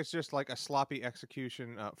I think is just like a sloppy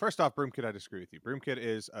execution. First off, Broom Kid, I disagree with you. Broom Kid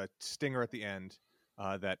is a stinger at the end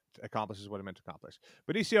that accomplishes what it meant to accomplish.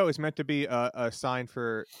 Benicio is meant to be a sign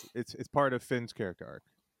for it's part of Finn's character arc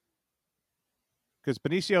because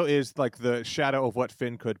Benicio is like the shadow of what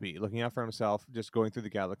Finn could be, looking out for himself, just going through the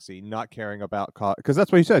galaxy, not caring about because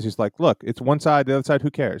that's what he says. He's like, look, it's one side, the other side, who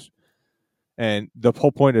cares? And the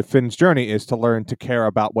whole point of Finn's journey is to learn to care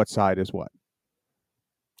about what side is what.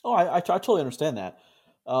 Oh, I totally understand that.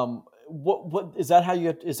 What is that how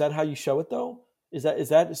you show it though? Is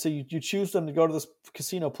that so you choose them to go to this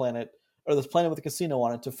casino planet or this planet with a casino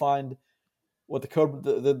on it to find what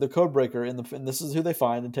the code breaker and this is who they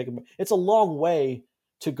find and take them. It's a long way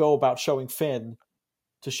to go about showing Finn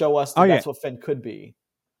to show us Oh that yeah, that's what Finn could be.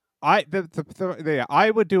 I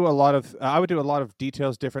would do a lot of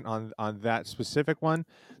details different on that specific one.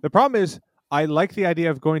 The problem is I like the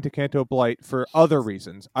idea of going to Canto Blight for other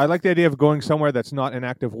reasons. I like the idea of going somewhere that's not an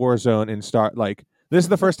active war zone and start like this is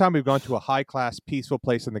the first time we've gone to a high class peaceful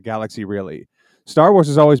place in the galaxy really. Star Wars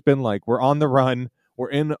has always been like we're on the run, we're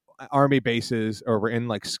in army bases or we're in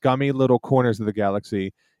like scummy little corners of the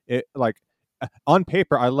galaxy. It like on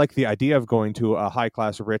paper, I like the idea of going to a high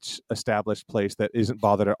class, rich, established place that isn't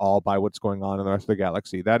bothered at all by what's going on in the rest of the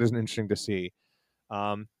galaxy. That is interesting to see.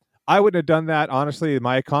 Um, I wouldn't have done that honestly. In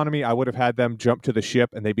my economy, I would have had them jump to the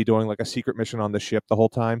ship and they'd be doing like a secret mission on the ship the whole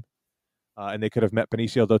time. And they could have met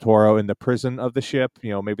Benicio del Toro in the prison of the ship. You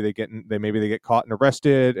know, maybe they get caught and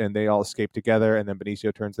arrested, and they all escape together, and then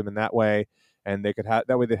Benicio turns them in that way, and they could have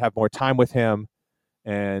that way they'd have more time with him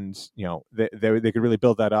and they could really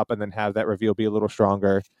build that up and then have that reveal be a little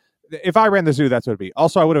stronger. If I ran the zoo, that's what it'd be.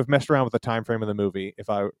 Also, I would have messed around with the time frame of the movie if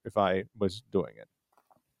I was doing it.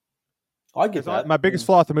 I get that. My biggest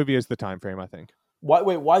flaw with the movie is the time frame. I think.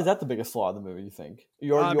 Why is that the biggest flaw of the movie? You think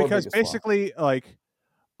your because biggest basically, like,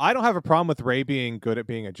 I don't have a problem with Rey being good at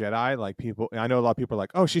being a Jedi. Like I know a lot of people are like,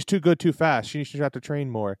 oh, she's too good too fast. She should have to train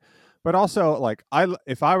more. But also, like,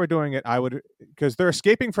 if I were doing it, I would because they're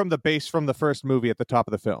escaping from the base from the first movie at the top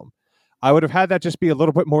of the film. I would have had that just be a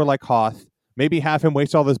little bit more like Hoth. Maybe have him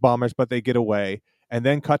waste all those bombers, but they get away, and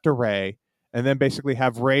then cut to Rey, and then basically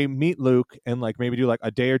have Rey meet Luke, and like maybe do like a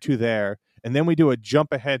day or two there, and then we do a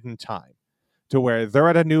jump ahead in time to where they're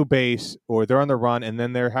at a new base or they're on the run, and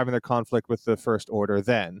then they're having their conflict with the First Order.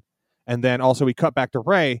 And then also we cut back to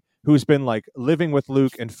Rey, who's been like living with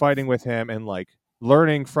Luke and fighting with him and like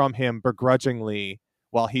learning from him begrudgingly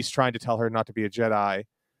while he's trying to tell her not to be a Jedi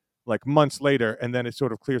like months later, and then it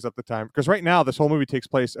sort of clears up the time because right now this whole movie takes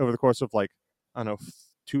place over the course of like I don't know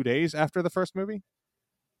 2 days after the first movie.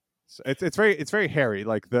 So it's very hairy,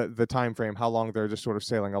 like the time frame, how long they're just sort of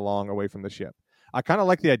sailing along away from the ship. I kind of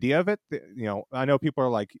like the idea of it. I know people are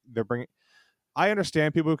like they're bringing. I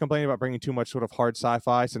understand people who complain about bringing too much sort of hard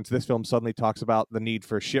sci-fi, since this film suddenly talks about the need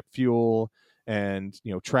for ship fuel and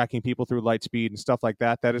tracking people through light speed and stuff like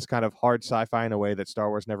that. That is kind of hard sci-fi in a way that Star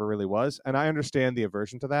Wars never really was, and I understand the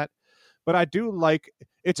aversion to that. But I do like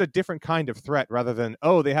it's a different kind of threat rather than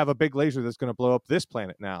they have a big laser that's going to blow up this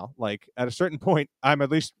planet now. Like at a certain point, I'm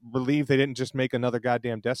at least relieved they didn't just make another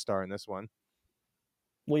goddamn Death Star in this one.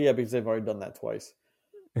 Well, yeah, because they've already done that twice.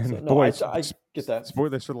 So And no, boy, I get that.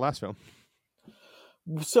 spoilers for the last film.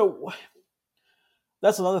 So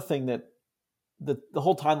that's another thing that the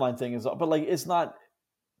whole timeline thing is, but like it's not.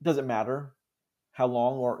 Does it matter how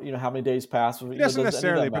long or how many days pass? It doesn't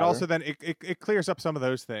necessarily, but also then it clears up some of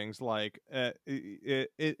those things. Like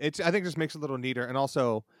it's I think just makes it a little neater, and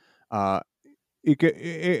also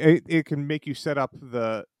it can make you set up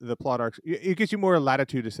the plot arcs. It gives you more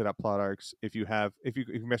latitude to set up plot arcs if you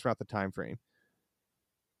mess around with the time frame.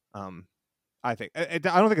 I think I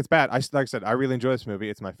don't think it's bad. Like I said, I really enjoy this movie.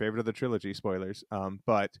 It's my favorite of the trilogy. Spoilers.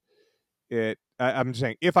 But I'm just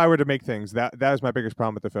saying, if I were to make things, that is my biggest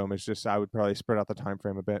problem with the film. Is just I would probably spread out the time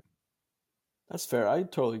frame a bit. That's fair. I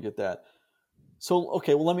totally get that. So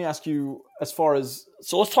okay, well let me ask you let's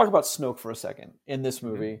talk about Snoke for a second. In this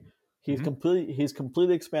movie, he's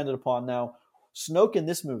completely expanded upon now. Snoke in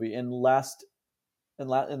this movie in the Last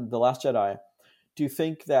Jedi. Do you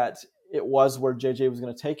think that it was where JJ was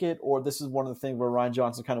going to take it, or this is one of the things where Rian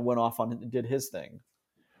Johnson kind of went off on it and did his thing?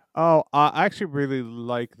 Oh, I actually really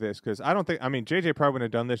like this because I don't think JJ probably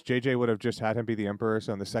wouldn't have done this. JJ would have just had him be the Emperor.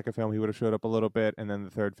 So in the second film, he would have showed up a little bit, and then the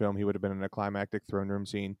third film, he would have been in a climactic throne room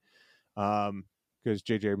scene. Because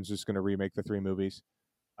JJ Abrams is just going to remake the three movies.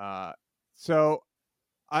 So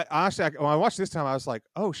I honestly, when I watched this time, I was like,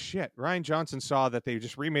 oh shit, Ryan Johnson saw that they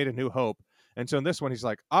just remade A New Hope, and so in this one, he's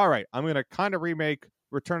like, all right, I'm gonna kind of remake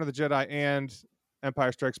Return of the Jedi and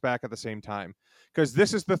Empire Strikes Back at the same time, because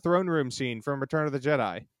this is the throne room scene from Return of the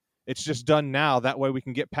Jedi. It's just done now. That way, we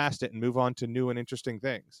can get past it and move on to new and interesting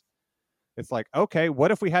things. It's like, okay,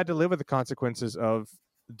 what if we had to live with the consequences of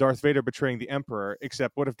Darth Vader betraying the Emperor?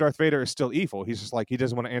 Except, what if Darth Vader is still evil? He's just like, he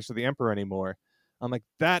doesn't want to answer the Emperor anymore. I'm like,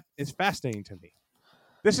 that is fascinating to me.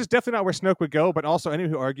 This is definitely not where Snoke would go, but also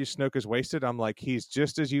anyone who argues Snoke is wasted, I'm like, he's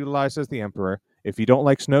just as utilized as the Emperor. If you don't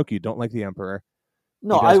like Snoke, you don't like the Emperor.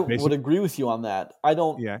 No, He I does would basic. agree with you on that. I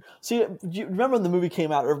don't Yeah. see. You remember when the movie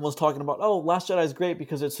came out? Everyone was talking about, "Oh, Last Jedi is great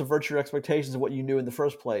because it subverts your expectations of what you knew in the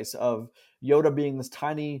first place." Of Yoda being this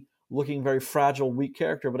tiny, looking very fragile, weak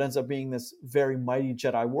character, but ends up being this very mighty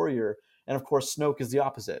Jedi warrior. And of course, Snoke is the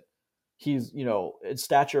opposite. He's, in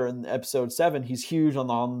stature in Episode 7, he's huge on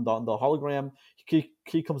the hologram.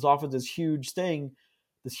 He comes off as this huge thing,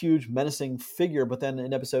 this huge menacing figure. But then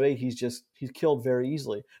in Episode 8, he's killed very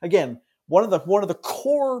easily. Again, one of the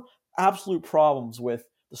core absolute problems with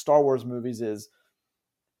the Star Wars movies is,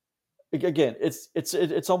 again,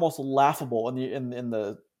 it's almost laughable in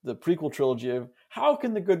the prequel trilogy of how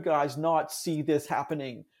can the good guys not see this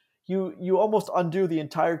happening? You almost undo the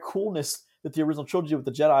entire coolness that the original trilogy with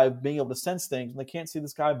the Jedi of being able to sense things, and they can't see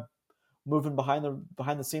this guy moving behind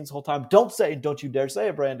the scenes the whole time. Don't you dare say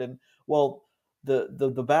it, Brandon. Well,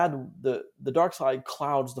 the dark side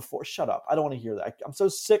clouds the force. Shut up. I don't want to hear that. I'm so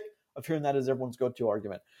sick of hearing that as everyone's go-to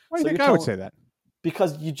argument. Why do So you you're think I would telling say that?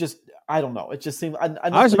 because you just I don't know. It just seemed I I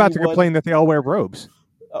don't was think about you to would. complain that they all wear robes.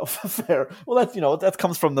 Oh, fair. Well, that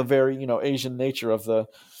comes from the very Asian nature of the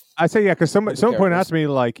I say yeah, because someone pointed out characters. to me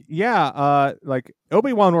like, yeah, like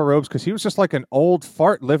Obi-Wan wore robes because he was just like an old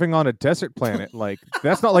fart living on a desert planet. Like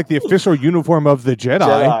that's not like the official uniform of the Jedi.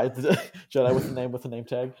 Jedi, Jedi with the name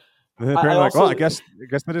tag. And then I apparently, like, well, also, I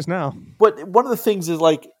guess that is now. but one of the things is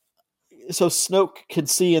like, so Snoke can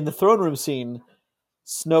see in the throne room scene.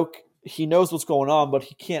 Snoke, he knows what's going on, but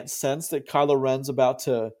he can't sense that Kylo Ren's about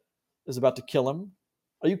to kill him.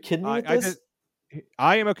 Are you kidding me with I did. this?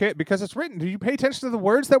 I am okay because it's written. Do you pay attention to the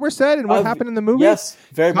words that were said and what happened in the movie? Yes,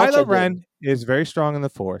 very much I Kylo did. Ren is very strong in the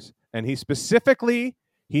Force, and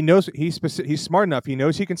he knows he's smart enough. He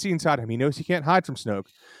knows he can see inside him. He knows he can't hide from Snoke,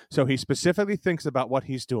 so he specifically thinks about what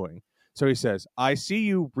he's doing. So he says, "I see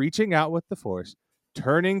you reaching out with the Force,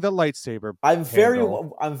 turning the lightsaber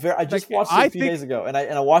handle." I just Like watched it I a few think days ago, and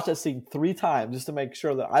I watched that scene 3 times just to make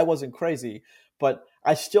sure that I wasn't crazy. But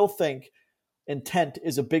I still think intent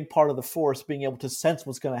is a big part of the Force, being able to sense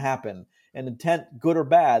what's going to happen. And intent, good or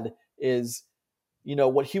bad, is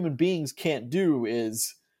what human beings can't do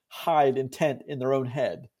is hide intent in their own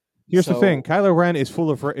head. here's the thing: So Kylo Ren is full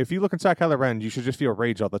of. If you look inside Kylo Ren, you should just feel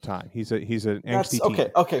rage all the time. He's an that's angsty okay.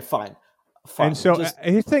 teen. Okay, fine, And fine. so Just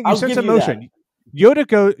his thing, you I'll sense give you that. emotion.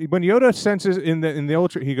 When Yoda senses in the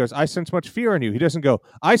ultra, he goes, "I sense much fear in you." He doesn't go,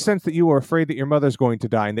 "I sense that you are afraid that your mother's going to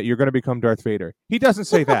die and that you're going to become Darth Vader." He doesn't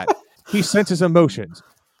say that. He senses emotions.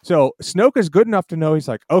 So Snoke is good enough to know he's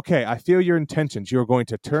like, "Okay, I feel your intentions. You're going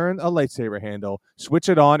to turn a lightsaber handle, switch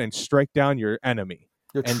it on, and strike down your enemy."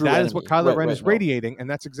 Your And true that is what enemy. Kylo Right, Ren right. is No, radiating, and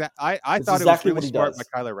that's exact. I it's thought it was exactly really what he smart by does.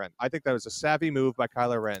 Kylo Ren. I think that was a savvy move by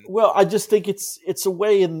Kylo Ren. Well, I just think it's a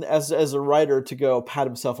way as a writer to go pat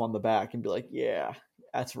himself on the back and be like, yeah,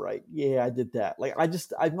 that's right. Yeah, I did that. Like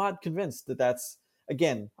I'm not convinced that that's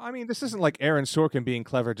again. I mean, this isn't like Aaron Sorkin being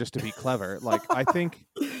clever just to be clever. Like I think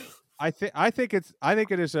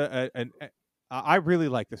it is I really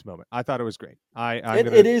like this moment. I thought it was great. I'm It,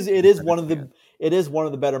 gonna it is it defend is it one to of the the end. it is one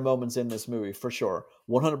of the better moments in this movie for sure,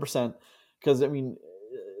 100%. Because I mean,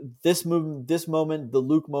 this moment, the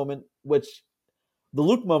Luke moment,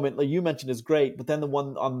 like you mentioned, is great. But then the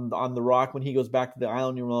one on the rock when he goes back to the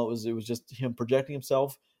island, it was just him projecting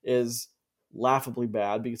himself is laughably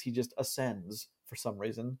bad because he just ascends for some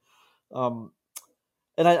reason. Um,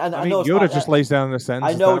 and I I mean, know it's Yoda not. just lays down and I ascends.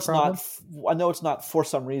 Is know that a it's not. problem? I know it's not for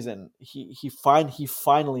some reason. He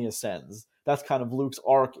finally ascends. That's kind of Luke's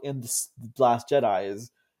arc in the Last Jedi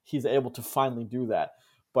is he's able to finally do that.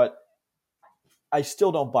 But I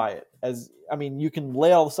still don't buy it. As I mean, you can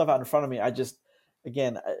lay all the stuff out in front of me. I just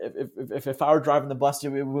again, if I were driving the bus, it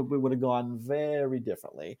would have gone very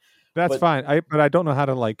differently. That's But fine. But I don't know how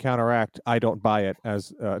to like counteract. I don't buy it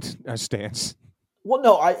as a stance. well,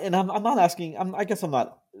 no, I'm not asking. I guess I'm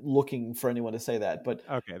not looking for anyone to say that, but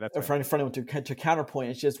Okay, that's or fair. for anyone to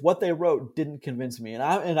counterpoint. It's just what they wrote didn't convince me,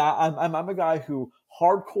 I'm a guy who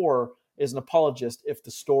hardcore is an apologist if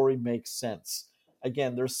the story makes sense.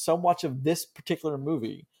 Again, there's so much of this particular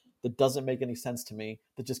movie that doesn't make any sense to me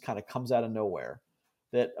that just kind of comes out of nowhere.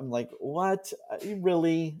 that I'm like, what? You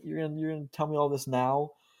really? You're gonna tell me all this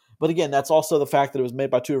now? But again, that's also the fact that it was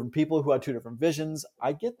made by two different people who had two different visions.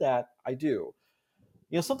 I get that. I do.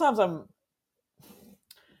 Sometimes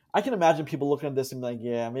I can imagine people looking at this and be like,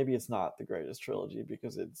 yeah, maybe it's not the greatest trilogy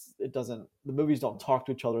because it doesn't the movies don't talk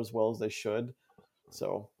to each other as well as they should.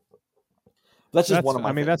 So that's just one That's of I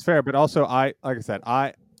my mean that's things. fair, but also like I said,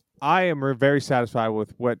 I am very satisfied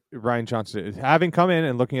with what Ryan Johnson is having come in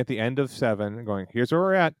and looking at the end of 7 and going, here's where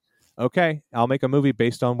we're at. Okay, I'll make a movie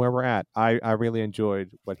based on where we're at. I really enjoyed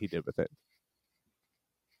what he did with it.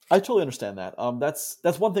 I totally understand that.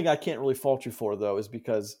 That's one thing I can't really fault you for though, is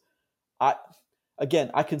because I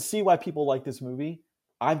again I can see why people like this movie.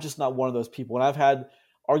 I'm just not one of those people, and I've had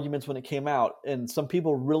arguments when it came out, and some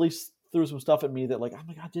people really threw some stuff at me that like I'm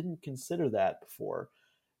like I didn't consider that before,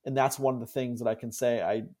 and that's one of the things that I can say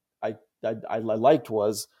I liked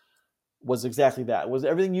was exactly that. Was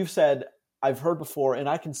everything you've said I've heard before and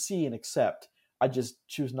I can see and accept. I just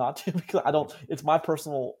choose not to because I don't it's my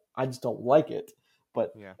personal I just don't like it.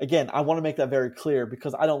 But Yeah. again, I want to make that very clear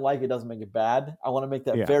because I don't like it doesn't make it bad. I want to make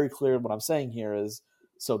that Yeah. very clear what I'm saying here is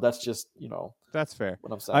so that's just, That's fair.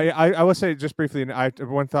 what I'm saying. I will say just briefly.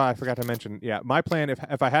 One thought I forgot to mention. Yeah, my plan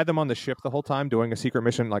if I had them on the ship the whole time doing a secret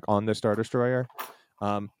mission like on the Star Destroyer,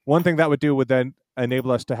 one thing that would do would then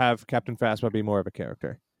enable us to have Captain Phasma be more of a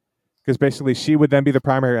character because basically she would then be the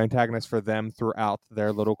primary antagonist for them throughout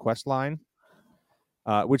their little quest line,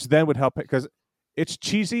 which then would help because it's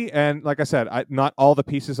cheesy and like I said, not all the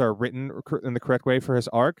pieces are written in the correct way for his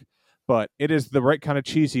arc. But it is the right kind of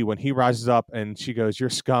cheesy when he rises up and she goes, "You're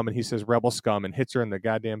scum," and he says, "Rebel scum," and hits her in the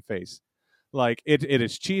goddamn face. Like it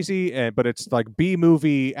is cheesy, but it's like B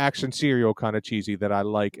movie action serial kind of cheesy that I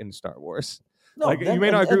like in Star Wars. Like No, you then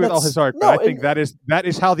may not agree and with all his that's arc, but no, I think that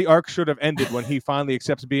is how the arc should have ended when he finally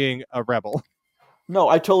accepts being a rebel. no,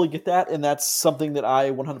 I totally get that and that's something that I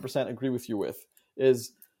 100% agree with you with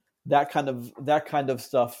is that kind of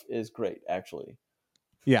stuff is great actually.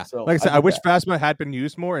 Yeah, So like I I said, I get wish that. Phasma had been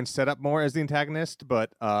used more and set up more as the antagonist,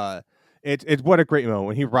 but it's what a great moment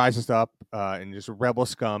when he rises up and just rebel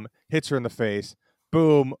scum hits her in the face.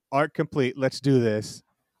 Boom, arc complete. Let's do this.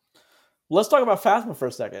 Let's talk about Phasma for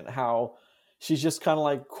a second. How she's just kind of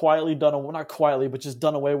like quietly done, well, not quietly, but just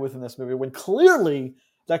done away with in this movie. When clearly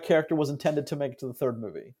that character was intended to make it to the third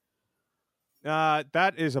movie.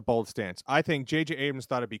 That is a bold stance. I think J.J. Abrams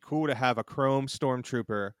thought it'd be cool to have a Chrome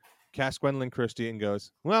Stormtrooper cast Gwendolyn Christie and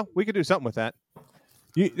goes, well, we could do something with that.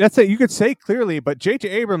 That's it. You could say clearly, but J.J.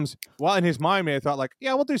 Abrams, while in his mind may have thought like,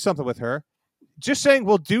 yeah, we'll do something with her. Just saying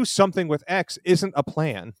we'll do something with X isn't a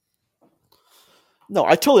plan. No,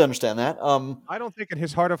 I totally understand that. I don't think in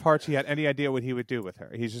his heart of hearts he had any idea what he would do with her.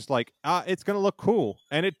 He's just like, it's gonna look cool,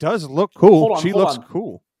 and it does look cool. She hold looks on.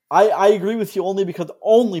 cool. I agree with you only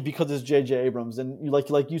because it's J.J. Abrams, and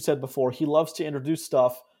like you said before, he loves to introduce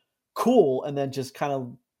stuff cool and then just kind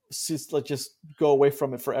of just go away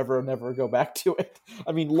from it forever and never go back to it.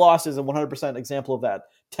 I mean, Lost is a 100% example of that,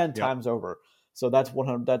 ten Yep. times over. So that's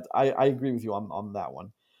 100. That I agree with you on that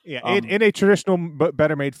one. Yeah. Um, In a traditional but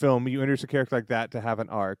better made film, you introduce a character like that to have an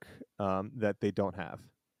arc that they don't have.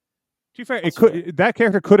 To be fair, it that's fair. could that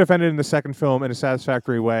character could have ended in the second film in a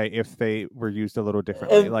satisfactory way if they were used a little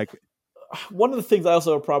differently. And Like, one of the things I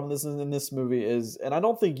also have a problem with in this movie is, and I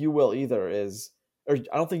don't think you will either, or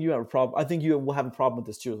I don't think you have a problem. I think you will have a problem with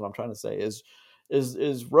this too. Is what I'm trying to say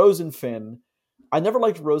is Rose and Finn. I never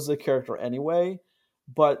liked Rose as a character anyway,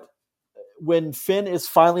 but when Finn is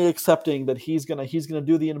finally accepting that he's gonna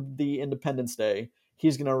do the Independence Day,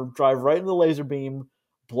 he's gonna drive right into the laser beam,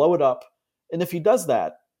 blow it up, and if he does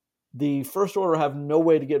that, the First Order have no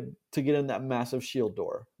way to get in that massive shield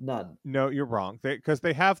door. None. no, you're wrong. Because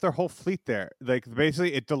they have their whole fleet there. Like,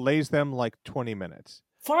 basically, it delays them like 20 minutes.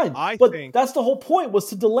 Fine, I but think that's the whole point was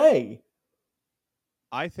to delay.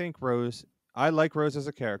 I think Rose. I like Rose as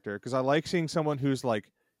a character because I like seeing someone who's like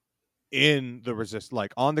in the resist,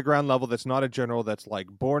 like on the ground level. That's not a general. That's like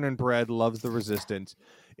born and bred, loves the resistance.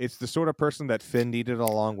 It's the sort of person that Finn needed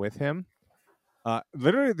along with him.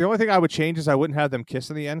 Literally, the only thing I would change is I wouldn't have them kiss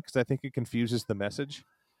in the end because I think it confuses the message.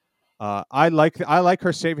 I like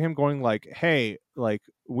her saving him, going like, "Hey, like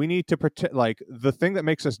we need to protect. Like the thing that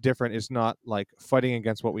makes us different is not like fighting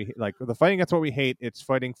against what we like. The fighting against what we hate. It's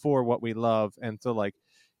fighting for what we love, and so like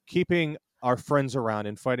keeping our friends around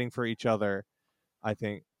and fighting for each other. I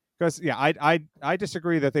think because yeah, I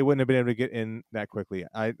disagree that they wouldn't have been able to get in that quickly.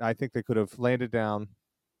 I think they could have landed down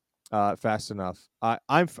fast enough.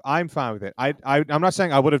 I'm fine with it. I'm not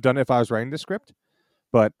saying I would have done it if I was writing the script,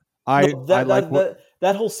 but No, I that like that what. that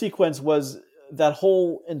that whole sequence was that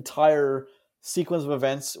whole entire sequence of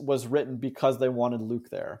events was written because they wanted Luke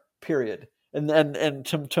there. Period. And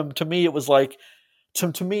to me it was like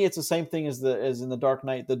to me it's the same thing as in the Dark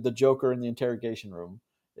Knight, the Joker in the interrogation room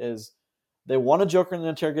is they want a Joker in the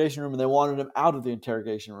interrogation room and they wanted him out of the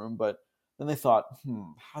interrogation room, but then they thought,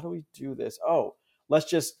 how do we do this? Oh, let's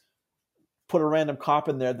just put a random cop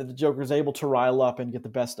in there that the Joker is able to rile up and get the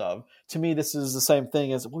best of. To me, this is the same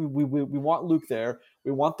thing as we want Luke there.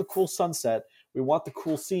 We want the cool sunset. We want the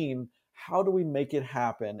cool scene. How do we make it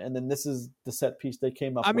happen? And then this is the set piece they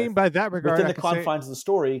came up I mean, with by that regard, within the confines of the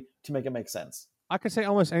story to make it make sense. I could say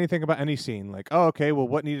almost anything about any scene. Like, oh, okay, well,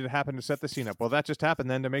 what needed to happen to set the scene up? Well, that just happened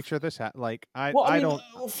then to make sure this happened. Like, Well, I I mean, don't,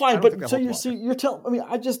 I fine, don't think but that so holds you water. see, you're telling. I mean,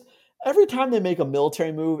 I just every time they make a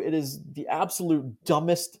military move, it is the absolute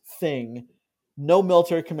dumbest thing. No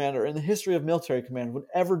military commander in the history of military command would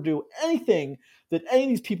ever do anything that any of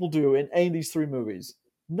these people do in any of these three movies.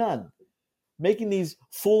 None. Making these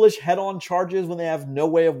foolish head-on charges when they have no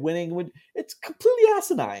way of winning, it's completely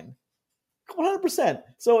asinine. 100%.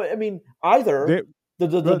 So I mean, either They,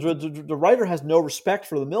 the writer has no respect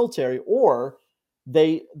for the military, or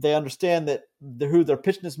they understand that who they're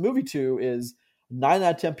pitching this movie to is 9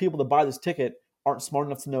 out of 10 people that buy this ticket aren't smart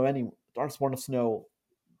enough to know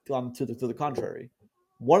to the contrary.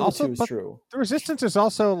 One of the also, two is but true. the Resistance is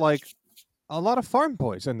also like a lot of farm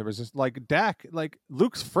boys in the Resistance. Like Dak, like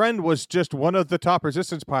Luke's friend was just one of the top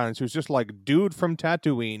Resistance pilots, who's just like dude from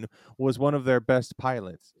Tatooine was one of their best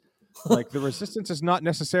pilots. Like the Resistance is not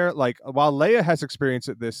necessarily like while Leia has experience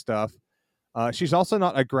at this stuff, she's also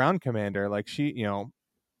not a ground commander. Like she,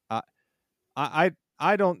 I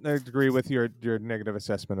I don't agree with your negative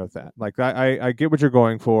assessment of that. Like I get what you're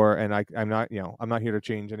going for, and I'm not I'm not here to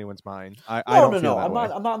change anyone's mind. I No, don't no, feel no. that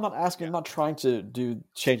way. I'm not asking. Yeah. I'm not trying to do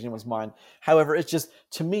change anyone's mind. However, it's just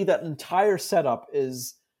to me that entire setup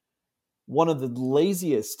is one of the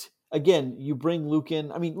laziest. Again, you bring Luke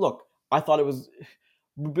in. I mean, look, I thought it was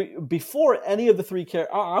before any of the three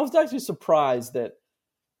characters. I was actually surprised that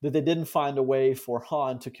they didn't find a way for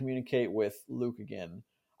Han to communicate with Luke again.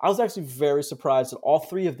 I was actually very surprised that all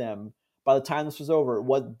three of them, by the time this was over,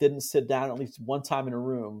 what didn't sit down at least one time in a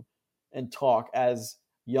room and talk as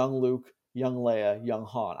young Luke, young Leia, young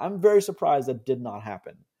Han. I'm very surprised that did not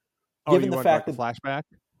happen, Oh, given you the want like fact a that flashback?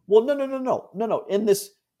 well, no.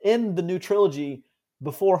 In the new trilogy,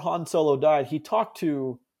 before Han Solo died, he talked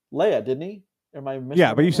to Leia, didn't he? Am I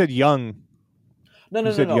Yeah, but you misremembering that? said young. No, You no,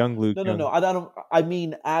 no, said no, young Luke, no, no, no. young. I don't. I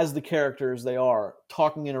mean, as the characters they are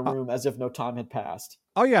talking in a Uh, room as if no time had passed.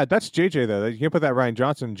 oh yeah, that's JJ though. You can't put that Ryan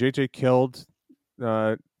Johnson. JJ killed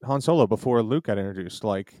Han Solo before Luke got introduced.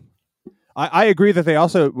 Like I agree that they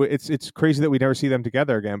also it's crazy that we never see them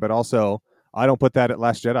together again, but also I don't put that at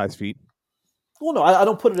Last Jedi's feet. Well, no, I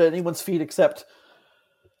don't put it at anyone's feet except.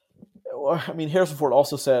 I mean, Harrison Ford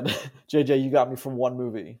also said, "JJ, you got me from one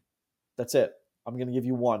movie. That's it. I'm going to give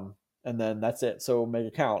you one, and then that's it. So make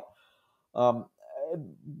it count." Um,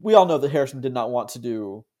 we all know that Harrison did not want to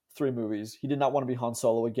do three movies. He did not want to be Han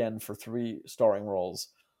Solo again for three starring roles.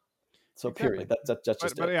 So Exactly. period. That's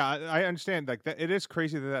just But it. yeah, I understand. Like that, it is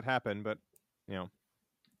crazy that that happened. But you know,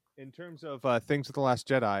 in terms of things with the Last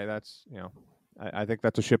Jedi, that's I think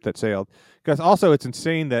that's a ship that sailed. Because also, it's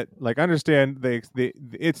insane that like I understand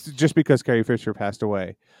it's just because Carrie Fisher passed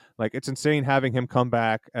away. Like it's insane having him come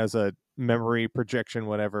back as a memory projection,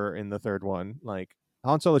 whatever, in the third one. Like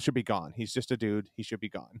Han Solo should be gone. He's just a dude. He should be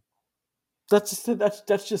gone. That's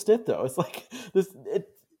just it though. It's like this. It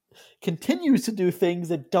continues to do things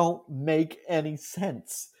that don't make any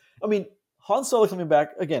sense. I mean, Han Solo coming back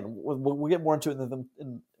again. We'll get more into it when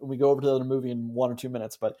we go over to the other movie in 1 or 2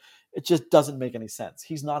 minutes, but it just doesn't make any sense.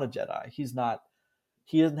 He's not a Jedi. He's not.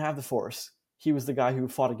 He doesn't have the Force. He was the guy who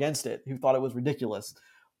fought against it, who thought it was ridiculous.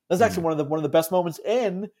 That's actually Mm. one of the best moments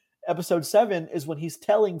in Episode 7 is when he's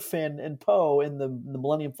telling Finn and Poe in the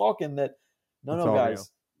Millennium Falcon that It's no all real.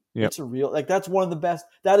 guys, Yep. it's a real like that's one of the best.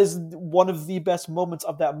 That is one of the best moments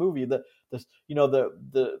of that movie. The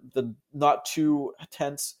the not too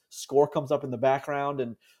tense score comes up in the background,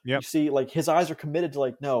 and you Yep. see like his eyes are committed to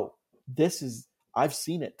like no, this is I've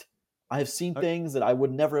seen it. I have seen Uh, things that I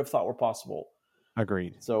would never have thought were possible.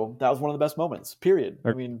 agreed. So that was one of the best moments. Period. I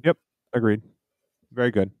Ag- mean, yep. Agreed.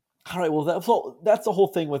 Very good. all right. Well, that's the whole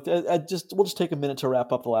thing with. We'll just take a minute to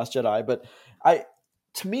wrap up the Last Jedi. But I,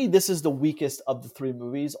 to me, this is the weakest of the three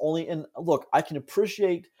movies. Only in look, I can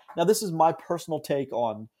appreciate. Now, this is my personal take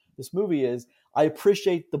on this movie. Is I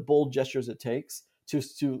appreciate the bold gestures it takes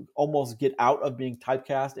to almost get out of being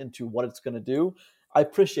typecast into what it's going to do. I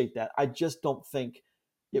appreciate that. I just don't think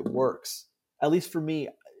it works. At least for me,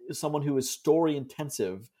 as someone who is story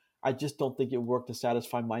intensive, I just don't think it worked to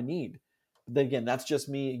satisfy my need. But then again, that's just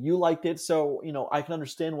me. You liked it, so I can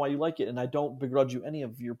understand why you like it, and I don't begrudge you any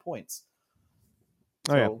of your points.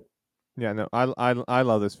 Oh yeah, So yeah. No, I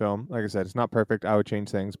love this film. Like I said, it's not perfect. I would change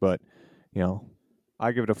things, but you know,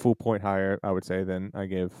 I give it a full point higher. I would say than I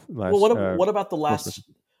give well, last. what about the Most recent. last?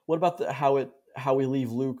 What about how we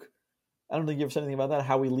leave Luke? I don't think you ever said anything about that.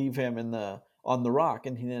 How we leave him in the on the rock,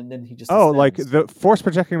 and then he just Oh, like ascends. the Force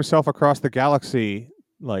projecting himself across the galaxy,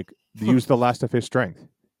 like use the last of his strength.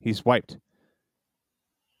 He's wiped.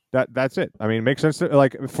 That's it. I mean, it makes sense.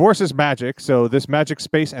 Like Force is magic, so this magic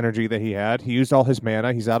space energy that he had, he used all his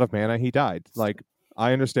mana. He's out of mana. He died. Like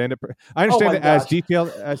I understand it. I Oh understand my it as gosh. detailed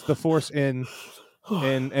as the Force in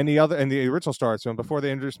any other in the original Star Wars film before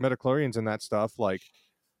they introduced midichlorians and that stuff. Like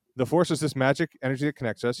the Force is this magic energy that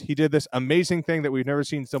connects us. He did this amazing thing that we've never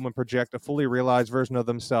seen someone project a fully realized version of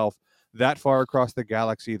themselves that far across the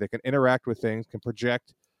galaxy that can interact with things, can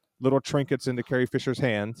project little trinkets into Carrie Fisher's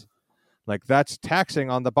hand. Like that's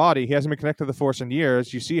taxing on the body. He hasn't been connected to the Force in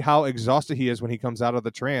years. You see how exhausted he is when he comes out of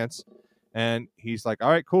the trance, and he's like, "All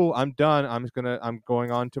right, cool, I'm done. I'm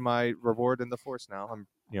going on to my reward in the Force now. I'm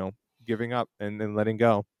giving up and then letting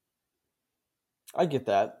go." I get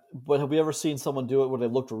that, but have we ever seen someone do it where they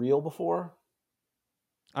looked real before?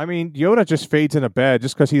 I mean, Yoda just fades in a bed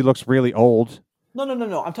just because he looks really old. No, no, no,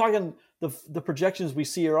 no. I'm talking the projections we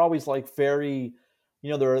see are always like very,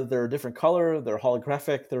 they're a different color, they're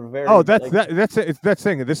holographic, they're Oh, very that's like that's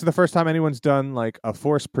thing. This is the first time anyone's done like a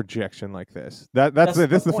force projection like this. that's my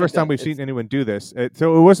This is the point. first time Then we've it's seen anyone do this.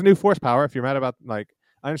 So it was a new force power. If you're mad about like,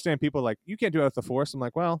 I understand people like you can't do it with the force. I'm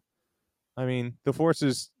like, well, I mean, the force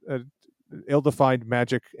is a ill-defined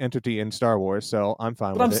magic entity in Star Wars, so I'm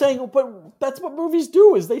fine But with I'm it. saying, but that's what movies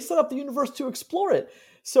do is they set up the universe to explore it,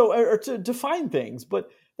 so or to define things. But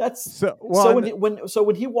that's So so one,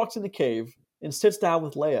 when he walks in the cave and sits down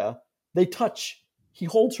with Leia, they touch. He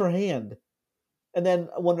holds her hand, and then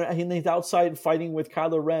when he's outside fighting with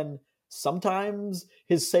Kylo Ren, sometimes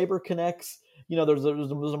his saber connects. There's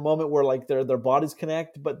a moment where like their bodies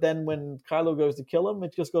connect, but then when Kylo goes to kill him,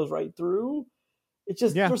 it just goes right through. It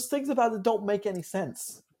just yeah, there's things about it don't make any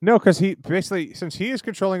sense. no, because he basically since he is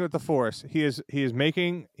controlling with the force, he's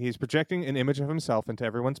projecting an image of himself into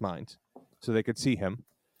everyone's minds, so they could see him.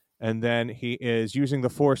 And then he is using the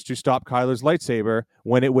force to stop Kylo's lightsaber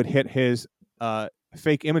when it would hit his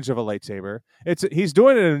fake image of a lightsaber. He's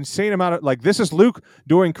doing an insane amount of like this is Luke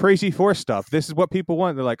doing crazy force stuff. This is what people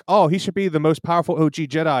want. They're like, oh, he should be the most powerful OG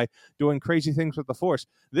Jedi doing crazy things with the force.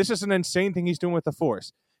 This is an insane thing he's doing with the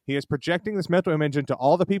force. He is projecting this mental image into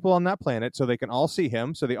all the people on that planet so they can all see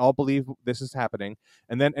him, so they all believe this is happening.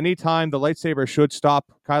 And then anytime the lightsaber should stop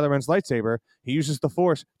Kylo Ren's lightsaber, he uses the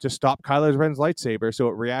Force to stop Kylo Ren's lightsaber so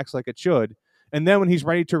it reacts like it should. And then when he's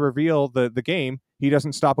ready to reveal the game, he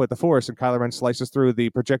doesn't stop with the Force, and Kylo Ren slices through the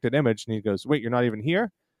projected image, and he goes, "Wait, you're not even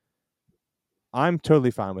here?" I'm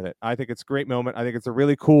totally fine with it. I think it's a great moment. I think it's a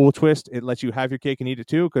really cool twist. It lets you have your cake and eat it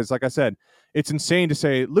too, because like I said, it's insane to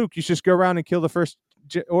say, Luke, you should just go around and kill the first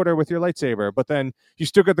order with your lightsaber, but then you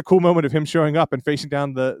still get the cool moment of him showing up and facing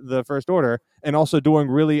down the first order and also doing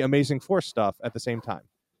really amazing force stuff at the same time.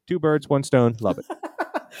 Two birds, one stone. Love it.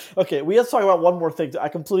 Okay, we have to talk about one more thing.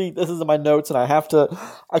 This is in my notes, and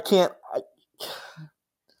I can't.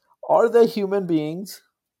 Are they human beings?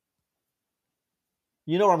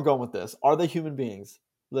 You know where I'm going with this. Are they human beings?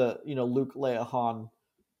 Luke, Leia, Han.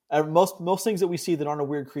 And most things that we see that aren't a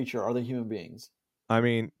weird creature, are they human beings? I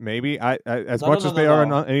mean, maybe I as No, no, much no, as no, they are in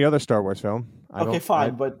no. any other Star Wars film. I Okay, don't. I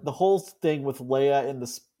fine, but the whole thing with Leia and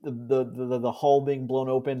the hull being blown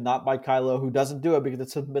open, not by Kylo, who doesn't do it because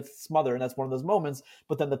it's his mother, and that's one of those moments.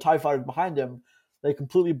 But then the Tie fighters behind him, they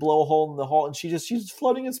completely blow a hole in the hull, and she's just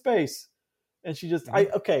floating in space, and she just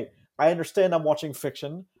Mhm. I understand I'm watching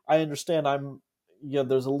fiction. I understand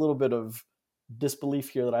there's a little bit of disbelief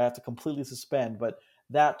here that I have to completely suspend, but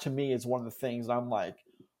that to me is one of the things I'm like,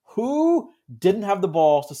 who didn't have the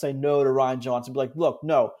balls to say no to Ryan Johnson? Be like, look,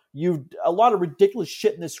 no, you a lot of ridiculous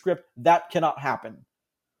shit in this script that cannot happen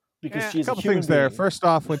because Yeah, she a is a couple human things there. being. First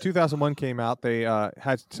off, when 2001 came out, they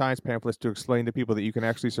had science pamphlets to explain to people that you can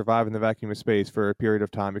actually survive in the vacuum of space for a period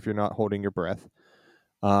of time if you're not holding your breath.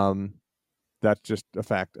 Um, that's just a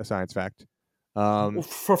fact, a science fact. Um,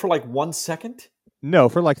 For like 1 second, no,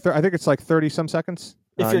 for like I think it's like 30 some seconds.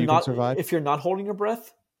 You can survive. if you're not holding your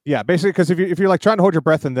breath. Yeah, basically, because if you're like trying to hold your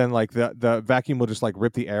breath and then like the vacuum will just like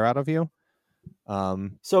rip the air out of you.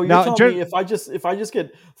 So you're Now, telling me if I just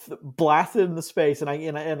get blasted in the space and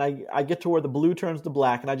I get to where the blue turns to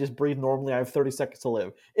black and I just breathe normally, I have 30 seconds to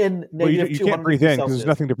live in well, negative you can't 200 breathe degrees in because there's Celsius.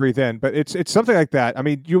 nothing to breathe in. But it's something like that. I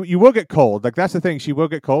mean, you will get cold. Like that's the thing. She will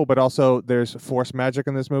get cold, but also there's force magic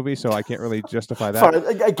in this movie, so I can't really justify that. Fine,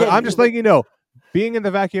 But I'm again, just letting you know, being in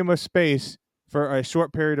the vacuum of space for a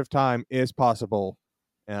short period of time is possible.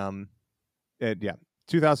 Yeah.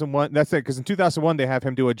 2001. That's it. Because in 2001 they have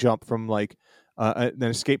him do a jump from like an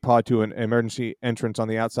escape pod to an emergency entrance on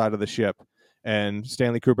the outside of the ship. And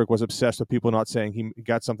Stanley Kubrick was obsessed with people not saying he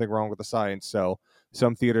got something wrong with the science. So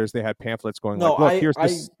some theaters they had pamphlets going No, like, "Look, I here's I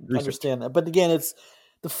this research." understand that, but again, it's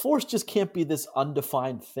the Force just can't be this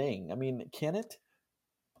undefined thing. I mean, can it?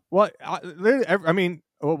 Well, I mean,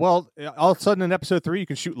 well, all of a sudden in Episode 3 you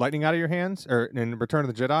can shoot lightning out of your hands, or in Return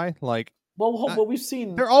of the Jedi, like Well, we've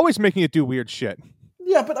seen. they're always making it do weird shit.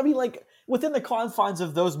 Yeah, but I mean, like within the confines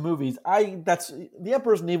of those movies, that's the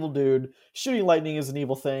Emperor's an evil dude. Shooting lightning is an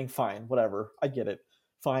evil thing. Fine, whatever. I get it.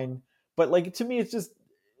 Fine, but like to me, it's just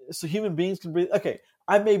so human beings can breathe. Okay,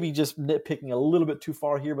 I may be just nitpicking a little bit too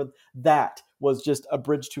far here, but that was just a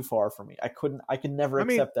bridge too far for me. I couldn't. I can never I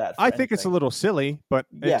mean, accept that I for think it's a anything. little silly, but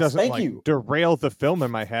it Yes, doesn't thank like you. derail the film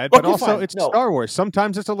in my head. But Okay, also, fine. it's No, Star Wars.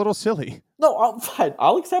 Sometimes it's a little silly. no, fine.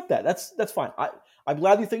 I'll accept that. That's fine. I'm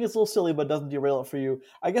glad you think it's a little silly, but it doesn't derail it for you.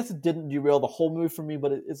 I guess it didn't derail the whole movie for me,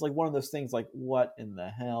 but it's like one of those things. Like, what in the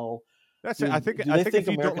hell? That's it. Do I they think think if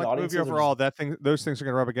you don't American like the movie audiences are just overall, those things are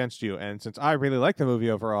going to rub against you. And since I really like the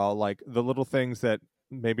movie overall, like the little things that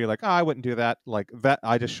maybe like, oh, I wouldn't do that, like that,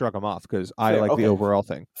 I just shrug them off because I fair? like the Okay, overall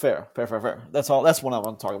thing. fair. That's all. That's what I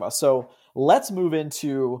want to talk about. So let's move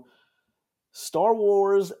into Star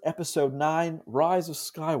Wars Episode 9: Rise of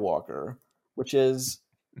Skywalker, which is,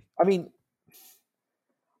 I mean,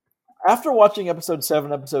 after watching Episode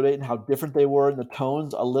 7, Episode 8, and how different they were, and the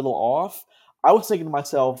tones a little off, I was thinking to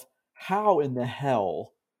myself, how in the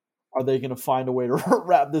hell are they going to find a way to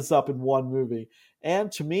wrap this up in one movie?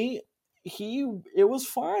 And to me, it was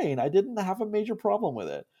fine. I didn't have a major problem with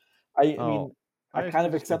it. I Oh, mean, I I kind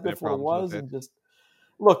of just didn't accepted it have for what it problems with was, it. and just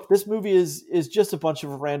look. This movie is just a bunch of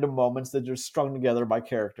random moments that are strung together by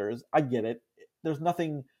characters. I get it. There's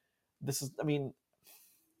nothing. This is. I mean,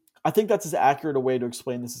 I think that's as accurate a way to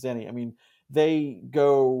explain this as any. I mean, they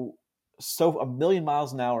go so a million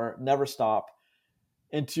miles an hour, never stop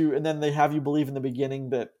and then they have you believe in the beginning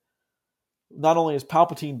that not only has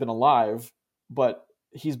Palpatine been alive, but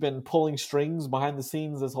he's been pulling strings behind the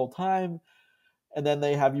scenes this whole time. And then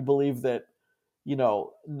they have you believe that,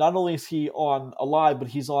 not only is he on alive, but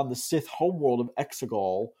he's on the Sith homeworld of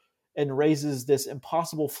Exegol and raises this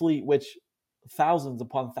impossible fleet, which thousands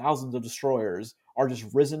upon thousands of destroyers are just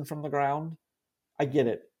risen from the ground. I get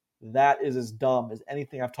it. That is as dumb as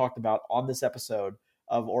anything I've talked about on this episode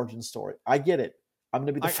of Origin Story. I get it. I'm going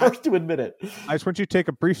to be the I, first to admit it. I just want you to take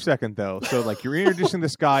a brief second though. So like you're introducing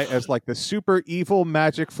this guy as like the super evil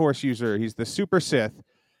magic force user. He's the super Sith,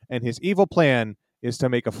 and his evil plan is to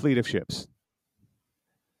make a fleet of ships.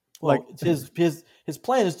 Like Well, his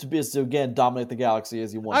plan is to again dominate the galaxy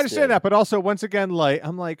as he I once understand did. that, but also once again, like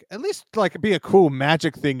I'm like at least like be a cool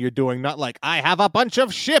magic thing you're doing, not like I have a bunch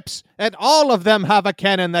of ships and all of them have a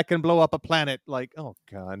cannon that can blow up a planet. Like oh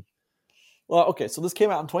god. Well, okay, so this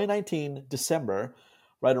came out in 2019 December,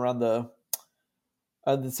 right around the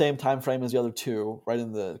same time frame as the other two, right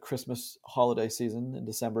in the Christmas holiday season in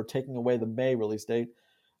December, taking away the May release date.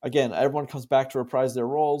 Again, everyone comes back to reprise their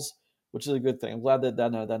roles, which is a good thing. I'm glad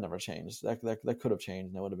that never changed. That could have changed,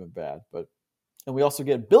 and that would have been bad. And we also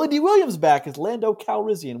get Billy D. Williams back as Lando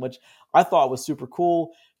Calrissian, which I thought was super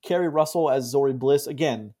cool. Kerry Russell as Zori Bliss.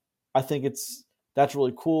 Again, I think that's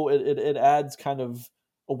really cool. It adds kind of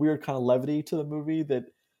a weird kind of levity to the movie that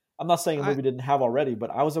I'm not saying the I movie didn't have already, but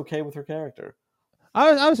I was okay with her character.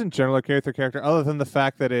 I was in general okay with the character, other than the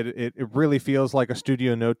fact that it really feels like a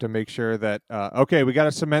studio note to make sure that okay, we got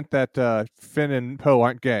to cement that Finn and Poe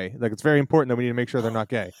aren't gay. Like it's very important that we need to make sure they're not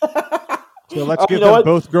gay. So let's You give know them what?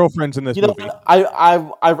 both girlfriends in this You know, movie.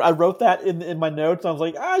 I wrote that in my notes. I was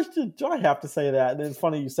like, do I have to say that? And it's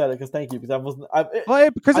funny you said it because thank you because I wasn't.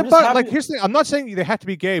 Well, because I'm just like happy. here's the thing. I'm not saying they have to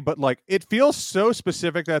be gay, but like it feels so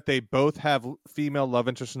specific that they both have female love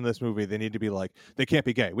interests in this movie. They need to be like they can't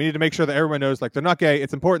be gay. We need to make sure that everyone knows like they're not gay.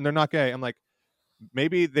 It's important they're not gay. I'm like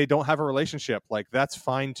maybe they don't have a relationship. Like that's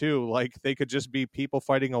fine too. Like they could just be people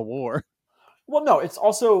fighting a war. Well, no, it's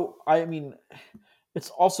also. I mean, it's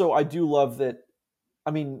also. I do love that.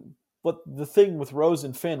 I mean, but the thing with Rose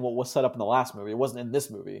and Finn, what was set up in the last movie, it wasn't in this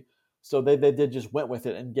movie. So they did just went with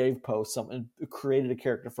it and gave Poe some and created a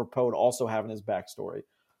character for Poe to also have in his backstory.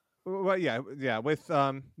 Well, yeah. With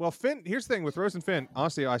well, Finn. Here's the thing with Rose and Finn.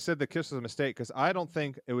 Honestly, I said the kiss was a mistake because I don't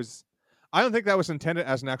think it was. I don't think that was intended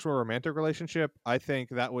as an actual romantic relationship. I think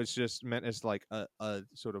that was just meant as like a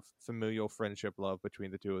sort of familial friendship love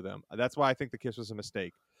between the two of them. That's why I think the kiss was a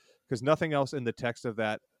mistake because nothing else in the text of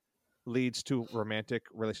that leads to romantic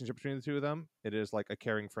relationship between the two of them. It is like a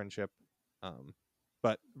caring friendship. Um,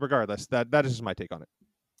 but regardless, that is just my take on it.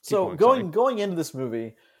 Keep So going. Sorry. going into this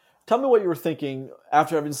movie, Tell me what you were thinking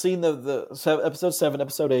after having seen episode 7,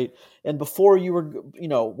 episode 8, and before you were,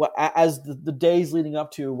 as the days leading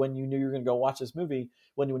up to when you knew you were going to go watch this movie,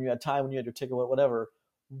 when you had time, when you had your ticket, whatever.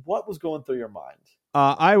 What was going through your mind?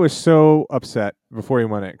 I was so upset before he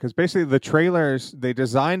won it because basically the trailers, they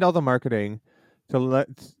designed all the marketing to let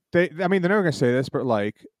I mean, they're never gonna say this, but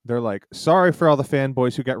like they're like, sorry for all the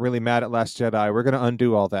fanboys who got really mad at Last Jedi. We're gonna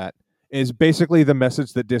undo all that. Is basically the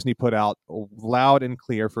message that Disney put out loud and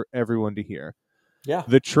clear for everyone to hear. Yeah,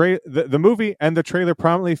 The movie and the trailer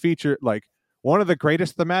prominently feature like one of the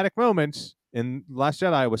greatest thematic moments in Last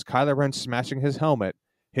Jedi was Kylo Ren smashing his helmet.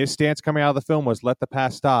 His stance coming out of the film was "Let the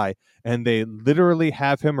past die," and they literally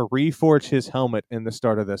have him reforge his helmet in the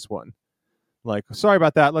start of this one. Like, sorry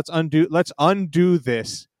about that. Let's undo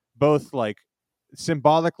this, both like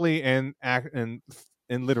symbolically and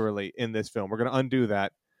literally in this film. We're gonna undo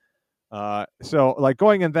that. So like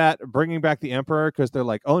going in that, bringing back the Emperor because they're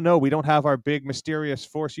like, oh no, we don't have our big mysterious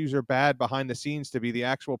Force user bad behind the scenes to be the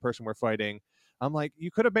actual person we're fighting. I'm like, you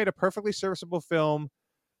could have made a perfectly serviceable film,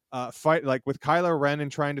 fight like with Kylo Ren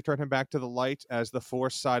and trying to turn him back to the light as the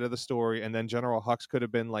Force side of the story, and then General Hux could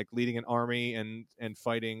have been like leading an army and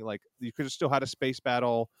fighting. Like you could have still had a space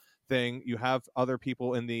battle thing. You have other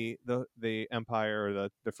people in the Empire or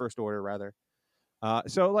the First Order rather.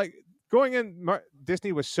 So like going in,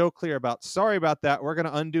 Disney was so clear about sorry about that. We're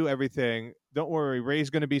gonna undo everything. Don't worry, Rey's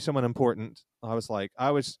gonna be someone important. I was like,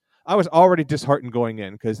 I was already disheartened going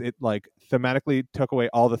in because it like thematically took away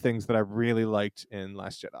all the things that I really liked in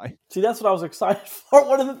Last Jedi. see, that's what I was excited for.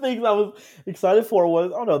 One of the things I was excited for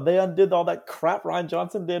was, oh no, they undid all that crap Ryan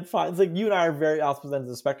Johnson did. Fine. It's like you and I are very opposite ends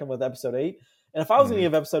of the spectrum with episode 8. And if I was going to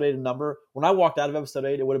Mm. give episode 8 a number, when I walked out of episode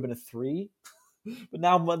 8, it would have been a 3. But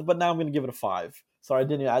now I'm going to give it a 5. Sorry, I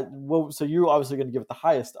didn't. So you're obviously going to give it the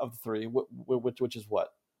highest of the 3, which is what?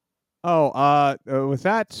 Oh, with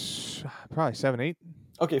that, probably 7, 8.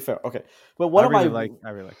 Okay, fair. Okay, but I really like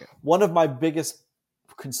it. one of my biggest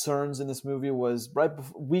concerns in this movie was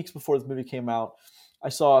weeks before this movie came out. I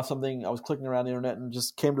saw something. I was clicking around the internet and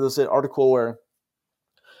just came to this article where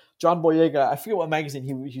John Boyega, I forget what magazine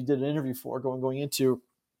he did an interview for going into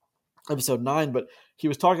episode 9, but he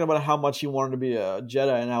was talking about how much he wanted to be a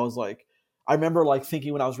Jedi, and I was like, I remember like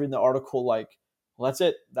thinking when I was reading the article, like, well, that's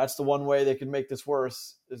it. That's the one way they can make this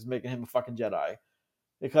worse is making him a fucking Jedi,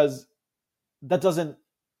 because that doesn't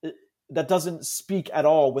that doesn't speak at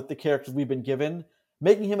all with the characters we've been given.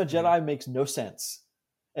 Making him a Mhm. Jedi makes no sense.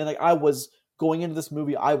 And like I was going into this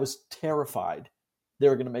movie, I was terrified they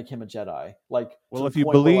were going to make him a Jedi, like to Well, the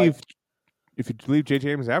point where like, if you believe J.J.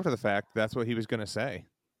 Abrams after the fact, that's what he was going to say.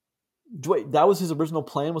 wait, that was his original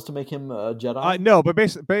plan, was to make him a Jedi. No, but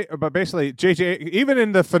basically, JJ, even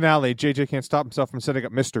in the finale, JJ can't stop himself from setting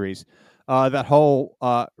up mysteries. That whole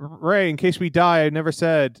Ray, in case we die, I never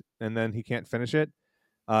said, and then he can't finish it.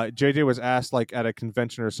 JJ was asked like at a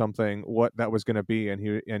convention or something what that was going to be, and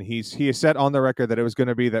he has said on the record that it was going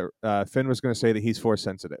to be that Finn was going to say that he's Force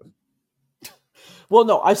sensitive. Well,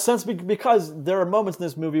 no, I sense because there are moments in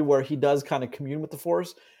this movie where he does kind of commune with the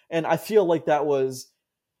Force, and I feel like that was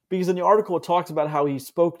because in the article it talks about how he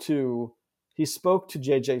spoke to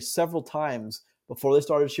JJ several times before they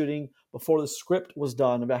started shooting, before the script was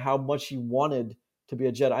done, about how much he wanted to be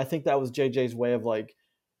a Jedi. I think that was JJ's way of like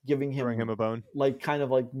giving Throwing him him, a bone. like kind of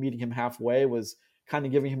like meeting him halfway, was kind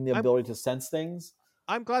of giving him the I'm ability to sense things.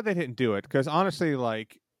 I'm glad they didn't do it because honestly,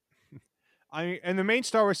 like in the main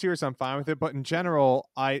Star Wars series, I'm fine with it, but in general,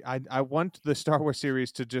 I want the Star Wars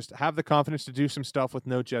series to just have the confidence to do some stuff with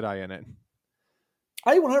no Jedi in it.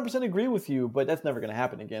 I 100% agree with you, but that's never going to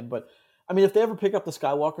happen again. But I mean, if they ever pick up the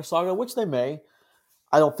Skywalker saga, which they may,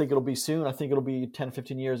 I don't think it'll be soon. I think it'll be 10,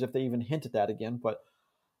 15 years if they even hint at that again. But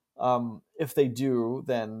if they do,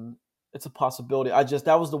 then it's a possibility.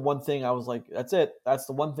 That was the one thing I was like, that's it. That's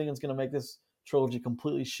the one thing that's going to make this trilogy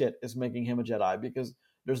completely shit, is making him a Jedi, because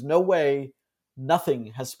there's no way, nothing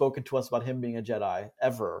has spoken to us about him being a Jedi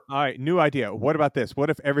ever. All right, new idea. What about this? What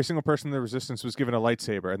if every single person in the Resistance was given a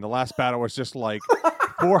lightsaber, and the last battle was just like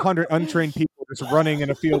 400 untrained people just running in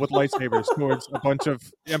a field with lightsabers towards a bunch of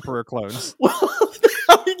Emperor clones? Well,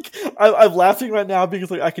 I'm laughing right now because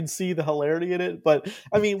like I can see the hilarity in it. But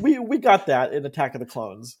I mean, we got that in Attack of the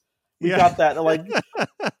Clones. We Yeah. got that like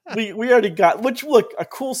we already got, which, look, a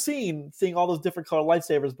cool scene seeing all those different color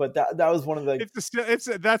lightsabers. But that was one of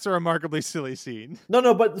the That's a remarkably silly scene.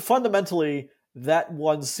 no. But fundamentally, that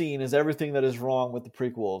one scene is everything that is wrong with the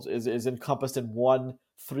prequels. Is encompassed in one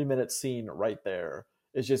 3-minute scene right there.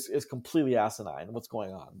 It's completely asinine what's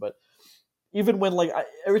going on. But even when like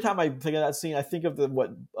every time I think of that scene, I think of what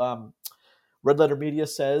Red Letter Media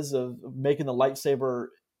says of making the lightsaber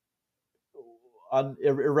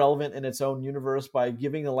irrelevant in its own universe by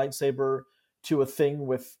giving the lightsaber to a thing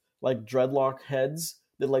with like dreadlock heads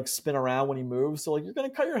that like spin around when he moves. So like you're gonna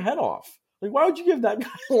cut your head off. Like why would you give that guy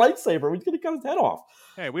a lightsaber? He's gonna cut his head off.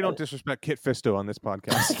 Hey, we don't And disrespect Kit Fisto on this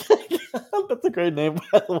podcast. that's a great name,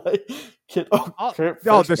 by the way. Kit. Oh, Kit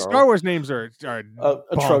No, the Fisto. Star Wars names are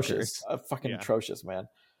Atrocious. bonkers. Fucking Yeah. atrocious, man.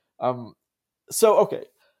 So okay.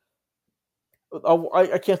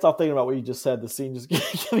 I can't stop thinking about what you just said. The scene just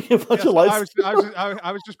giving a bunch of lights.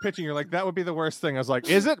 I was just pitching. You're like, that would be the worst thing. I was like,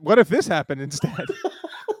 is it? What if this happened instead?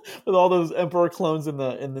 With all those Emperor clones in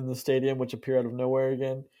the stadium, which appear out of nowhere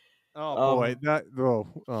again. Oh boy,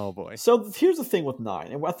 oh boy. So here's the thing with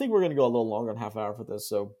 9, and I think we're going to go a little longer than half hour for this.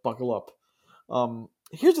 So buckle up.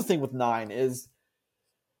 Here's the thing with 9 is,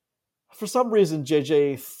 for some reason,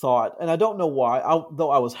 JJ thought, and I don't know why,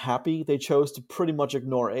 though I was happy they chose to pretty much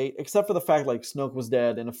ignore 8, except for the fact like Snoke was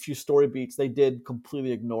dead and a few story beats, they did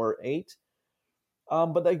completely ignore 8.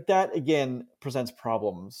 But like that again presents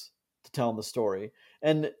problems to telling the story,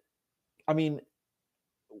 and I mean,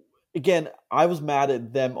 again, I was mad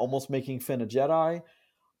at them almost making Finn a Jedi,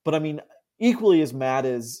 but I mean, equally as mad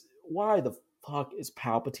as why the fuck is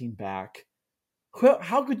Palpatine back?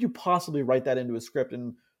 How could you possibly write that into a script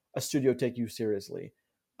and a studio take you seriously?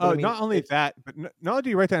 But, I mean, not only that, but not only do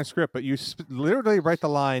you write that in script, but you literally write the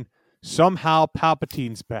line, somehow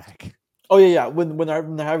Palpatine's back. Oh yeah. When they're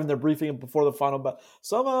having their briefing before the final battle,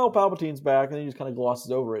 somehow Palpatine's back, and then he just kind of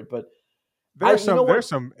glosses over it. But there's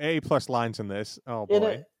some A+ lines in this. Oh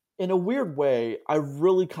boy. In a weird way, I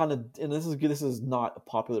really kind of, and this is not a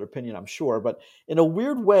popular opinion, I'm sure, but in a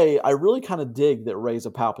weird way, I really kind of dig that Rey's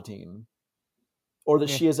a Palpatine, or that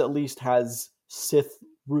she at least has Sith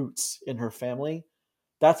roots in her family.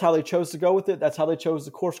 That's how they chose to go with it. That's how they chose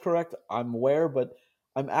to course correct. I'm aware, but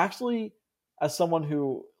I'm actually, as someone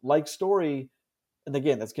who likes story, and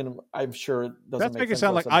again, I'm sure it doesn't that's make making it sense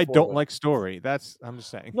sound what like said I before, don't but like story. I'm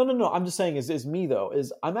just saying. No. I'm just saying is me though,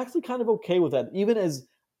 is I'm actually kind of okay with that, even as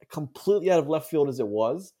completely out of left field as it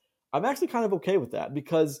was. I'm actually kind of okay with that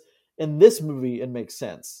because in this movie it makes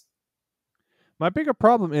sense. My bigger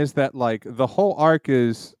problem is that like the whole arc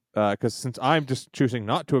is because since I'm just choosing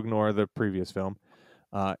not to ignore the previous film,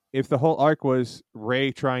 if the whole arc was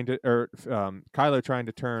Kylo trying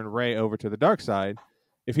to turn Rey over to the dark side,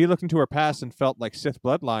 if he looked into her past and felt like Sith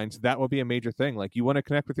bloodlines, that would be a major thing. Like you want to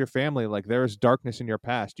connect with your family, like there is darkness in your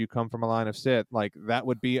past. You come from a line of Sith, like that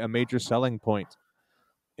would be a major selling point.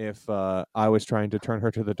 If I was trying to turn her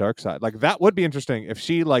to the dark side, like that would be interesting. If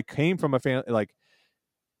she like came from a family, like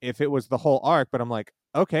if it was the whole arc, but I'm like,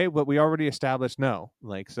 okay, but we already established no.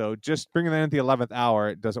 Like, so just bringing that in at the 11th hour,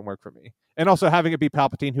 it doesn't work for me. And also having it be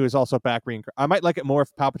Palpatine, who is also back reincarnated. I might like it more if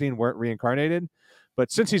Palpatine weren't reincarnated,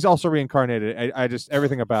 but since he's also reincarnated, I just,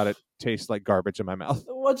 everything about it tastes like garbage in my mouth.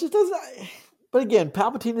 Well, it just doesn't. But again,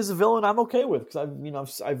 Palpatine is a villain I'm okay with because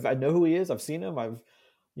I know who he is. I've seen him.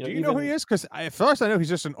 Do you know who he is? Because at first I know he's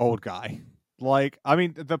just an old guy. Like, I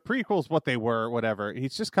mean, the prequels, what they were, whatever.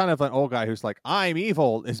 He's just kind of an old guy who's like, I'm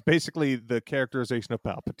evil, is basically the characterization of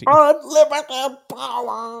Palpatine. Unlimited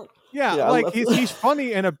power. Yeah, like he's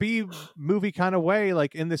funny in a B movie kind of way.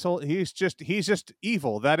 Like in this whole, he's just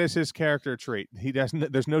evil. That is his character trait.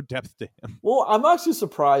 There's no depth to him. Well, I'm actually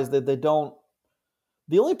surprised that they don't.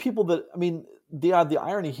 The only people that, I mean, the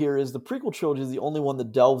irony here is the prequel trilogy is the only one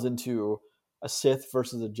that delves into a Sith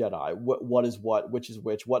versus a Jedi. What is what? Which is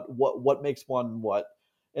which? What makes one what?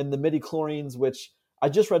 And the midi-chlorians, which I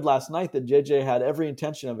just read last night that JJ had every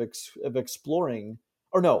intention of exploring.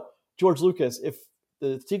 Or no, George Lucas, if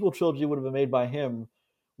the sequel trilogy would have been made by him,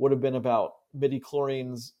 would have been about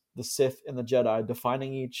midi-chlorians, the Sith, and the Jedi,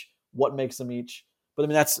 defining each, what makes them each. But I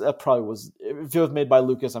mean, that probably was, if it was made by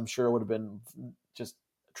Lucas, I'm sure it would have been just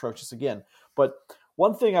atrocious again. But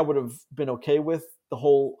one thing I would have been okay with, the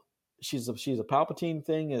whole she's a Palpatine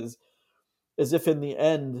thing, is if in the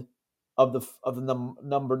end of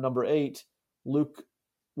the number 8, Luke,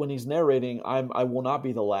 when he's narrating, I will not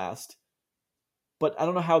be the last. But I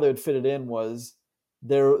don't know how they would fit it in. Was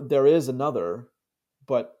there is another,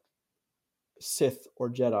 but Sith or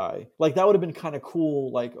Jedi? Like that would have been kind of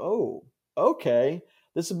cool. Like, oh, okay,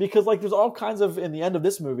 this is because like there's all kinds of, in the end of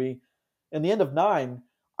this movie, in the end of 9,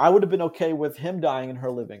 I would have been okay with him dying and her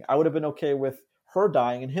living. I would have been okay with her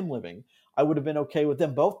dying and him living. I would have been okay with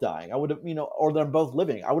them both dying. I would have, or them both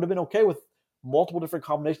living. I would have been okay with multiple different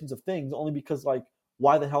combinations of things, only because like,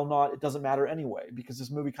 why the hell not? It doesn't matter anyway, because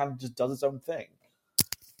this movie kind of just does its own thing.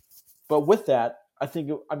 But with that, I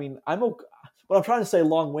think, I'm okay. What I'm trying to say,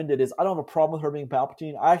 long-winded, is I don't have a problem with her being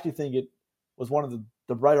Palpatine. I actually think it was one of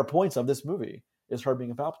the brighter points of this movie, is her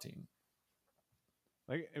being a Palpatine.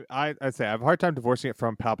 Like I'd say I have a hard time divorcing it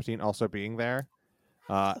from Palpatine also being there.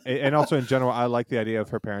 And also in general, I like the idea of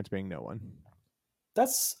her parents being no one.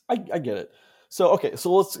 I get it. So okay,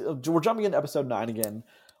 so we're jumping into episode 9 again.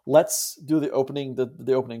 Let's do the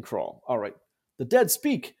opening crawl. All right. The dead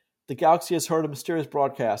speak. The galaxy has heard a mysterious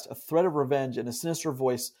broadcast, a threat of revenge, and a sinister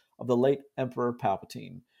voice of the late Emperor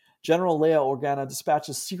Palpatine. General Leia Organa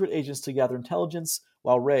dispatches secret agents to gather intelligence,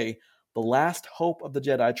 while Rey, the last hope of the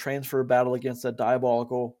Jedi, trains for a battle against the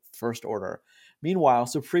diabolical First Order. Meanwhile,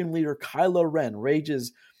 Supreme Leader Kylo Ren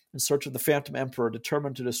rages in search of the Phantom Emperor,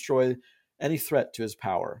 determined to destroy any threat to his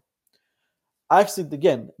power. Actually,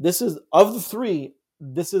 again, this is of the three.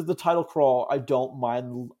 This is the title crawl I don't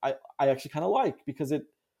mind. I actually kind of like because it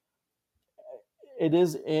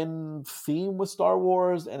is in theme with Star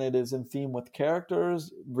Wars and it is in theme with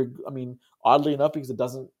characters. I mean, oddly enough, because it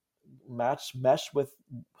doesn't mesh with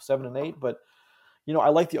 7 and 8, but I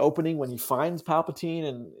like the opening when he finds Palpatine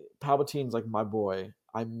and Palpatine's like, "My boy,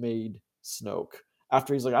 I made Snoke."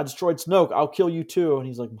 After he's like, "I destroyed Snoke, I'll kill you too," and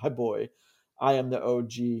he's like, "My boy, I am the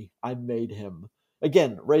OG. I made him."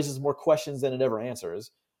 Again, raises more questions than it ever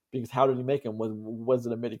answers. Because how did he make him? Was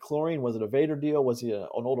it a midi-chlorian? Was it a Vader deal? Was he an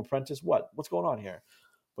old apprentice? What's going on here?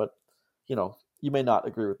 But you may not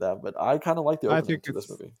agree with that, but I kind of like the opening to this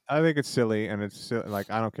movie. I think it's silly, and it's silly,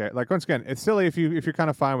 like I don't care. Like once again, it's silly if you're kind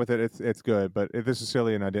of fine with it. It's good, but if this is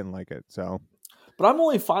silly and I didn't like it, so. But I'm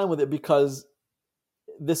only fine with it because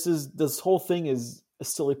this whole thing is a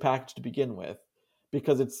silly package to begin with,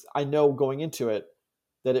 because I know going into it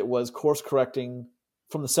that it was course correcting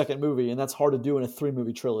from the second movie, and that's hard to do in a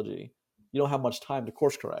 3-movie trilogy. You don't have much time to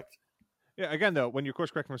course correct. Yeah, again though, when you're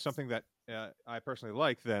course correcting for something that I personally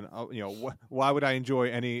like, then why would I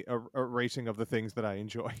enjoy any erasing of the things that I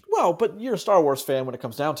enjoy? Well, but you're a Star Wars fan when it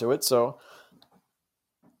comes down to it, so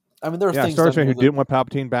I mean, there are things. Star Wars fan who didn't want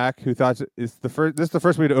Palpatine back, who thought this is the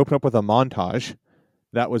first movie to open up with a montage.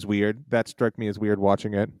 That was weird. That struck me as weird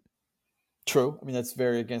watching it. True. I mean, that's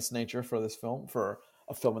very against nature for this film, for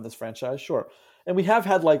a film in this franchise, sure. And we have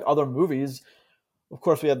had like other movies. Of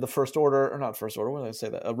course, we had the First Order, or not First Order. What did I say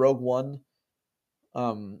that? Rogue One.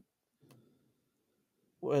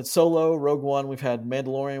 Solo, Rogue One. We've had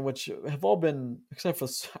Mandalorian, which have all been, except for,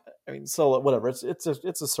 I mean, Solo. Whatever. It's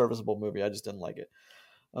a serviceable movie. I just didn't like it.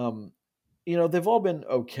 They've all been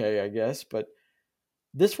okay, I guess, but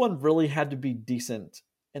this one really had to be decent,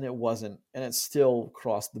 and it wasn't, and it still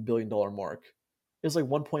crossed the $1 billion mark. It was like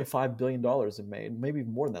 $1.5 billion it made, maybe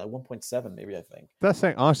more than that, 1.7 maybe, I think. That's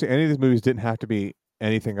saying, honestly, any of these movies didn't have to be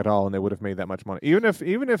anything at all, and they would have made that much money. Even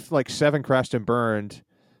if like 7 crashed and burned,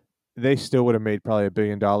 they still would have made probably $1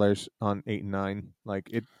 billion on 8 and 9.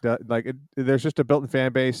 There's just a built-in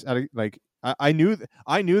fan base. I knew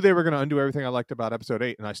they were going to undo everything I liked about Episode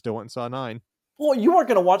 8, and I still went and saw 9. Well, you weren't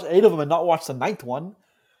going to watch 8 of them and not watch the 9th one.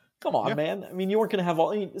 Come on, man. I mean, you weren't going to have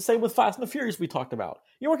all. Same with Fast and the Furious we talked about.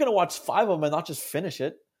 You weren't going to watch 5 of them and not just finish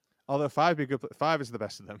it. Although 5 be good. 5 is the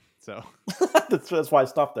best of them. So that's why I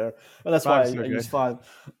stopped there, and that's why I use 5.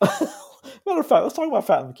 Matter of fact, let's talk about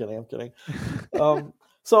Fat. I'm kidding.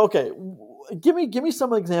 So okay, give me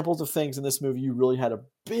some examples of things in this movie you really had a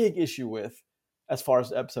big issue with, as far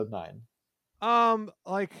as Episode 9.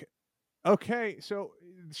 Okay, so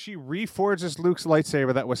she reforges Luke's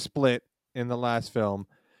lightsaber that was split in the last film.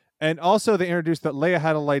 And also they introduced that Leia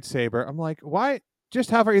had a lightsaber. I'm like, why?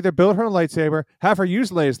 Just have her either build her own lightsaber, have her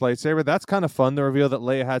use Leia's lightsaber. That's kind of fun, the reveal that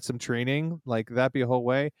Leia had some training. Like, that'd be a whole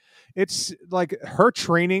way. It's like her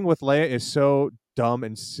training with Leia is so dumb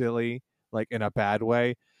and silly, like in a bad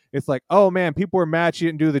way. It's like, oh man, people were mad she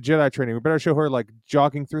didn't do the Jedi training. We better show her like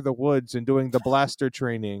jogging through the woods and doing the blaster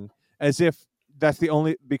training, as if that's the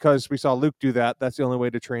only, because we saw Luke do that, that's the only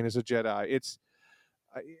way to train as a Jedi.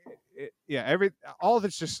 All of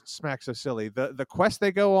it's just smacks so silly. The quest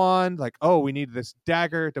they go on, like, oh, we need this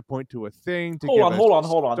dagger to point to a thing. Hold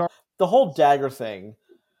on. The whole dagger thing.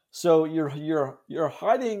 So you're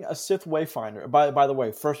hiding a Sith Wayfinder. By the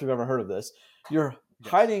way, first we've ever heard of this. You're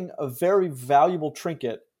hiding a very valuable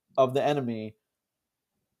trinket of the enemy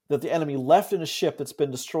that the enemy left in a ship that's been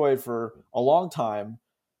destroyed for a long time,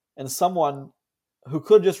 and someone who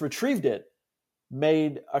could have just retrieved it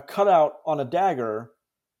made a cutout on a dagger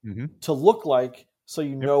to look like, so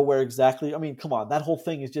you know where exactly. I mean, come on, that whole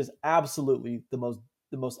thing is just absolutely the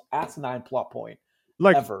most asinine plot point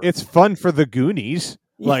ever. It's fun for the Goonies.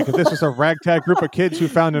 Like, if this was a ragtag group of kids who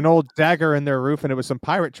found an old dagger in their roof and it was some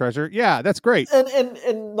pirate treasure, yeah, that's great.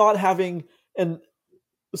 And not having an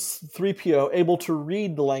 3PO able to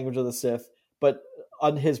read the language of the Sith, but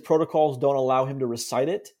on his protocols don't allow him to recite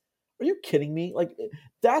it. Are you kidding me? Like,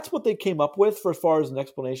 that's what they came up with for as far as an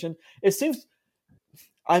explanation. It seems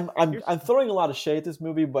I'm throwing a lot of shade at this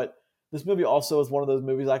movie, but this movie also is one of those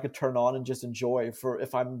movies I could turn on and just enjoy for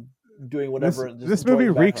if I'm doing this whatever and just this enjoy it in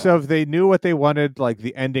movie the reeks background. of they knew what they wanted like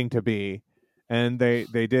the ending to be, and they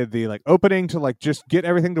did the like opening to like just get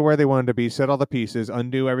everything to where they wanted to be, set all the pieces,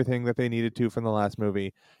 undo everything that they needed to from the last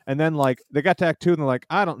movie, and then like they got to Act 2 and they're like,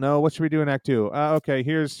 I don't know, what should we do in Act 2? Okay,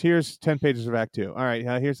 here's 10 pages of Act 2. All right,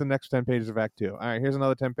 here's the next 10 pages of Act 2. All right, here's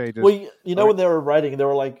another 10 pages. Well, you know Okay. when they were writing, they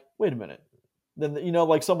were like, "Wait a minute." Then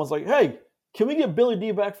like someone's like, "Hey, can we get Billy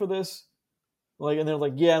D back for this?" Like, and they're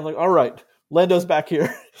like, "Yeah." I'm like, "All right, Lando's back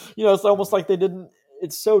here." It's almost like they didn't.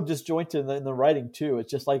 It's so disjointed in the writing too. It's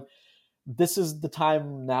just like this is the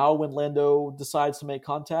time now when Lando decides to make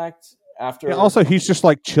contact Yeah, after. also he's just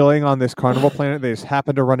like chilling on this carnival planet. They just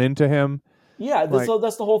happen to run into him. Yeah, Like,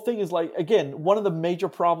 that's the whole thing. Is like again one of the major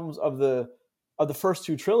problems of the first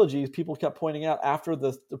two trilogies. People kept pointing out after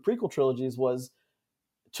the prequel trilogies was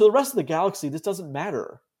to the rest of the galaxy. This doesn't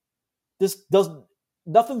matter. This doesn't.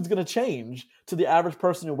 Nothing's going to change to the average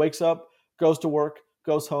person who wakes up, goes to work,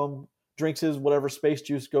 goes home, drinks his whatever space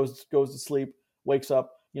juice, goes to sleep, wakes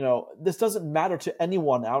up. This doesn't matter to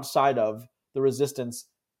anyone outside of the Resistance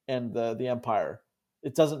and the Empire.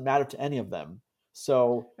 It doesn't matter to any of them.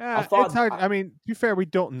 So I it's thought, hard. I mean, to be fair, we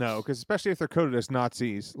don't know because especially if they're coded as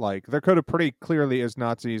Nazis, like they're coded pretty clearly as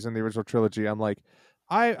Nazis in the original trilogy. I'm like,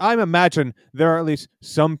 I imagine there are at least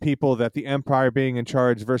some people that the Empire being in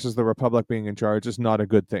charge versus the Republic being in charge is not a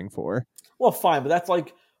good thing for. well, fine, but that's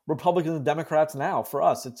like Republicans and Democrats now. For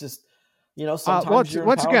us, it's just sometimes Once you're in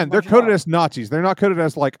once power, again, they're sometimes you're coded not. as Nazis. They're not coded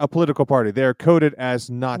as like a political party. They're coded as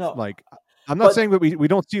not No, like. I'm not but saying that we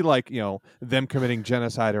don't see like them committing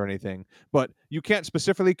genocide or anything, but you can't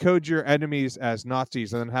specifically code your enemies as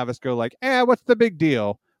Nazis and then have us go like, what's the big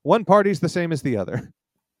deal? One party's the same as the other.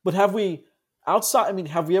 But have we outside? I mean,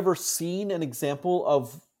 have we ever seen an example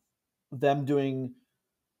of them doing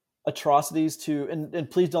atrocities to? And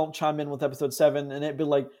please don't chime in with episode 7. And it'd be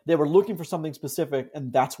like they were looking for something specific,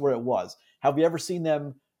 and that's where it was. Have we ever seen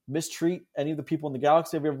them mistreat any of the people in the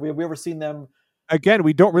galaxy? Have we ever seen them? Again,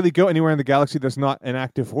 we don't really go anywhere in the galaxy that's not an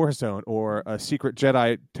active war zone or a secret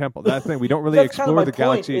Jedi temple. That thing, we don't really That's kind of explore my the point.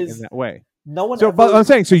 galaxy in Is that way. no one So, but ever? I'm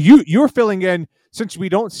saying, so you're filling in since we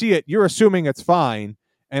don't see it. You're assuming it's fine,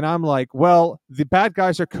 and I'm like, well, the bad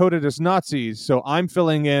guys are coded as Nazis, so I'm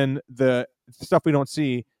filling in the stuff we don't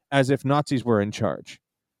see as if Nazis were in charge.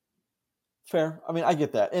 Fair. I mean, I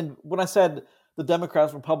get that. And when I said the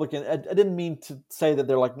Democrats, Republican, I didn't mean to say that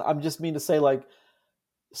they're like. I'm just mean to say like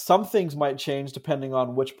some things might change depending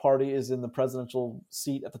on which party is in the presidential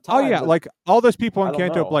seat at the Oh time. yeah, But like all those people I in don't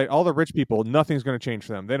Canto know. Blight, all the rich people, nothing's going to change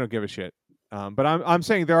for them. They don't give a shit. But I'm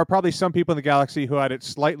saying there are probably some people in the galaxy who had it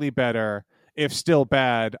slightly better, if still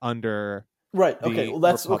bad, under Right. Okay. the Well,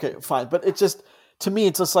 that's okay. Republic. Fine. But it's just to me,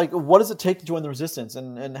 it's just like, what does it take to join the resistance,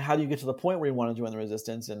 and how do you get to the point where you want to join the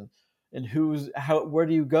resistance, and where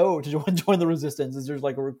do you go to join the resistance? Is there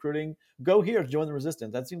like a recruiting go here to join the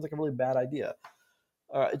resistance? That seems like a really bad idea.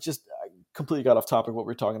 It just I completely got off topic what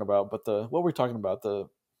we are talking about, but what were we talking about? The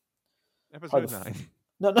probably Episode the 9.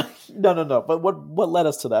 no, no, no, no, no. But what led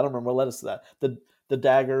us to that? I don't remember what led us to that. The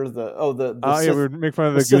dagger, the Oh yeah, we Sith, would make fun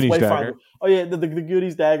of the the Sith Goonies Wayfinder. dagger. Oh yeah, the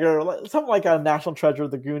Goonies dagger, or something like a national treasure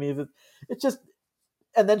of the Goonies. It's just,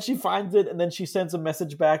 and then she finds it, and then she sends a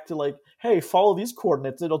message back to like, hey, follow these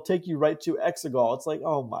coordinates. It'll take you right to Exegol. It's like,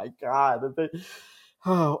 oh my god.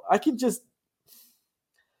 Oh, I could just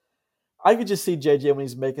see JJ when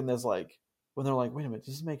he's making this like when they're like, wait a minute,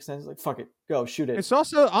 does this make sense? Like, fuck it, go shoot it. It's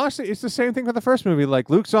also honestly, it's the same thing for the first movie. Like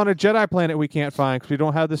Luke's on a Jedi planet we can't find because we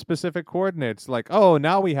don't have the specific coordinates. Like, oh,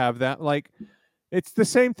 now we have that. Like, it's the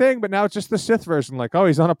same thing, but now it's just the Sith version. Like, oh,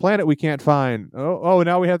 he's on a planet we can't find. Oh,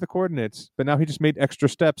 now we have the coordinates, but now he just made extra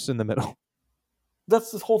steps in the middle.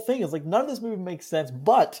 That's this whole thing. Is like none of this movie makes sense.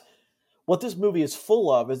 But what this movie is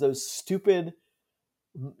full of is those stupid,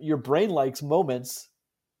 your brain likes moments.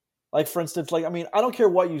 Like for instance, like I mean, I don't care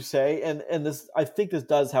what you say, and this I think this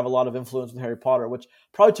does have a lot of influence with Harry Potter, which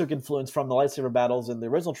probably took influence from the lightsaber battles in the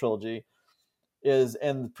original trilogy. And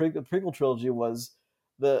the prequel trilogy was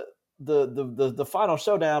the the final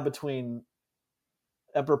showdown between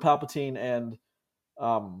Emperor Palpatine and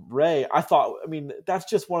Ray. I thought, I mean, that's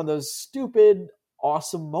just one of those stupid,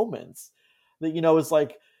 awesome moments that it's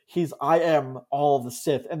like I am all of the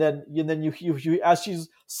Sith, and then you as she's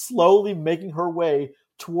slowly making her way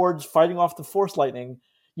towards fighting off the Force lightning,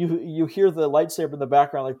 you hear the lightsaber in the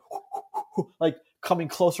background, like coming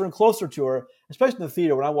closer and closer to her, especially in the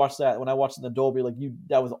theater. When I watched it in the Dolby, like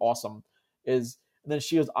that was awesome. And then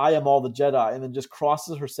she goes, I am all the Jedi, and then just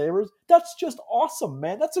crosses her sabers. That's just awesome,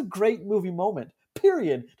 man. That's a great movie moment.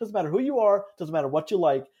 Period. Doesn't matter who you are, doesn't matter what you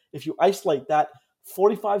like. If you isolate that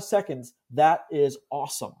 45 seconds, that is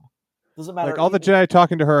awesome. Doesn't Like matter. all the Jedi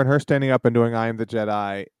talking to her and her standing up and doing "I am the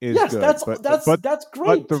Jedi" is Yes, good, that's but the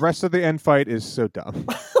great. rest of the end fight is so dumb.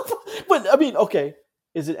 But I mean, okay,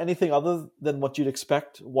 is it anything other than what you'd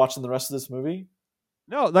expect watching the rest of this movie?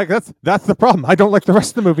 No, like that's the problem. I don't like the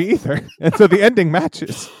rest of the movie either, and so the ending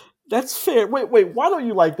matches. That's fair. Wait. Why don't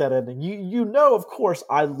you like that ending? You know, of course,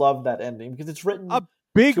 I love that ending because it's written A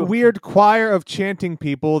big to. weird choir of chanting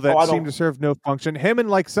people Oh, that I seem don't. to serve no function. Him and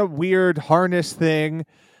like some weird harness thing.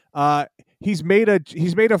 Uh, he's made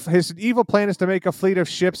his evil plan is to make a fleet of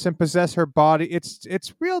ships and possess her body.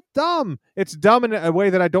 It's real dumb. It's dumb in a way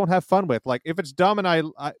that I don't have fun with. Like if it's dumb and I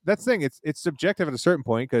that's the thing. It's subjective at a certain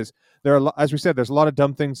point because there are, as we said, there's a lot of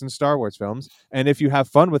dumb things in Star Wars films, and if you have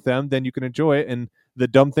fun with them, then you can enjoy it. And the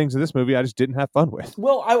dumb things in this movie, I just didn't have fun with.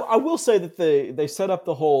 Well, I will say that they set up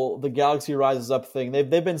the Galaxy Rises Up thing. They've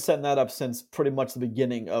been setting that up since pretty much the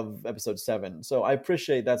beginning of Episode 7. So I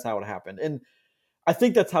appreciate that's how it happened, and I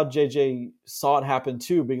think that's how JJ saw it happen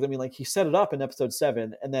too. Because I mean, like he set it up in Episode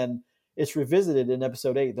 7, and then it's revisited in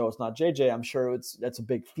Episode 8. Though it's not JJ, I'm sure that's a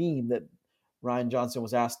big theme that Ryan Johnson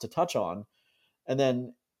was asked to touch on. And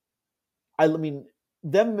then I mean,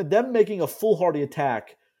 them making a foolhardy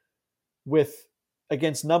attack with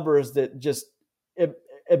against numbers that just it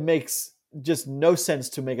it makes just no sense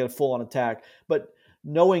to make it a full on attack. But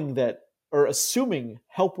knowing that or assuming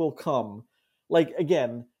help will come, like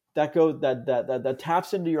again, that goes that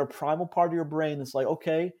taps into your primal part of your brain. It's like,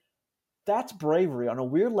 okay, that's bravery on a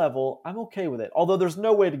weird level. I'm okay with it. Although there's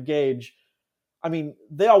no way to gauge. I mean,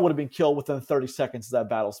 they all would have been killed within 30 seconds of that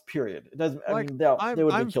battle's period. It doesn't. I Like mean, they would have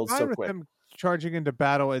been I'm killed so fine with quick. them charging into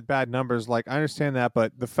battle at bad numbers. Like I understand that,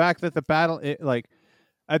 but the fact that the battle, like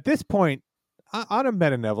at this point, on a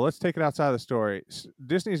meta level, let's take it outside of the story.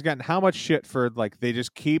 Disney's gotten how much shit for like they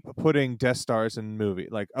just keep putting Death Stars in movie.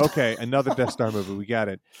 Like, okay, another Death Star movie, we got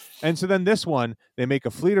it. And so then this one, they make a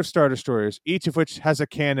fleet of Star Destroyers, each of which has a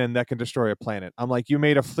cannon that can destroy a planet. I'm like, you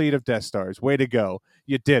made a fleet of Death Stars. Way to go.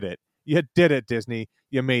 You did it. You did it, Disney.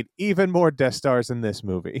 You made even more Death Stars in this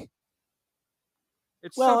movie.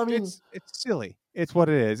 It's Well, so I mean, it's silly. It's what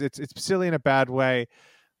it is. It's silly in a bad way.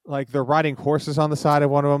 Like they're riding horses on the side of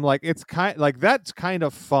one of them. Like it's kind like that's kind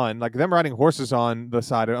of fun. Like them riding horses on the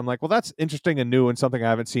side of. I'm like, well, that's interesting and new and something I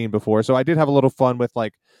haven't seen before. So I did have a little fun with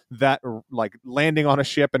like that, like landing on a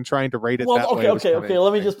ship and trying to raid it well, that way was kind of okay. interesting.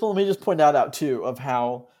 Let me just point that out too of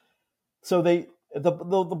how. So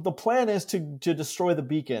the plan is to destroy the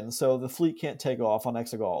beacon, so the fleet can't take off on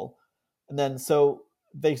Exegol, and then so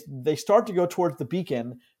they start to go towards the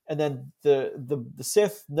beacon, and then the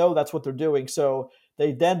Sith know that's what they're doing, so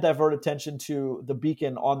they then divert attention to the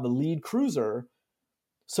beacon on the lead cruiser.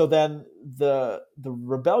 So then the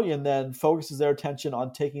rebellion then focuses their attention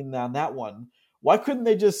on taking down that one. Why couldn't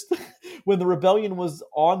they just, when the rebellion was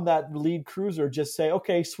on that lead cruiser, just say,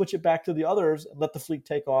 okay, switch it back to the others and let the fleet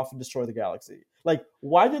take off and destroy the galaxy? Like,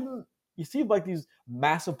 why didn't you see like these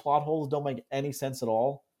massive plot holes don't make any sense at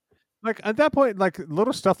all? Like at that point, like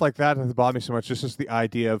little stuff like that doesn't bother me so much. Just the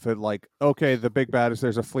idea of it, like, okay, the big bad is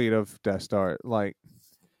there's a fleet of Death Star. Like,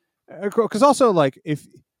 because also like if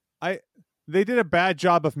I they did a bad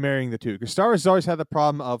job of marrying the two because Star Wars has always had the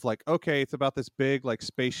problem of like, okay, it's about this big like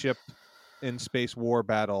spaceship in space war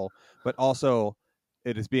battle, but also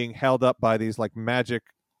it is being held up by these like magic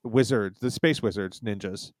wizards, the space wizards,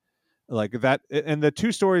 ninjas, like that. And the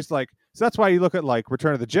two stories, like, so that's why you look at like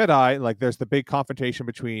Return of the Jedi, like there's the big confrontation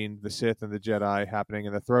between the Sith and the Jedi happening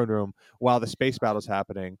in the throne room while the space battle's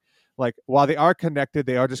happening. Like while they are connected,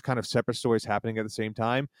 they are just kind of separate stories happening at the same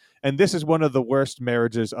time. And this is one of the worst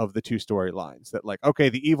marriages of the two storylines. That like, okay,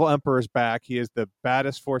 the evil emperor is back. He is the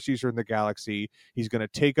baddest force user in the galaxy. He's going to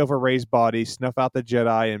take over Rey's body, snuff out the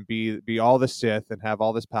Jedi, and be all the Sith and have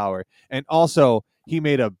all this power. And also, he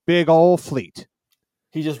made a big old fleet.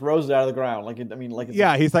 He just rose it out of the ground. Like it's a.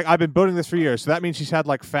 Yeah, he's like, I've been building this for years. So that means he's had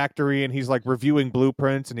like factory and he's like reviewing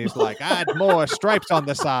blueprints and he's like, add more stripes on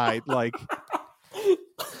the side. Like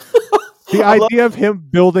the idea of him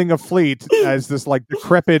building a fleet as this like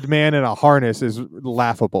decrepit man in a harness is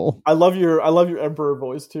laughable. I love your emperor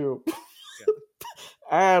voice too.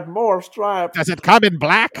 Add more stripes. Does it come in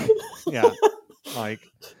black? Yeah, like,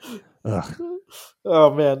 ugh.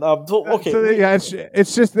 Oh man. Okay. So yeah,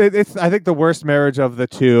 it's just it's I think the worst marriage of the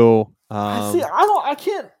two. I see. I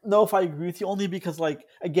can't know if I agree with you only because, like,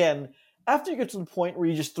 again, after you get to the point where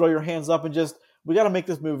you just throw your hands up and just we got to make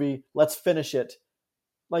this movie, let's finish it.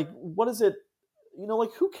 Like, what is it?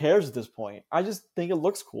 Like who cares at this point? I just think it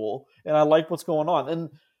looks cool and I like what's going on. And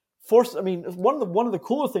force. I mean, one of the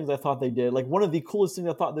cooler things I thought they did, like one of the coolest things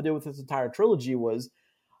I thought they did with this entire trilogy was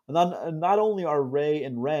not only are Rey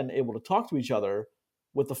and Ren able to talk to each other,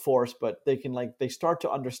 with the Force, but they can like they start to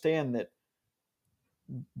understand that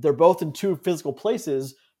they're both in two physical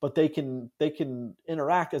places, but they can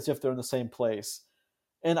interact as if they're in the same place.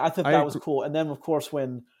 And I thought I that was agree. cool. And then of course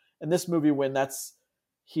when in this movie when that's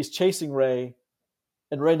he's chasing Ray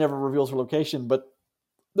and Ray never reveals her location, but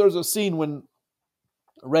there's a scene when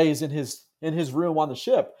Ray's in his room on the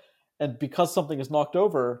ship, and because something is knocked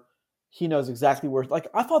over, he knows exactly where. Like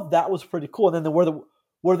I thought that was pretty cool. And then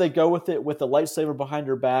where they go with it with the lightsaber behind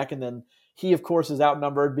her back, and then he of course is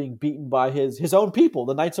outnumbered, being beaten by his own people,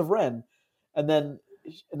 the Knights of Ren, and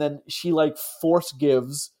then she like force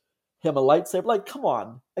gives him a lightsaber. Like come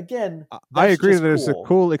on, again, I that's agree just that it's a cool.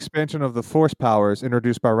 cool expansion of the Force powers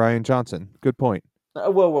introduced by Ryan Johnson. Good point. Whoa,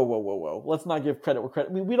 whoa, whoa, whoa, whoa! Let's not give credit where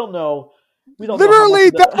credit. I mean, we don't know how much Literally,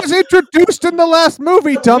 of that the was introduced in the last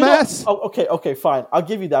movie, we don't. dumbass. Oh, okay, okay, fine. I'll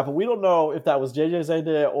give you that, but we don't know if that was JJ's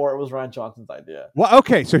idea or it was Ryan Johnson's idea. Well,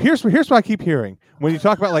 okay, so here's what I keep hearing when you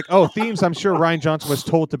talk about like, oh, themes. I'm sure Ryan Johnson was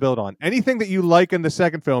told to build on anything that you like in the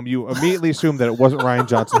second film. You immediately assume that it wasn't Ryan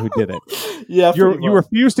Johnson who did it. Yeah, pretty You much.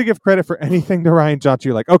 refuse to give credit for anything to Ryan Johnson.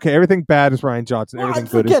 You're like, okay, everything bad is Ryan Johnson, Well,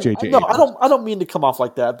 everything good is again, J.J. no, Abrams. I don't mean to come off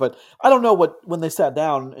like that, but I don't know what when they sat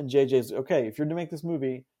down and JJ's okay. If you're to make this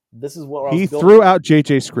movie, this is what I was He building threw on. out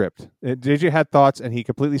J.J.'s script. J.J. had thoughts, and he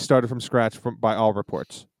completely started from scratch by all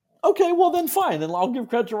reports. Okay, well then fine, then I'll give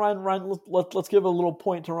credit to Ryan. Let's give a little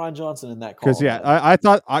point to Ryan Johnson in that Because call. yeah, Then I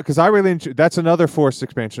thought because I really that's another Force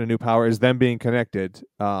expansion, a new power is them being connected,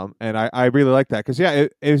 and I really like that because yeah,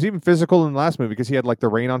 it was even physical in the last movie because he had like the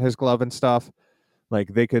rain on his glove and stuff. Like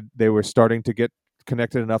they were starting to get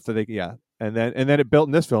connected enough that they yeah, and then it built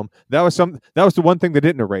in this film. That was the one thing they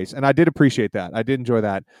didn't erase, and I did appreciate that. I did enjoy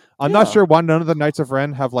that. I'm not yeah, sure why none of the Knights of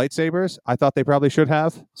Ren have lightsabers. I thought they probably should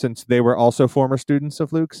have since they were also former students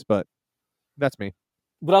of Luke's, but that's me.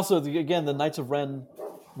 but also again, the Knights of Ren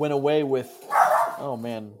went away with. Oh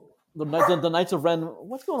man, the Knights of Ren.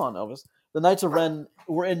 What's going on, Elvis? The Knights of Ren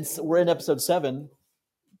were in episode 7,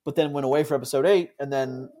 but then went away for episode 8, and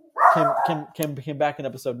then came back in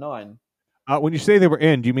episode 9. When you say they were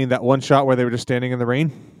in, do you mean that one shot where they were just standing in the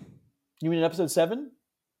rain? You mean in episode 7?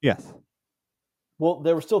 Yes. Well,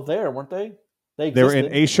 they were still there, weren't they? They They were in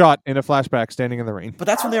existed, a shot in a flashback standing in the rain. but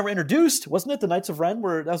that's when they were introduced, wasn't it? The Knights of Ren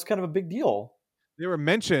were that was kind of a big deal. They were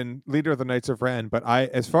mentioned leader of the Knights of Ren, but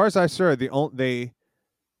as far as I saw,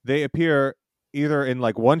 they appear either in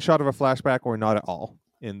like one shot of a flashback or not at all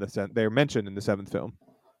in they're mentioned in the 7th film.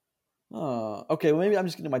 Okay. Well, maybe I'm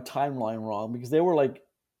just getting my timeline wrong because they were like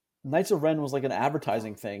Knights of Ren was like an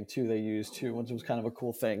advertising thing too. They used too, which was kind of a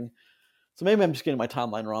cool thing. So maybe I'm just getting my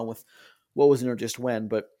timeline wrong with what was introduced when.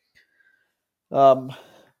 But um,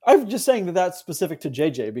 I'm just saying that that's specific to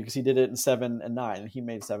JJ because he did it in 7 and 9. He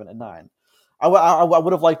made 7 and 9. I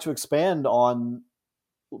would have liked to expand on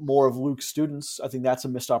more of Luke's students. I think that's a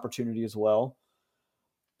missed opportunity as well.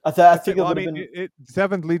 I think it Well, I would have mean, been.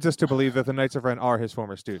 7th leads us to believe that the Knights of Ren are his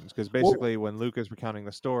former students because Well, basically when Luke is recounting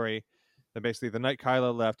the story, then basically the night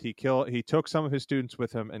Kylo left, he took some of his students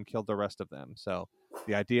with him and killed the rest of them. So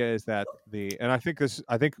the idea is that and I think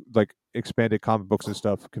like expanded comic books and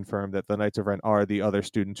stuff confirm that the Knights of Ren are the other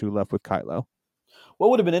students who left with Kylo. what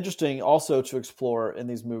would have been interesting also to explore in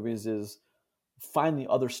these movies is find the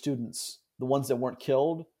other students, the ones that weren't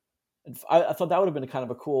killed. And I thought that would have been a kind of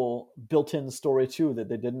a cool built-in story too that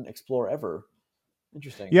they didn't explore ever.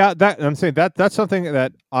 Interesting. Yeah, that I'm saying that's something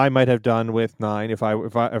that I might have done with 9 if I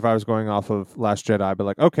was going off of Last Jedi. But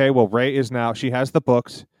like, okay, well, Rey is now she has the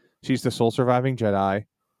books. She's the sole surviving Jedi.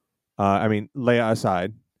 I mean, Leia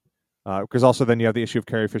aside, because also then you have the issue of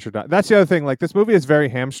Carrie Fisher dying. That's the other thing. Like, this movie is very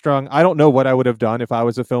hamstrung. I don't know what I would have done if I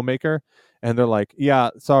was a filmmaker. And they're like, yeah,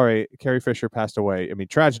 sorry, Carrie Fisher passed away. I mean,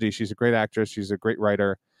 tragedy. She's a great actress. She's a great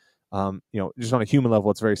writer. Just on a human level,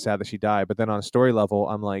 it's very sad that she died. But then on a story level,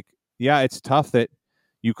 I'm like, yeah, it's tough that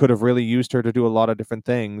you could have really used her to do a lot of different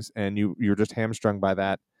things, and you're just hamstrung by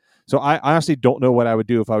that. So I honestly don't know what I would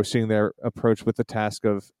do if I was seeing their approach with the task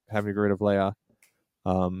of having to get rid of Leia,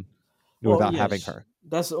 um, Well, without having yes, her.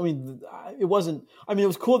 that's. I mean, it wasn't. I mean, it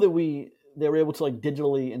was cool that they were able to like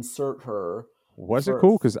digitally insert her Was it for.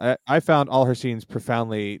 cool? Because I found all her scenes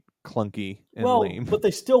profoundly clunky and Well, lame. but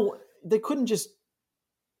they couldn't just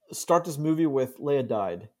start this movie with Leia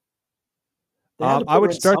died. They had to I put her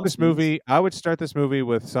would in start some this scenes. movie. I would start this movie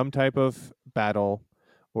with some type of battle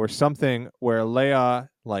or something where Leia,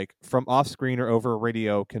 like from off screen or over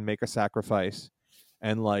radio, can make a sacrifice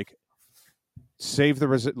and like save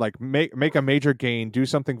like make a major gain, do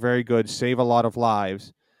something very good, save a lot of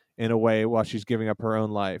lives in a way while she's giving up her own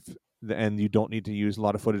life. And you don't need to use a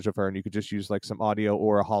lot of footage of her, and you could just use like some audio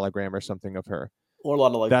or a hologram or something of her. Or a lot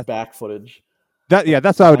of like That back footage.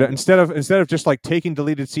 That's what I would do. Instead of just like taking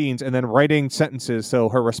deleted scenes and then writing sentences so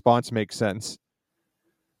her response makes sense.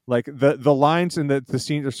 Like the lines and the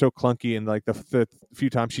scenes are so clunky, and like the few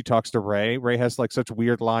times she talks to Ray has like such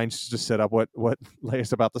weird lines to set up what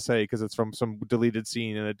Leia's about to say because it's from some deleted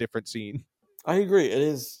scene in a different scene. I agree. It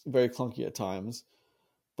is very clunky at times,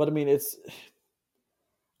 but I mean, it's.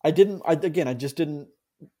 I didn't. I just didn't.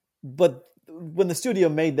 But when the studio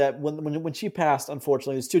made that, when she passed,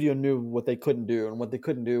 unfortunately, the studio knew what they couldn't do, and what they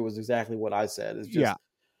couldn't do was exactly what I said. It's just Yeah,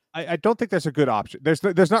 I don't think there's a good option.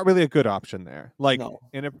 There's not really a good option there. Like no.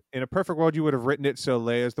 in a perfect world, you would have written it so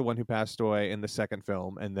Leia's the one who passed away in the second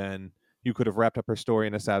film, and then you could have wrapped up her story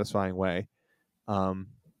in a satisfying way. Um,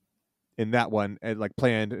 in that one, and like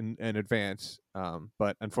planned in advance.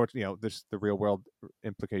 But unfortunately, there's the real world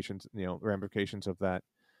implications, ramifications of that.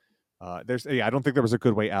 I don't think there was a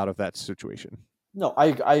good way out of that situation. No, I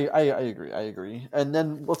agree. I agree. And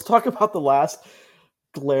then let's talk about the last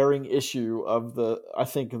glaring issue of the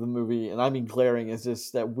movie, and I mean glaring is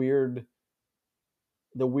just the weird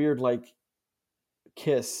like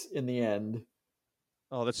kiss in the end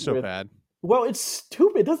Oh, that's so with bad. well, it's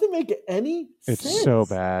stupid. It doesn't make any It's so sense.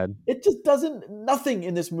 bad. It just doesn't. Nothing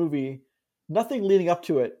in this movie, nothing leading up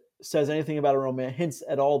to it says anything about hints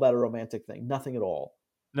at all about a romantic thing. Nothing at all.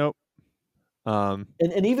 Nope. Um,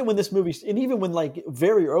 And even when this movie, and even when like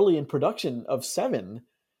very early in production of Seven,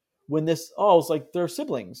 when it's like they're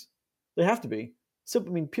siblings. They have to be. I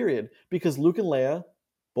mean, period. Because Luke and Leia,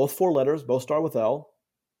 both 4 letters, both start with L.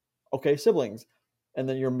 Okay, siblings. And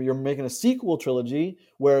then you're making a sequel trilogy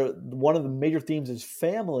where one of the major themes is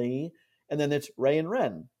family, and then it's Ray and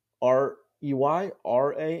Ren.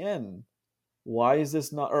 REYRAN. Why is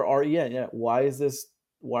this not, or REN? Yeah. Why is this?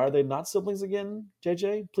 Why are they not siblings again?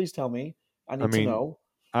 JJ, please tell me. I I need to mean, know.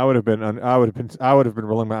 I would have been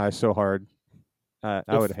rolling my eyes so hard. I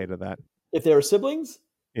would If have hated that. if they were siblings,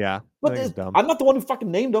 Yeah, I but think it's dumb. I'm not the one who fucking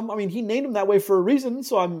named them. I mean, he named them that way for a reason,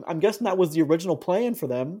 so I'm guessing that was the original plan for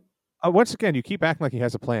them. Once again, you keep acting like he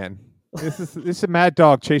has a plan. This is a mad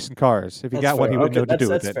dog chasing cars. If he That's got one, fair. he wouldn't Okay, know what to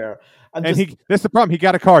do with that's it. fair. I'm And just that's the problem. He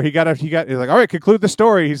got a car. He's like, all right, conclude the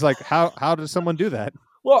story. He's like, how does someone do that?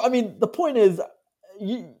 well. I mean, the point is,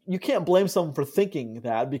 you can't blame someone for thinking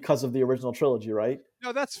that because of the original trilogy, right?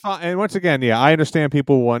 No, that's fine. And once again, yeah, I understand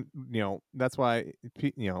people want, that's why,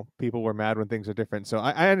 people were mad when things are different. So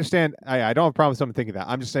I understand. I don't have a problem with someone thinking that.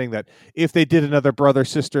 I'm just saying that if they did another brother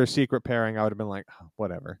sister secret pairing, I would have been like, oh,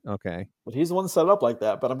 whatever, okay, But he's the one that set it up like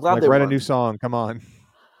that. But I'm glad like they write a weren't. new song. Come on.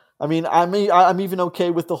 I mean, I'm even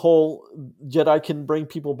okay with the whole Jedi can bring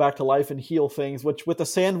people back to life and heal things. Which with the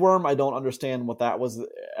sandworm, I don't understand what that was.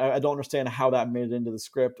 I don't understand how that made it into the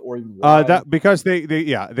script or even why. That because they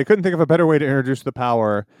couldn't think of a better way to introduce the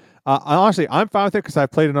power. Honestly, I'm fine with it because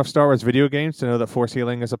I've played enough Star Wars video games to know that force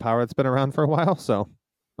healing is a power that's been around for a while. So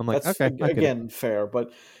I'm like, That's okay, I get it. again fair,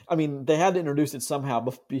 but I mean they had to introduce it somehow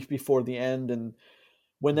before the end, and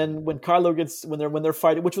when Kylo gets when they're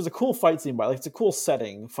fighting, which was a cool fight scene, by like it's a cool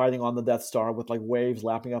setting, fighting on the Death Star with like waves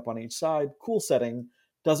lapping up on each side. Cool setting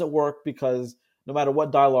doesn't work because no matter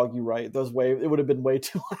what dialogue you write, those waves it would have been way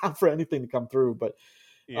too loud for anything to come through. But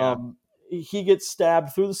Yeah. he gets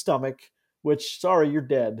stabbed through the stomach, which sorry, you're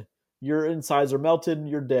dead. Your insides are melted. And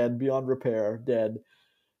you're dead beyond repair. Dead.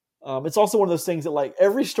 It's also one of those things that like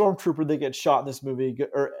every stormtrooper that gets shot in this movie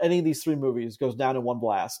or any of these 3 movies goes down in one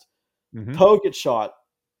blast. Mm-hmm. Poe gets shot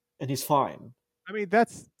and he's fine. I mean,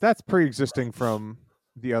 that's pre-existing from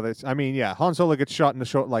the others. I mean, yeah, Han Solo gets shot in the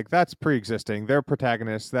shoulder. Like that's pre-existing. They're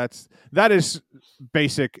protagonists. That is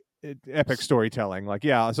basic epic storytelling. Like,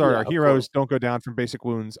 yeah, sorry, Yeah, our of heroes course. don't go down from basic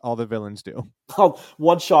wounds. All the villains do.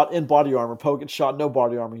 One shot in body armor. Poe gets shot, no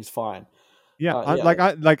body armor. He's fine. Yeah,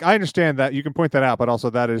 Yeah. I understand that you can point that out, but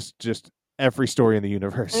also that is just every story in the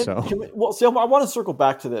universe. And So see, I want to circle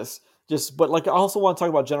back to this, but like I also want to talk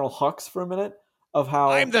about General Hux for a minute of how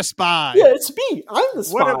I'm the spy. yeah, it's me. I'm the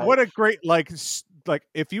spy. What a great like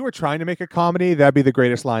if you were trying to make a comedy, that'd be the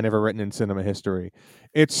greatest line ever written in cinema history.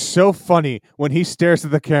 It's so funny when he stares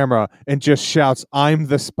at the camera and just shouts, "I'm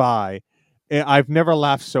the spy." I've never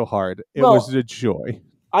laughed so hard. It Well, was a joy.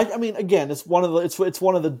 I mean, again, it's one of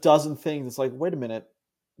the dozen things. It's like, wait a minute,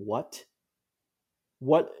 what?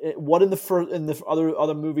 What in the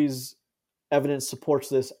other movies evidence supports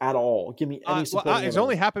this at all? Give me any supporting It's evidence.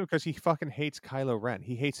 only happened because he fucking hates Kylo Ren.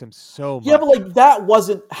 He hates him so much. Yeah, but like that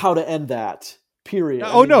wasn't how to end that. Period.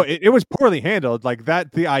 Oh no, it was poorly handled. Like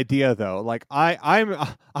that, the idea though. Like I'm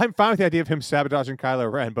fine with the idea of him sabotaging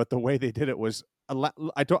Kylo Ren, but the way they did it was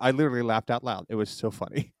I literally laughed out loud. It was so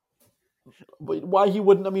funny. Why he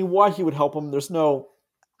wouldn't? I mean, why he would help him? There's no.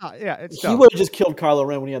 Yeah, it's He dumb. would have just killed Kylo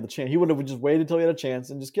Ren when he had the chance. He would have just waited until he had a chance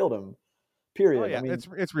and just killed him. Oh Period. I yeah, mean,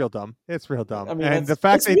 it's real dumb. It's real dumb. And the that's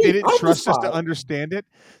fact it's that they me. didn't I'm the trust us to spy. understand it,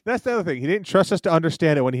 that's the other thing. He didn't trust us to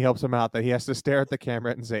understand it when he helps him out, that he has to stare at the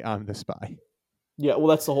camera and say, I'm the spy. Yeah, well,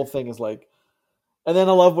 that's the whole thing. Is like, and then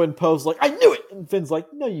I love when Poe's like, "I knew it," and Finn's like,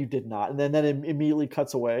 "No, you did not," and then it immediately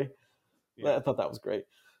cuts away. Yeah. I thought that was great.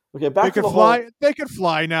 Okay, back to the whole. They could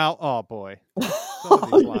fly now. Oh boy. Some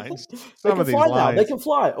of these lines. They Some can of these fly now. They lines. can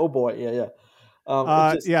fly. Oh boy, yeah, yeah.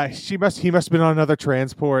 It's just. Yeah, he must have been on another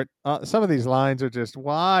transport. Some of these lines are just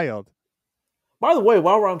wild. By the way,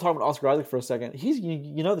 while we're on talking about Oscar Isaac for a second,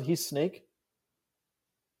 you know that he's Snake.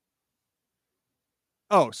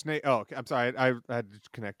 Oh, Snake. Oh, okay. I'm sorry. I had to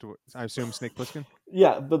connect to it. I assume Snake Plissken.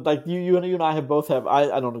 Yeah, but like you and I have both have.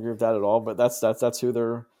 I don't agree with that at all. But that's who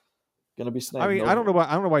they're gonna be I Snake. mean, No, I don't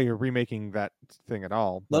know why you're remaking that thing at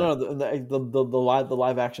all, no, but no, the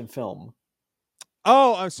live action film.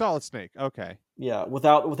 oh, I'm Solid Snake. Okay. Yeah,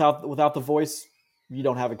 without the voice, you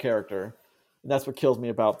don't have a character. And that's what kills me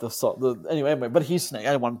about anyway. But he's Snake. I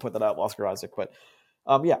didn't want to put that out, Oscar Isaac. But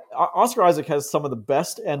yeah, Oscar Isaac has some of the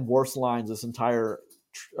best and worst lines this entire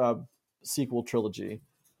uh, sequel trilogy.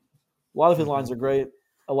 A lot of his Mm-hmm. lines are great.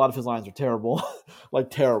 A lot of his lines are terrible, like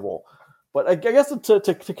terrible. But I guess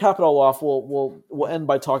to cap it all off, we'll end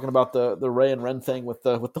by talking about the Ray and Ren thing with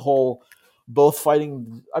the whole both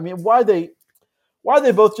fighting. I mean, why they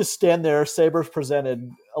both just stand there, sabers presented,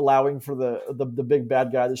 allowing for the big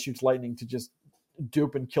bad guy that shoots lightning to just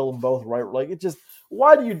dupe and kill them both, right? Like it just,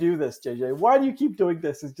 why do you do this, JJ? Why do you keep doing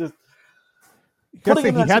this? It's just That's putting the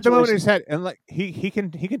him thing. in He that had the moment in situation. his head, and like he can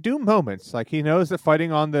do moments. Like he knows that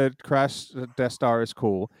fighting on the crash Death Star is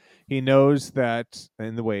cool. He knows that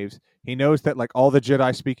in the waves. He knows that like all the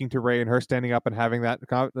Jedi speaking to Rey and her standing up and having that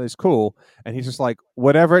is cool. And he's just like,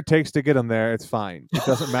 whatever it takes to get him there, it's fine. It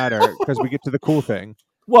doesn't matter because we get to the cool thing.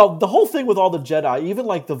 Well, the whole thing with all the Jedi, even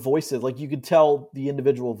like the voices, like you could tell the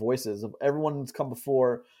individual voices of everyone that's come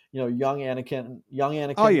before. Young Oh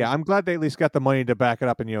Anakin. yeah, I'm glad they at least got the money to back it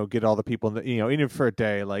up and get all the people in the even for a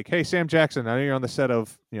day. Like, hey Sam Jackson, I know you're on the set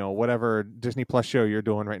of whatever Disney Plus show you're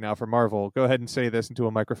doing right now for Marvel. Go ahead and say this into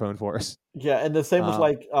a microphone for us. Yeah, and the same with Um,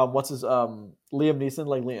 like what's his Liam Neeson,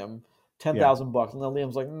 like Liam, ten yeah, thousand bucks, and then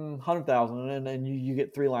Liam's like 100,000, and you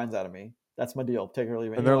get 3 lines out of me. That's my deal. Take it or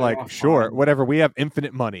leave it. And and you're they're like, like, oh, sure, fine. whatever. We have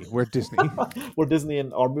infinite money. We're Disney. We're Disney,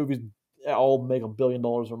 and our movies all make $1 billion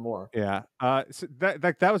or more. Yeah. So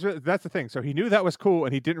that's the thing. So he knew that was cool,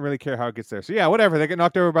 and he didn't really care how it gets there. So yeah, whatever. They get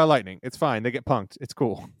knocked over by lightning. It's fine. They get punked. It's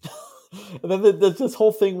cool. And then there's this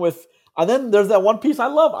whole thing with, and then there's that one piece I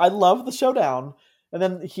love. I love the showdown, and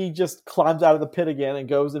then he just climbs out of the pit again and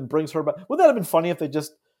goes and brings her back. Wouldn't that have been funny if they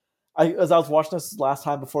just? As I was watching this last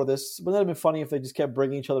time before this, wouldn't that have been funny if they just kept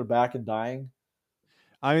bringing each other back and dying?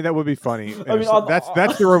 I mean, that would be funny. I mean, on,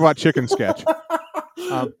 That's the Robot Chicken sketch.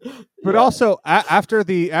 But yeah. also after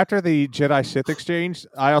the Jedi Sith exchange,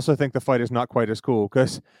 I also think the fight is not quite as cool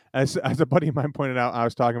because as a buddy of mine pointed out, I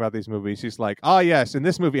was talking about these movies. He's like, "Oh yes, in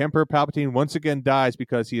this movie, Emperor Palpatine once again dies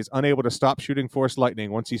because he is unable to stop shooting Force lightning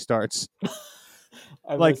once he starts."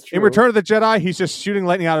 I mean, Like it's in true. Return of the Jedi, he's just shooting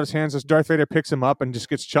lightning out of his hands as Darth Vader picks him up and just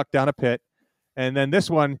gets chucked down a pit. And then this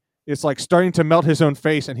one is like starting to melt his own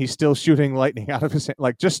face, and he's still shooting lightning out of his hand.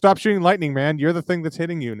 Like, just stop shooting lightning, man. You're the thing that's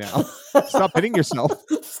hitting you now. Stop hitting yourself.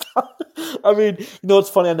 I mean, it's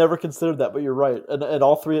funny. I never considered that, but you're right. And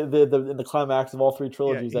all three, in the climax of all three Yeah,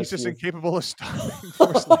 trilogies, he's that just she is. incapable of stopping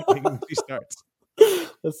Force lightning when he starts.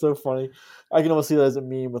 That's so funny. I can almost see that as a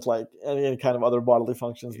meme with like any kind of other bodily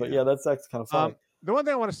functions. But Yeah. yeah, that's kind of funny. The one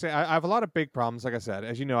thing I want to say, I have a lot of big problems. Like I said,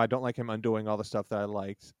 as you know, I don't like him undoing all the stuff that I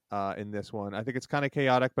liked in this one. I think it's kind of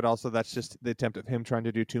chaotic, but also that's just the attempt of him trying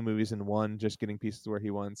to do 2 movies in one, just getting pieces where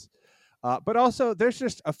he wants. But also, there's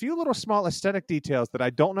just a few little small aesthetic details that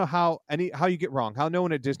I don't know how you get wrong. How no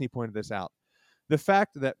one at Disney pointed this out. The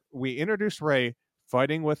fact that we introduced Rey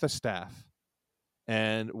fighting with a staff,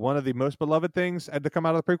 and one of the most beloved things to come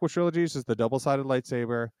out of the prequel trilogies is the double-sided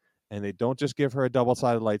lightsaber. And they don't just give her a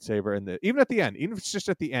double-sided lightsaber, and even at the end, even if it's just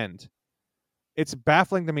at the end, it's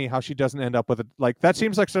baffling to me how she doesn't end up with it. Like that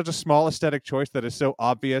seems like such a small aesthetic choice that is so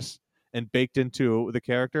obvious and baked into the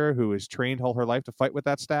character who is trained all her life to fight with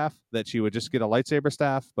that staff that she would just get a lightsaber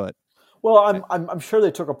staff. But Well, I'm sure they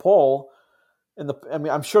took a poll, I mean,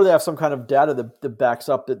 I'm sure they have some kind of data that backs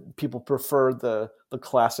up that people prefer the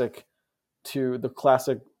classic to the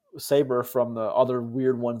classic saber from the other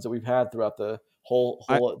weird ones that we've had throughout the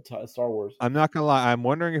I, whole Star Wars. I'm not gonna lie. I'm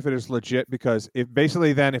wondering if it is legit because if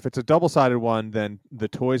basically then if it's a double-sided one, then the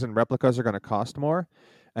toys and replicas are going to cost more.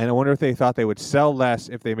 And I wonder if they thought they would sell less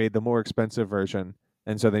if they made the more expensive version,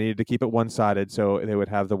 and so they needed to keep it one-sided so they would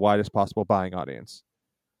have the widest possible buying audience.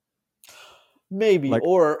 maybe, Like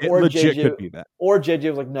or it or legit JJ could be that. or JJ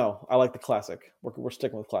was like, no, I like the classic. We're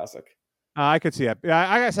sticking with classic. I could see it.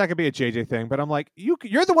 I guess that could be a JJ thing, but I'm like,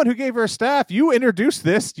 you're the one who gave her a staff. You introduced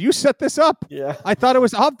this. You set this up. Yeah, I thought it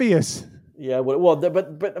was obvious. yeah. Well,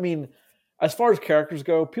 but I mean, as far as characters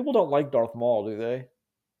go, people don't like Darth Maul, do they?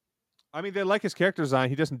 I mean, they like his character design.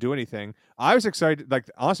 He doesn't do anything. I was excited. Like,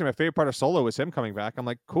 honestly, my favorite part of Solo was him coming back. I'm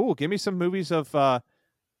like, cool. Give me some movies of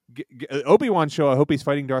Obi-Wan show. I hope he's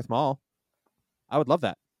fighting Darth Maul. I would love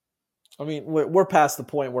that. I mean, we're past the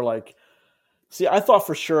point where like, see, I thought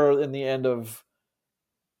for sure in the end of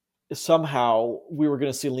somehow we were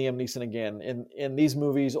going to see Liam Neeson again in these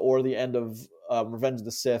movies or the end of Revenge of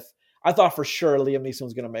the Sith. I thought for sure Liam Neeson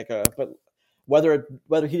was going to make but whether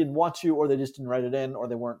he didn't want to or they just didn't write it in or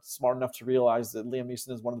they weren't smart enough to realize that Liam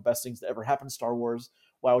Neeson is one of the best things that ever happened to Star Wars.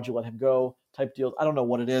 Why would you let him go? Type deal. I don't know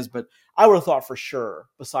what it is, but I would have thought for sure.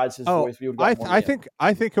 Besides his voice, we would have gotten more.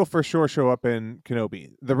 I think he'll for sure show up in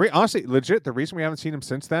Kenobi. Honestly, legit, the reason we haven't seen him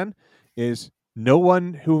since then is no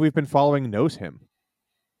one who we've been following knows him.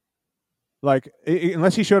 Like,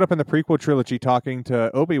 unless he showed up in the prequel trilogy talking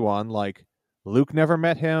to Obi-Wan, like Luke never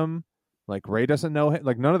met him. Like Rey doesn't know him.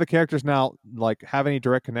 Like none of the characters now like have any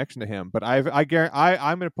direct connection to him. But I'm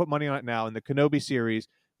going to put money on it now. In the Kenobi series,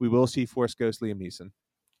 we will see Force Ghost Liam Neeson.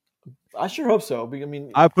 I sure hope so. I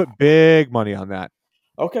mean, I put big money on that.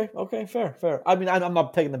 Okay, fair. I mean, I'm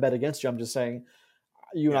not taking the bet against you. I'm just saying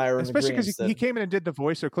you and I are in especially because he came in and did the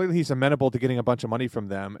voice, so clearly he's amenable to getting a bunch of money from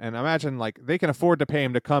them. And I imagine like they can afford to pay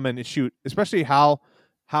him to come in and shoot, especially how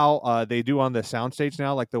they do on the soundstage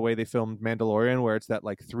now, like the way they filmed Mandalorian, where it's that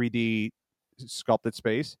like 3D sculpted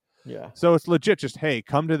space. Yeah. So it's legit. Just hey,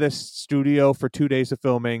 come to this studio for 2 days of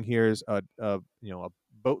filming. Here's a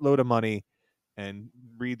boatload of money, and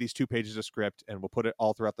read these 2 pages of script, and we'll put it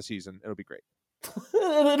all throughout the season. It'll be great.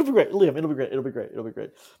 It'll be great, Liam. It'll be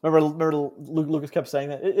great. Remember, Lucas kept saying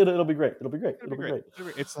that it'll be great. It'll be great.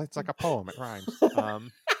 It's like a poem. It rhymes.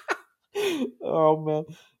 Oh man,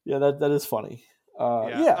 yeah, that is funny.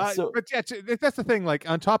 But that's the thing. Like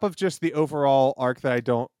on top of just the overall arc that I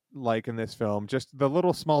don't like in this film, just the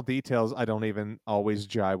little small details I don't even always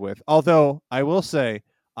jive with. Although I will say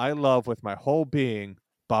I love with my whole being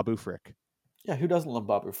Babu Frick. Yeah, who doesn't love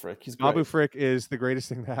Babu Frick? He's great. Babu Frick is the greatest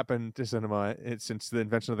thing that happened to cinema since the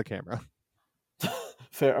invention of the camera.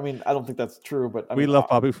 Fair. I mean, I don't think that's true, but we love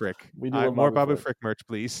Babu Frick. We do love more Babu Frick merch,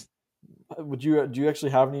 please. Do you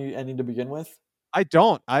actually have any to begin with? I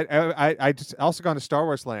don't. I just also gone to Star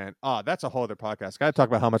Wars Land. That's a whole other podcast. Got to talk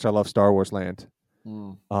about how much I love Star Wars Land.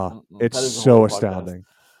 It's so astounding.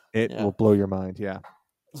 It will blow your mind. Yeah,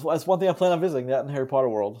 that's one thing I plan on visiting. That and Harry Potter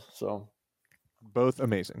World. So both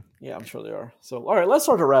amazing. Yeah, I'm sure they are. So all right, let's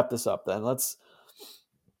start to wrap this up then. I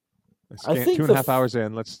think 2.5 hours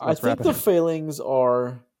in. Let's I think wrap it the up. failings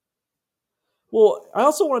are. Well, I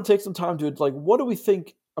also want to take some time to like, what do we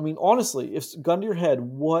think? I mean, honestly, if gun to your head,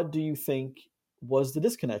 what do you think was the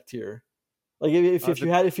disconnect here? Like, if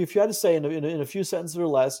you had to say in a few sentences or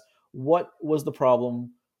less, what was the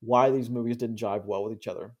problem? Why these movies didn't jive well with each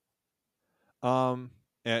other?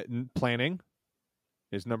 Planning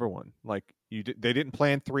is number one. Like they didn't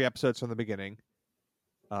plan 3 episodes from the beginning,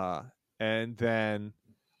 and then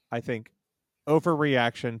I think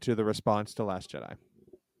overreaction to the response to Last Jedi.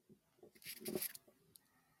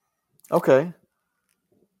 Okay.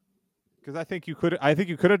 Because I think you could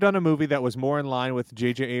have done a movie that was more in line with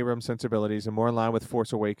J.J. Abrams' sensibilities and more in line with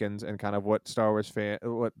Force Awakens and kind of what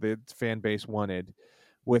what the fan base wanted,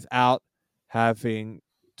 without having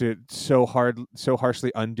to so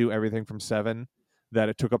harshly undo everything from 7 that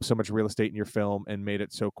it took up so much real estate in your film and made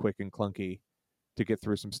it so quick and clunky to get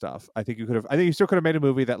through some stuff. I think you still could have made a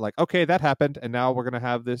movie that like, okay, that happened, and now we're gonna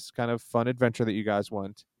have this kind of fun adventure that you guys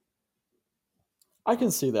want. I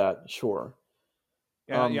can see that, sure.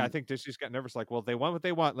 Yeah, I think Disney's got nervous. Like, well, they want what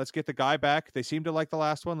they want. Let's get the guy back. They seem to like the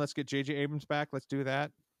last one. Let's get J.J. Abrams back. Let's do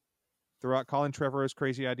that. Throw out Colin Trevorrow's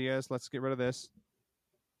crazy ideas. Let's get rid of this.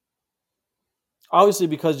 Obviously,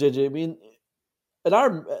 because J.J. I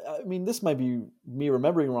mean, this might be me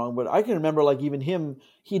remembering wrong, but I can remember like even him.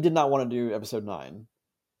 He did not want to do Episode 9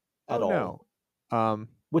 at all. No.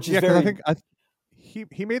 Which is very. I think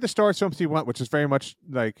he made the Star Wars films he went, which is very much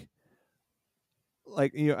like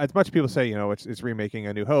as much people say, it's remaking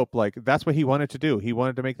A New Hope. Like that's what he wanted to do. He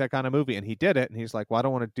wanted to make that kind of movie, and he did it. And he's like, well, I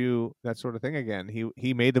don't want to do that sort of thing again.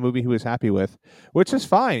 He made the movie he was happy with, which is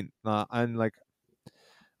fine. And like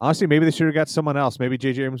honestly, maybe they should have got someone else. Maybe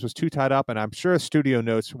J.J. Abrams was too tied up, and I'm sure studio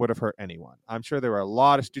notes would have hurt anyone. I'm sure there were a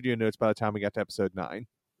lot of studio notes by the time we got to Episode 9.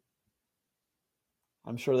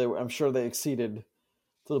 I'm sure they exceeded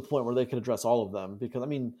to the point where they could address all of them, because I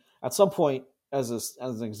mean, at some point as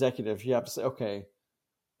an executive, you have to say, okay,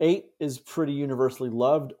 8 is pretty universally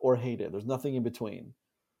loved or hated. There's nothing in between.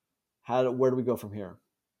 Where do we go from here?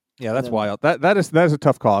 Yeah, And that's then wild. That is a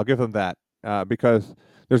tough call. I'll give them that because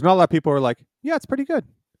there's not a lot of people who are like, yeah, it's pretty good.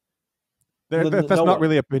 That's no not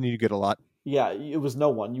really one. an opinion you get a lot. Yeah, it was no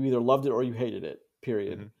one. You either loved it or you hated it.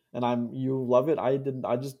 Period. Hmm. And you love it. I didn't.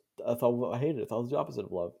 I thought I hated it. I thought it was the opposite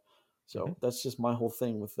of love. Hmm. So that's just my whole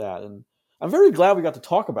thing with that. And I'm very glad we got to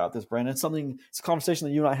talk about this, Brandon. It's a conversation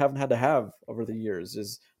that you and I haven't had to have over the years.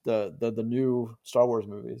 Is the new Star Wars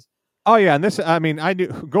movies? Oh yeah, and this, I mean, I knew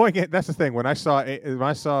going in. That's the thing. When I saw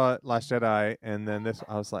Last Jedi, and then this,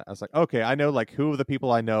 I was like, okay, I know like who of the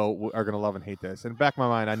people I know are gonna love and hate this. And back in my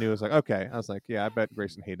mind, I knew it was like, okay, I was like, yeah, I bet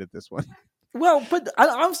Grayson hated this one. Well, but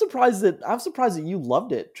I'm surprised that you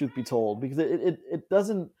loved it. Truth be told, because it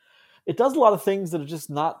doesn't it does a lot of things that are just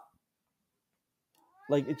not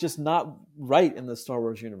like it's just not right in the Star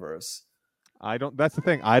Wars universe. I don't. That's the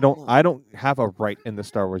thing. I don't have a right in the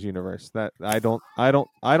Star Wars universe. That I don't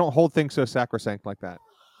hold things so sacrosanct like that.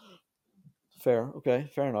 Fair,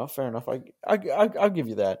 okay, fair enough, fair enough. I'll give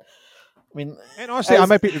you that. I mean, And honestly, I as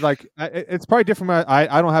might be like, it's probably different.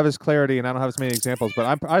 I don't have as clarity and I don't have as many examples, but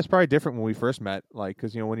I was probably different when we first met. Like,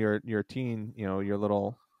 because when you're a teen, you're a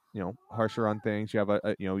little, harsher on things. You have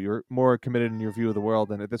you're more committed in your view of the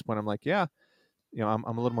world. And at this point, I'm like, yeah, I'm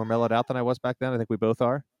a little more mellowed out than I was back then. I think we both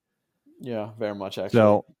are. yeah, very much actually.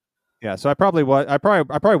 So yeah, so I probably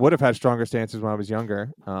would have had stronger stances when I was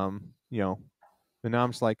younger. And now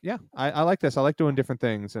I'm just like, yeah, I like this. I like doing different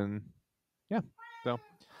things, and yeah, so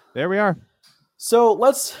there we are. So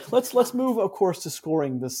let's move, of course, to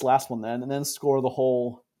scoring this last one then, and then score the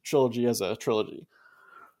whole trilogy as a trilogy.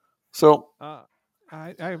 So Uh,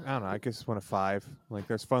 I don't know. I guess 1 of 5. Like,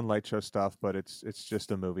 there's fun light show stuff, but it's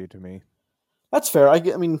just a movie to me. that's fair. I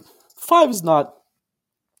mean, 5 is not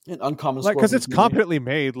an uncommon Like, score because for it's this movie. competently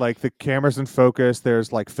made. Like, the camera's in focus.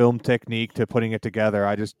 There's like film technique to putting it together.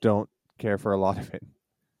 I just don't care for a lot of it.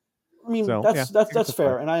 I mean, So yeah, I guess that's that's fine.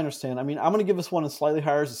 fair, and I understand. I mean, I'm going to give this one a slightly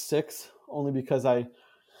higher as a 6, only because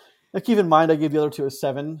keep in mind I gave the other two a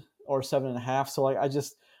 7 or 7.5. So like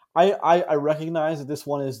I recognize that this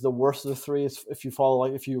one is the worst of the three if you follow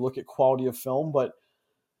if you look at quality of film, but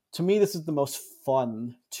to me this is the most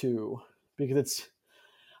fun too because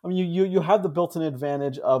I mean you have the built-in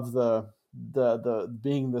advantage of the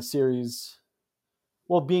being the series,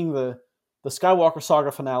 well, being the Skywalker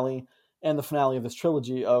saga finale and the finale of this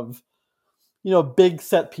trilogy of big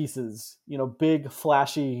set pieces, big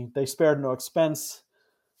flashy, they spared no expense.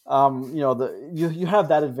 You have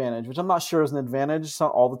that advantage, which I'm not sure is an advantage. It's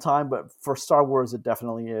not all the time, but for Star Wars, it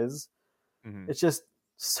definitely is. Hmm. It's just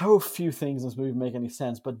so few things in this movie make any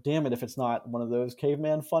sense. But damn it, if it's not one of those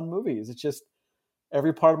caveman fun movies, it's just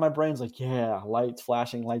every part of my brain's like, yeah, lights,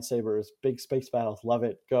 flashing, lightsabers, big space battles, love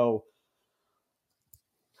it, go.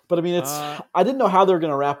 But I mean, Uh, I didn't know how they were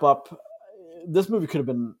going to wrap up. This movie could have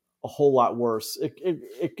been a whole lot worse.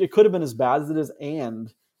 It could have been as bad as it is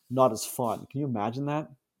and not as fun. Can you imagine that?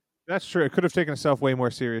 that's true. It could have taken itself way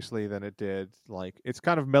more seriously than it did. Like, it's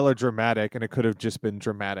kind of melodramatic, and it could have just been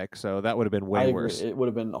dramatic. So that would have been I way agree. worse. It would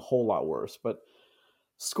have been a whole lot worse. But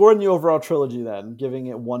scoring the overall trilogy, then giving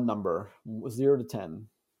it one number, 0 to 10.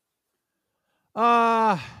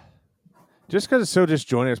 Uh just because it's so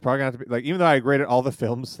disjointed, it's probably gonna have to be like, even though I graded all the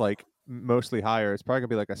films like mostly higher, it's probably gonna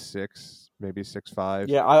be like a 6, maybe 6.5.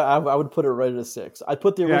 Yeah, I would put it right at a 6. I'd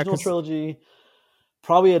put the Yeah, original because trilogy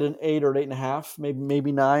probably at an 8 or an 8.5,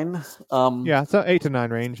 maybe 9. yeah, it's an 8 to 9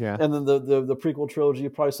 range. Yeah, And then the prequel trilogy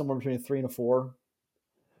probably somewhere between a 3 and a 4.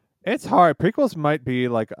 it's hard. Prequels might be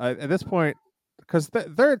like at this point, because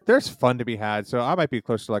there's fun to be had. So I might be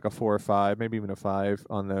close to like a 4 or 5, maybe even a 5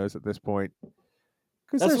 on those at this point.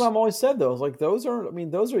 Because That's what there's I'm always said though. It's like those are, I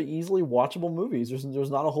mean, those are easily watchable movies.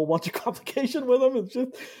 There's not a whole bunch of complication with them. It's just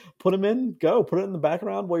put them in, go, put it in the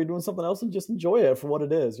background while you're doing something else, and just enjoy it for what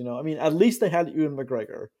it is. I mean, at least they had Ewan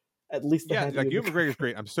McGregor. At least they yeah, had like Ewan Ewan McGregor's McGregor.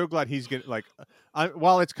 great. I'm so glad he's getting like,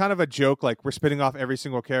 while it's kind of a joke, like we're spitting off every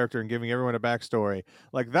single character and giving everyone a backstory.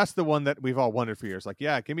 Like, that's the one that we've all wanted for years. Like,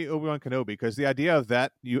 yeah, give me Obi-Wan Kenobi, because the idea of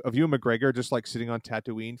Ewan McGregor just like sitting on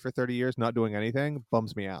Tatooine for 30 years not doing anything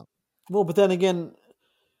bums me out. Well, but then again,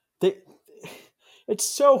 they it's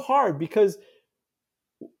so hard because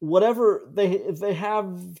whatever if they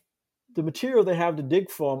have the material they have to dig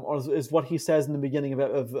from or is what he says in the beginning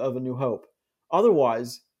of A New Hope.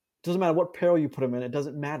 Otherwise, it doesn't matter what peril you put him in. It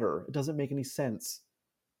doesn't matter. It doesn't make any sense.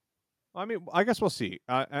 I mean, I guess we'll see.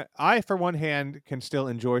 I, for one hand, can still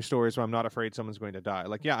enjoy stories where I'm not afraid someone's going to die.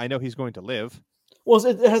 Like, yeah, I know he's going to live. Well,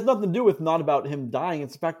 it has nothing to do with not about him dying.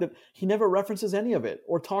 It's the fact that he never references any of it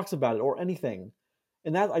or talks about it or anything.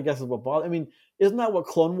 and that I guess is what bothers. I mean, isn't that what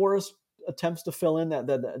Clone Wars attempts to fill in that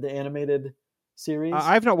the animated series?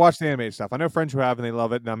 I've not watched the animated stuff. I know friends who have and they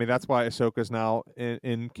love it. And I mean, that's why Ahsoka's now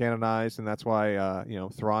in canonized, and that's why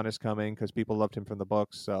Thrawn is coming because people loved him from the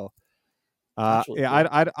books. So That's really yeah,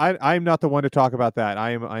 cool. I'm not the one to talk about that.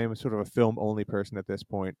 I am sort of a film only person at this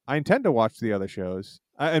point. I intend to watch the other shows,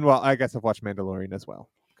 and well, I guess I've watched Mandalorian as well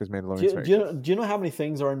because Mandalorian's very good. Do you know how many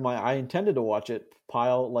things are in my I intended to watch it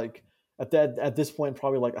pile? Like at this point,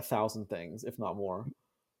 probably like 1,000 things, if not more.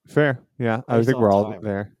 Fair, yeah. I I just think don't have we're all time.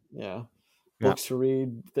 there. Yeah, Yeah, books to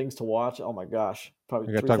read, things to watch. Oh my gosh, probably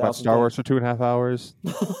we got to three talk about thousand Star Wars things. for 2.5 hours.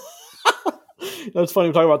 That's funny.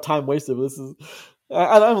 We're talking about time wasted. This is.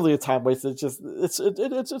 I don't think it's time wasted. It's just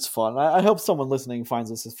it's fun. I hope someone listening finds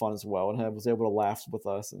this as fun as well and was able to laugh with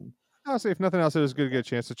us. And Honestly, if nothing else, it was good to get a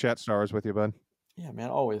chance to chat Star Wars with you, bud. yeah, man,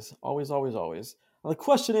 always, always, always, always. Now, the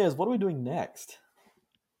question is, what are we doing next?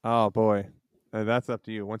 Oh boy, that's up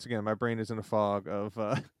to you. Once again, my brain is in a fog of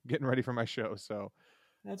getting ready for my show. So,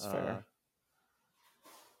 That's uh, fair.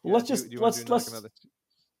 Well, yeah. Do you want to do like let's another?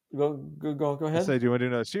 go Let's ahead. say, do you want to do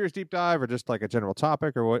another series deep dive or just like a general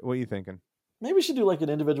topic, or what are you thinking? Maybe we should do like an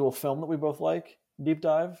individual film that we both like, deep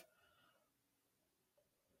dive.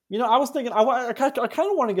 I was thinking, I kind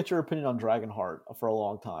of want to get your opinion on Dragonheart for a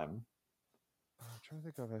long time. I'm trying to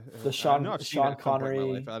think of it. The I know I've seen it Sean at some point in my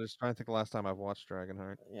life. Connery. I just trying to think the last time I've watched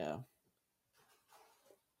Dragonheart. Yeah.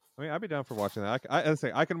 I mean, I'd be down for watching that. I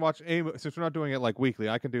say I can watch since we're not doing it like weekly.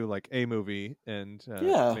 I can do like a movie and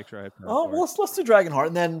Yeah. make sure I have time Oh, for well, it. let's do Dragonheart,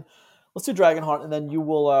 and then let's do Dragonheart, and then you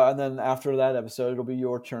will, and then after that episode, it'll be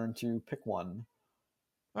your turn to pick one.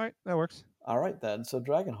 All right, that works. All right, then. So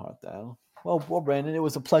Dragonheart, then. Well, Brandon, it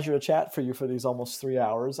was a pleasure to chat for you for these almost 3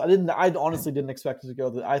 hours. I honestly didn't expect it to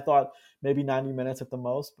go. I thought maybe 90 minutes at the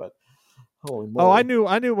most, but holy Oh, I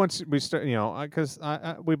moly! knew once we start, because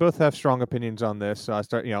we both have strong opinions on this. So I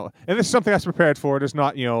start, and this is something I was prepared for. It is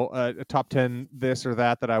not, a top 10 this or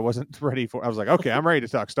that I wasn't ready for. I was like, okay, I'm ready to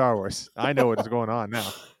talk Star Wars. I know what is going on now.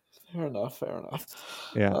 Fair enough. Fair enough.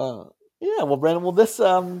 Yeah. Yeah. Well, Brandon.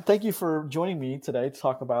 Well, thank you for joining me today to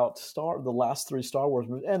talk about the last three Star Wars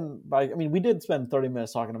movies. And we did spend 30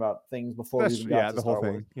 minutes talking about things before we That's even got yeah, to the whole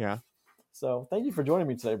Star Wars. thing. Yeah. So thank you for joining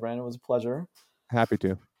me today, Brandon. It was a pleasure. Happy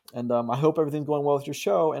to. And I hope everything's going well with your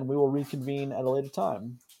show, and we will reconvene at a later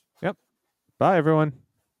time. Yep. Bye, everyone.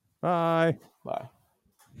 Bye. Bye.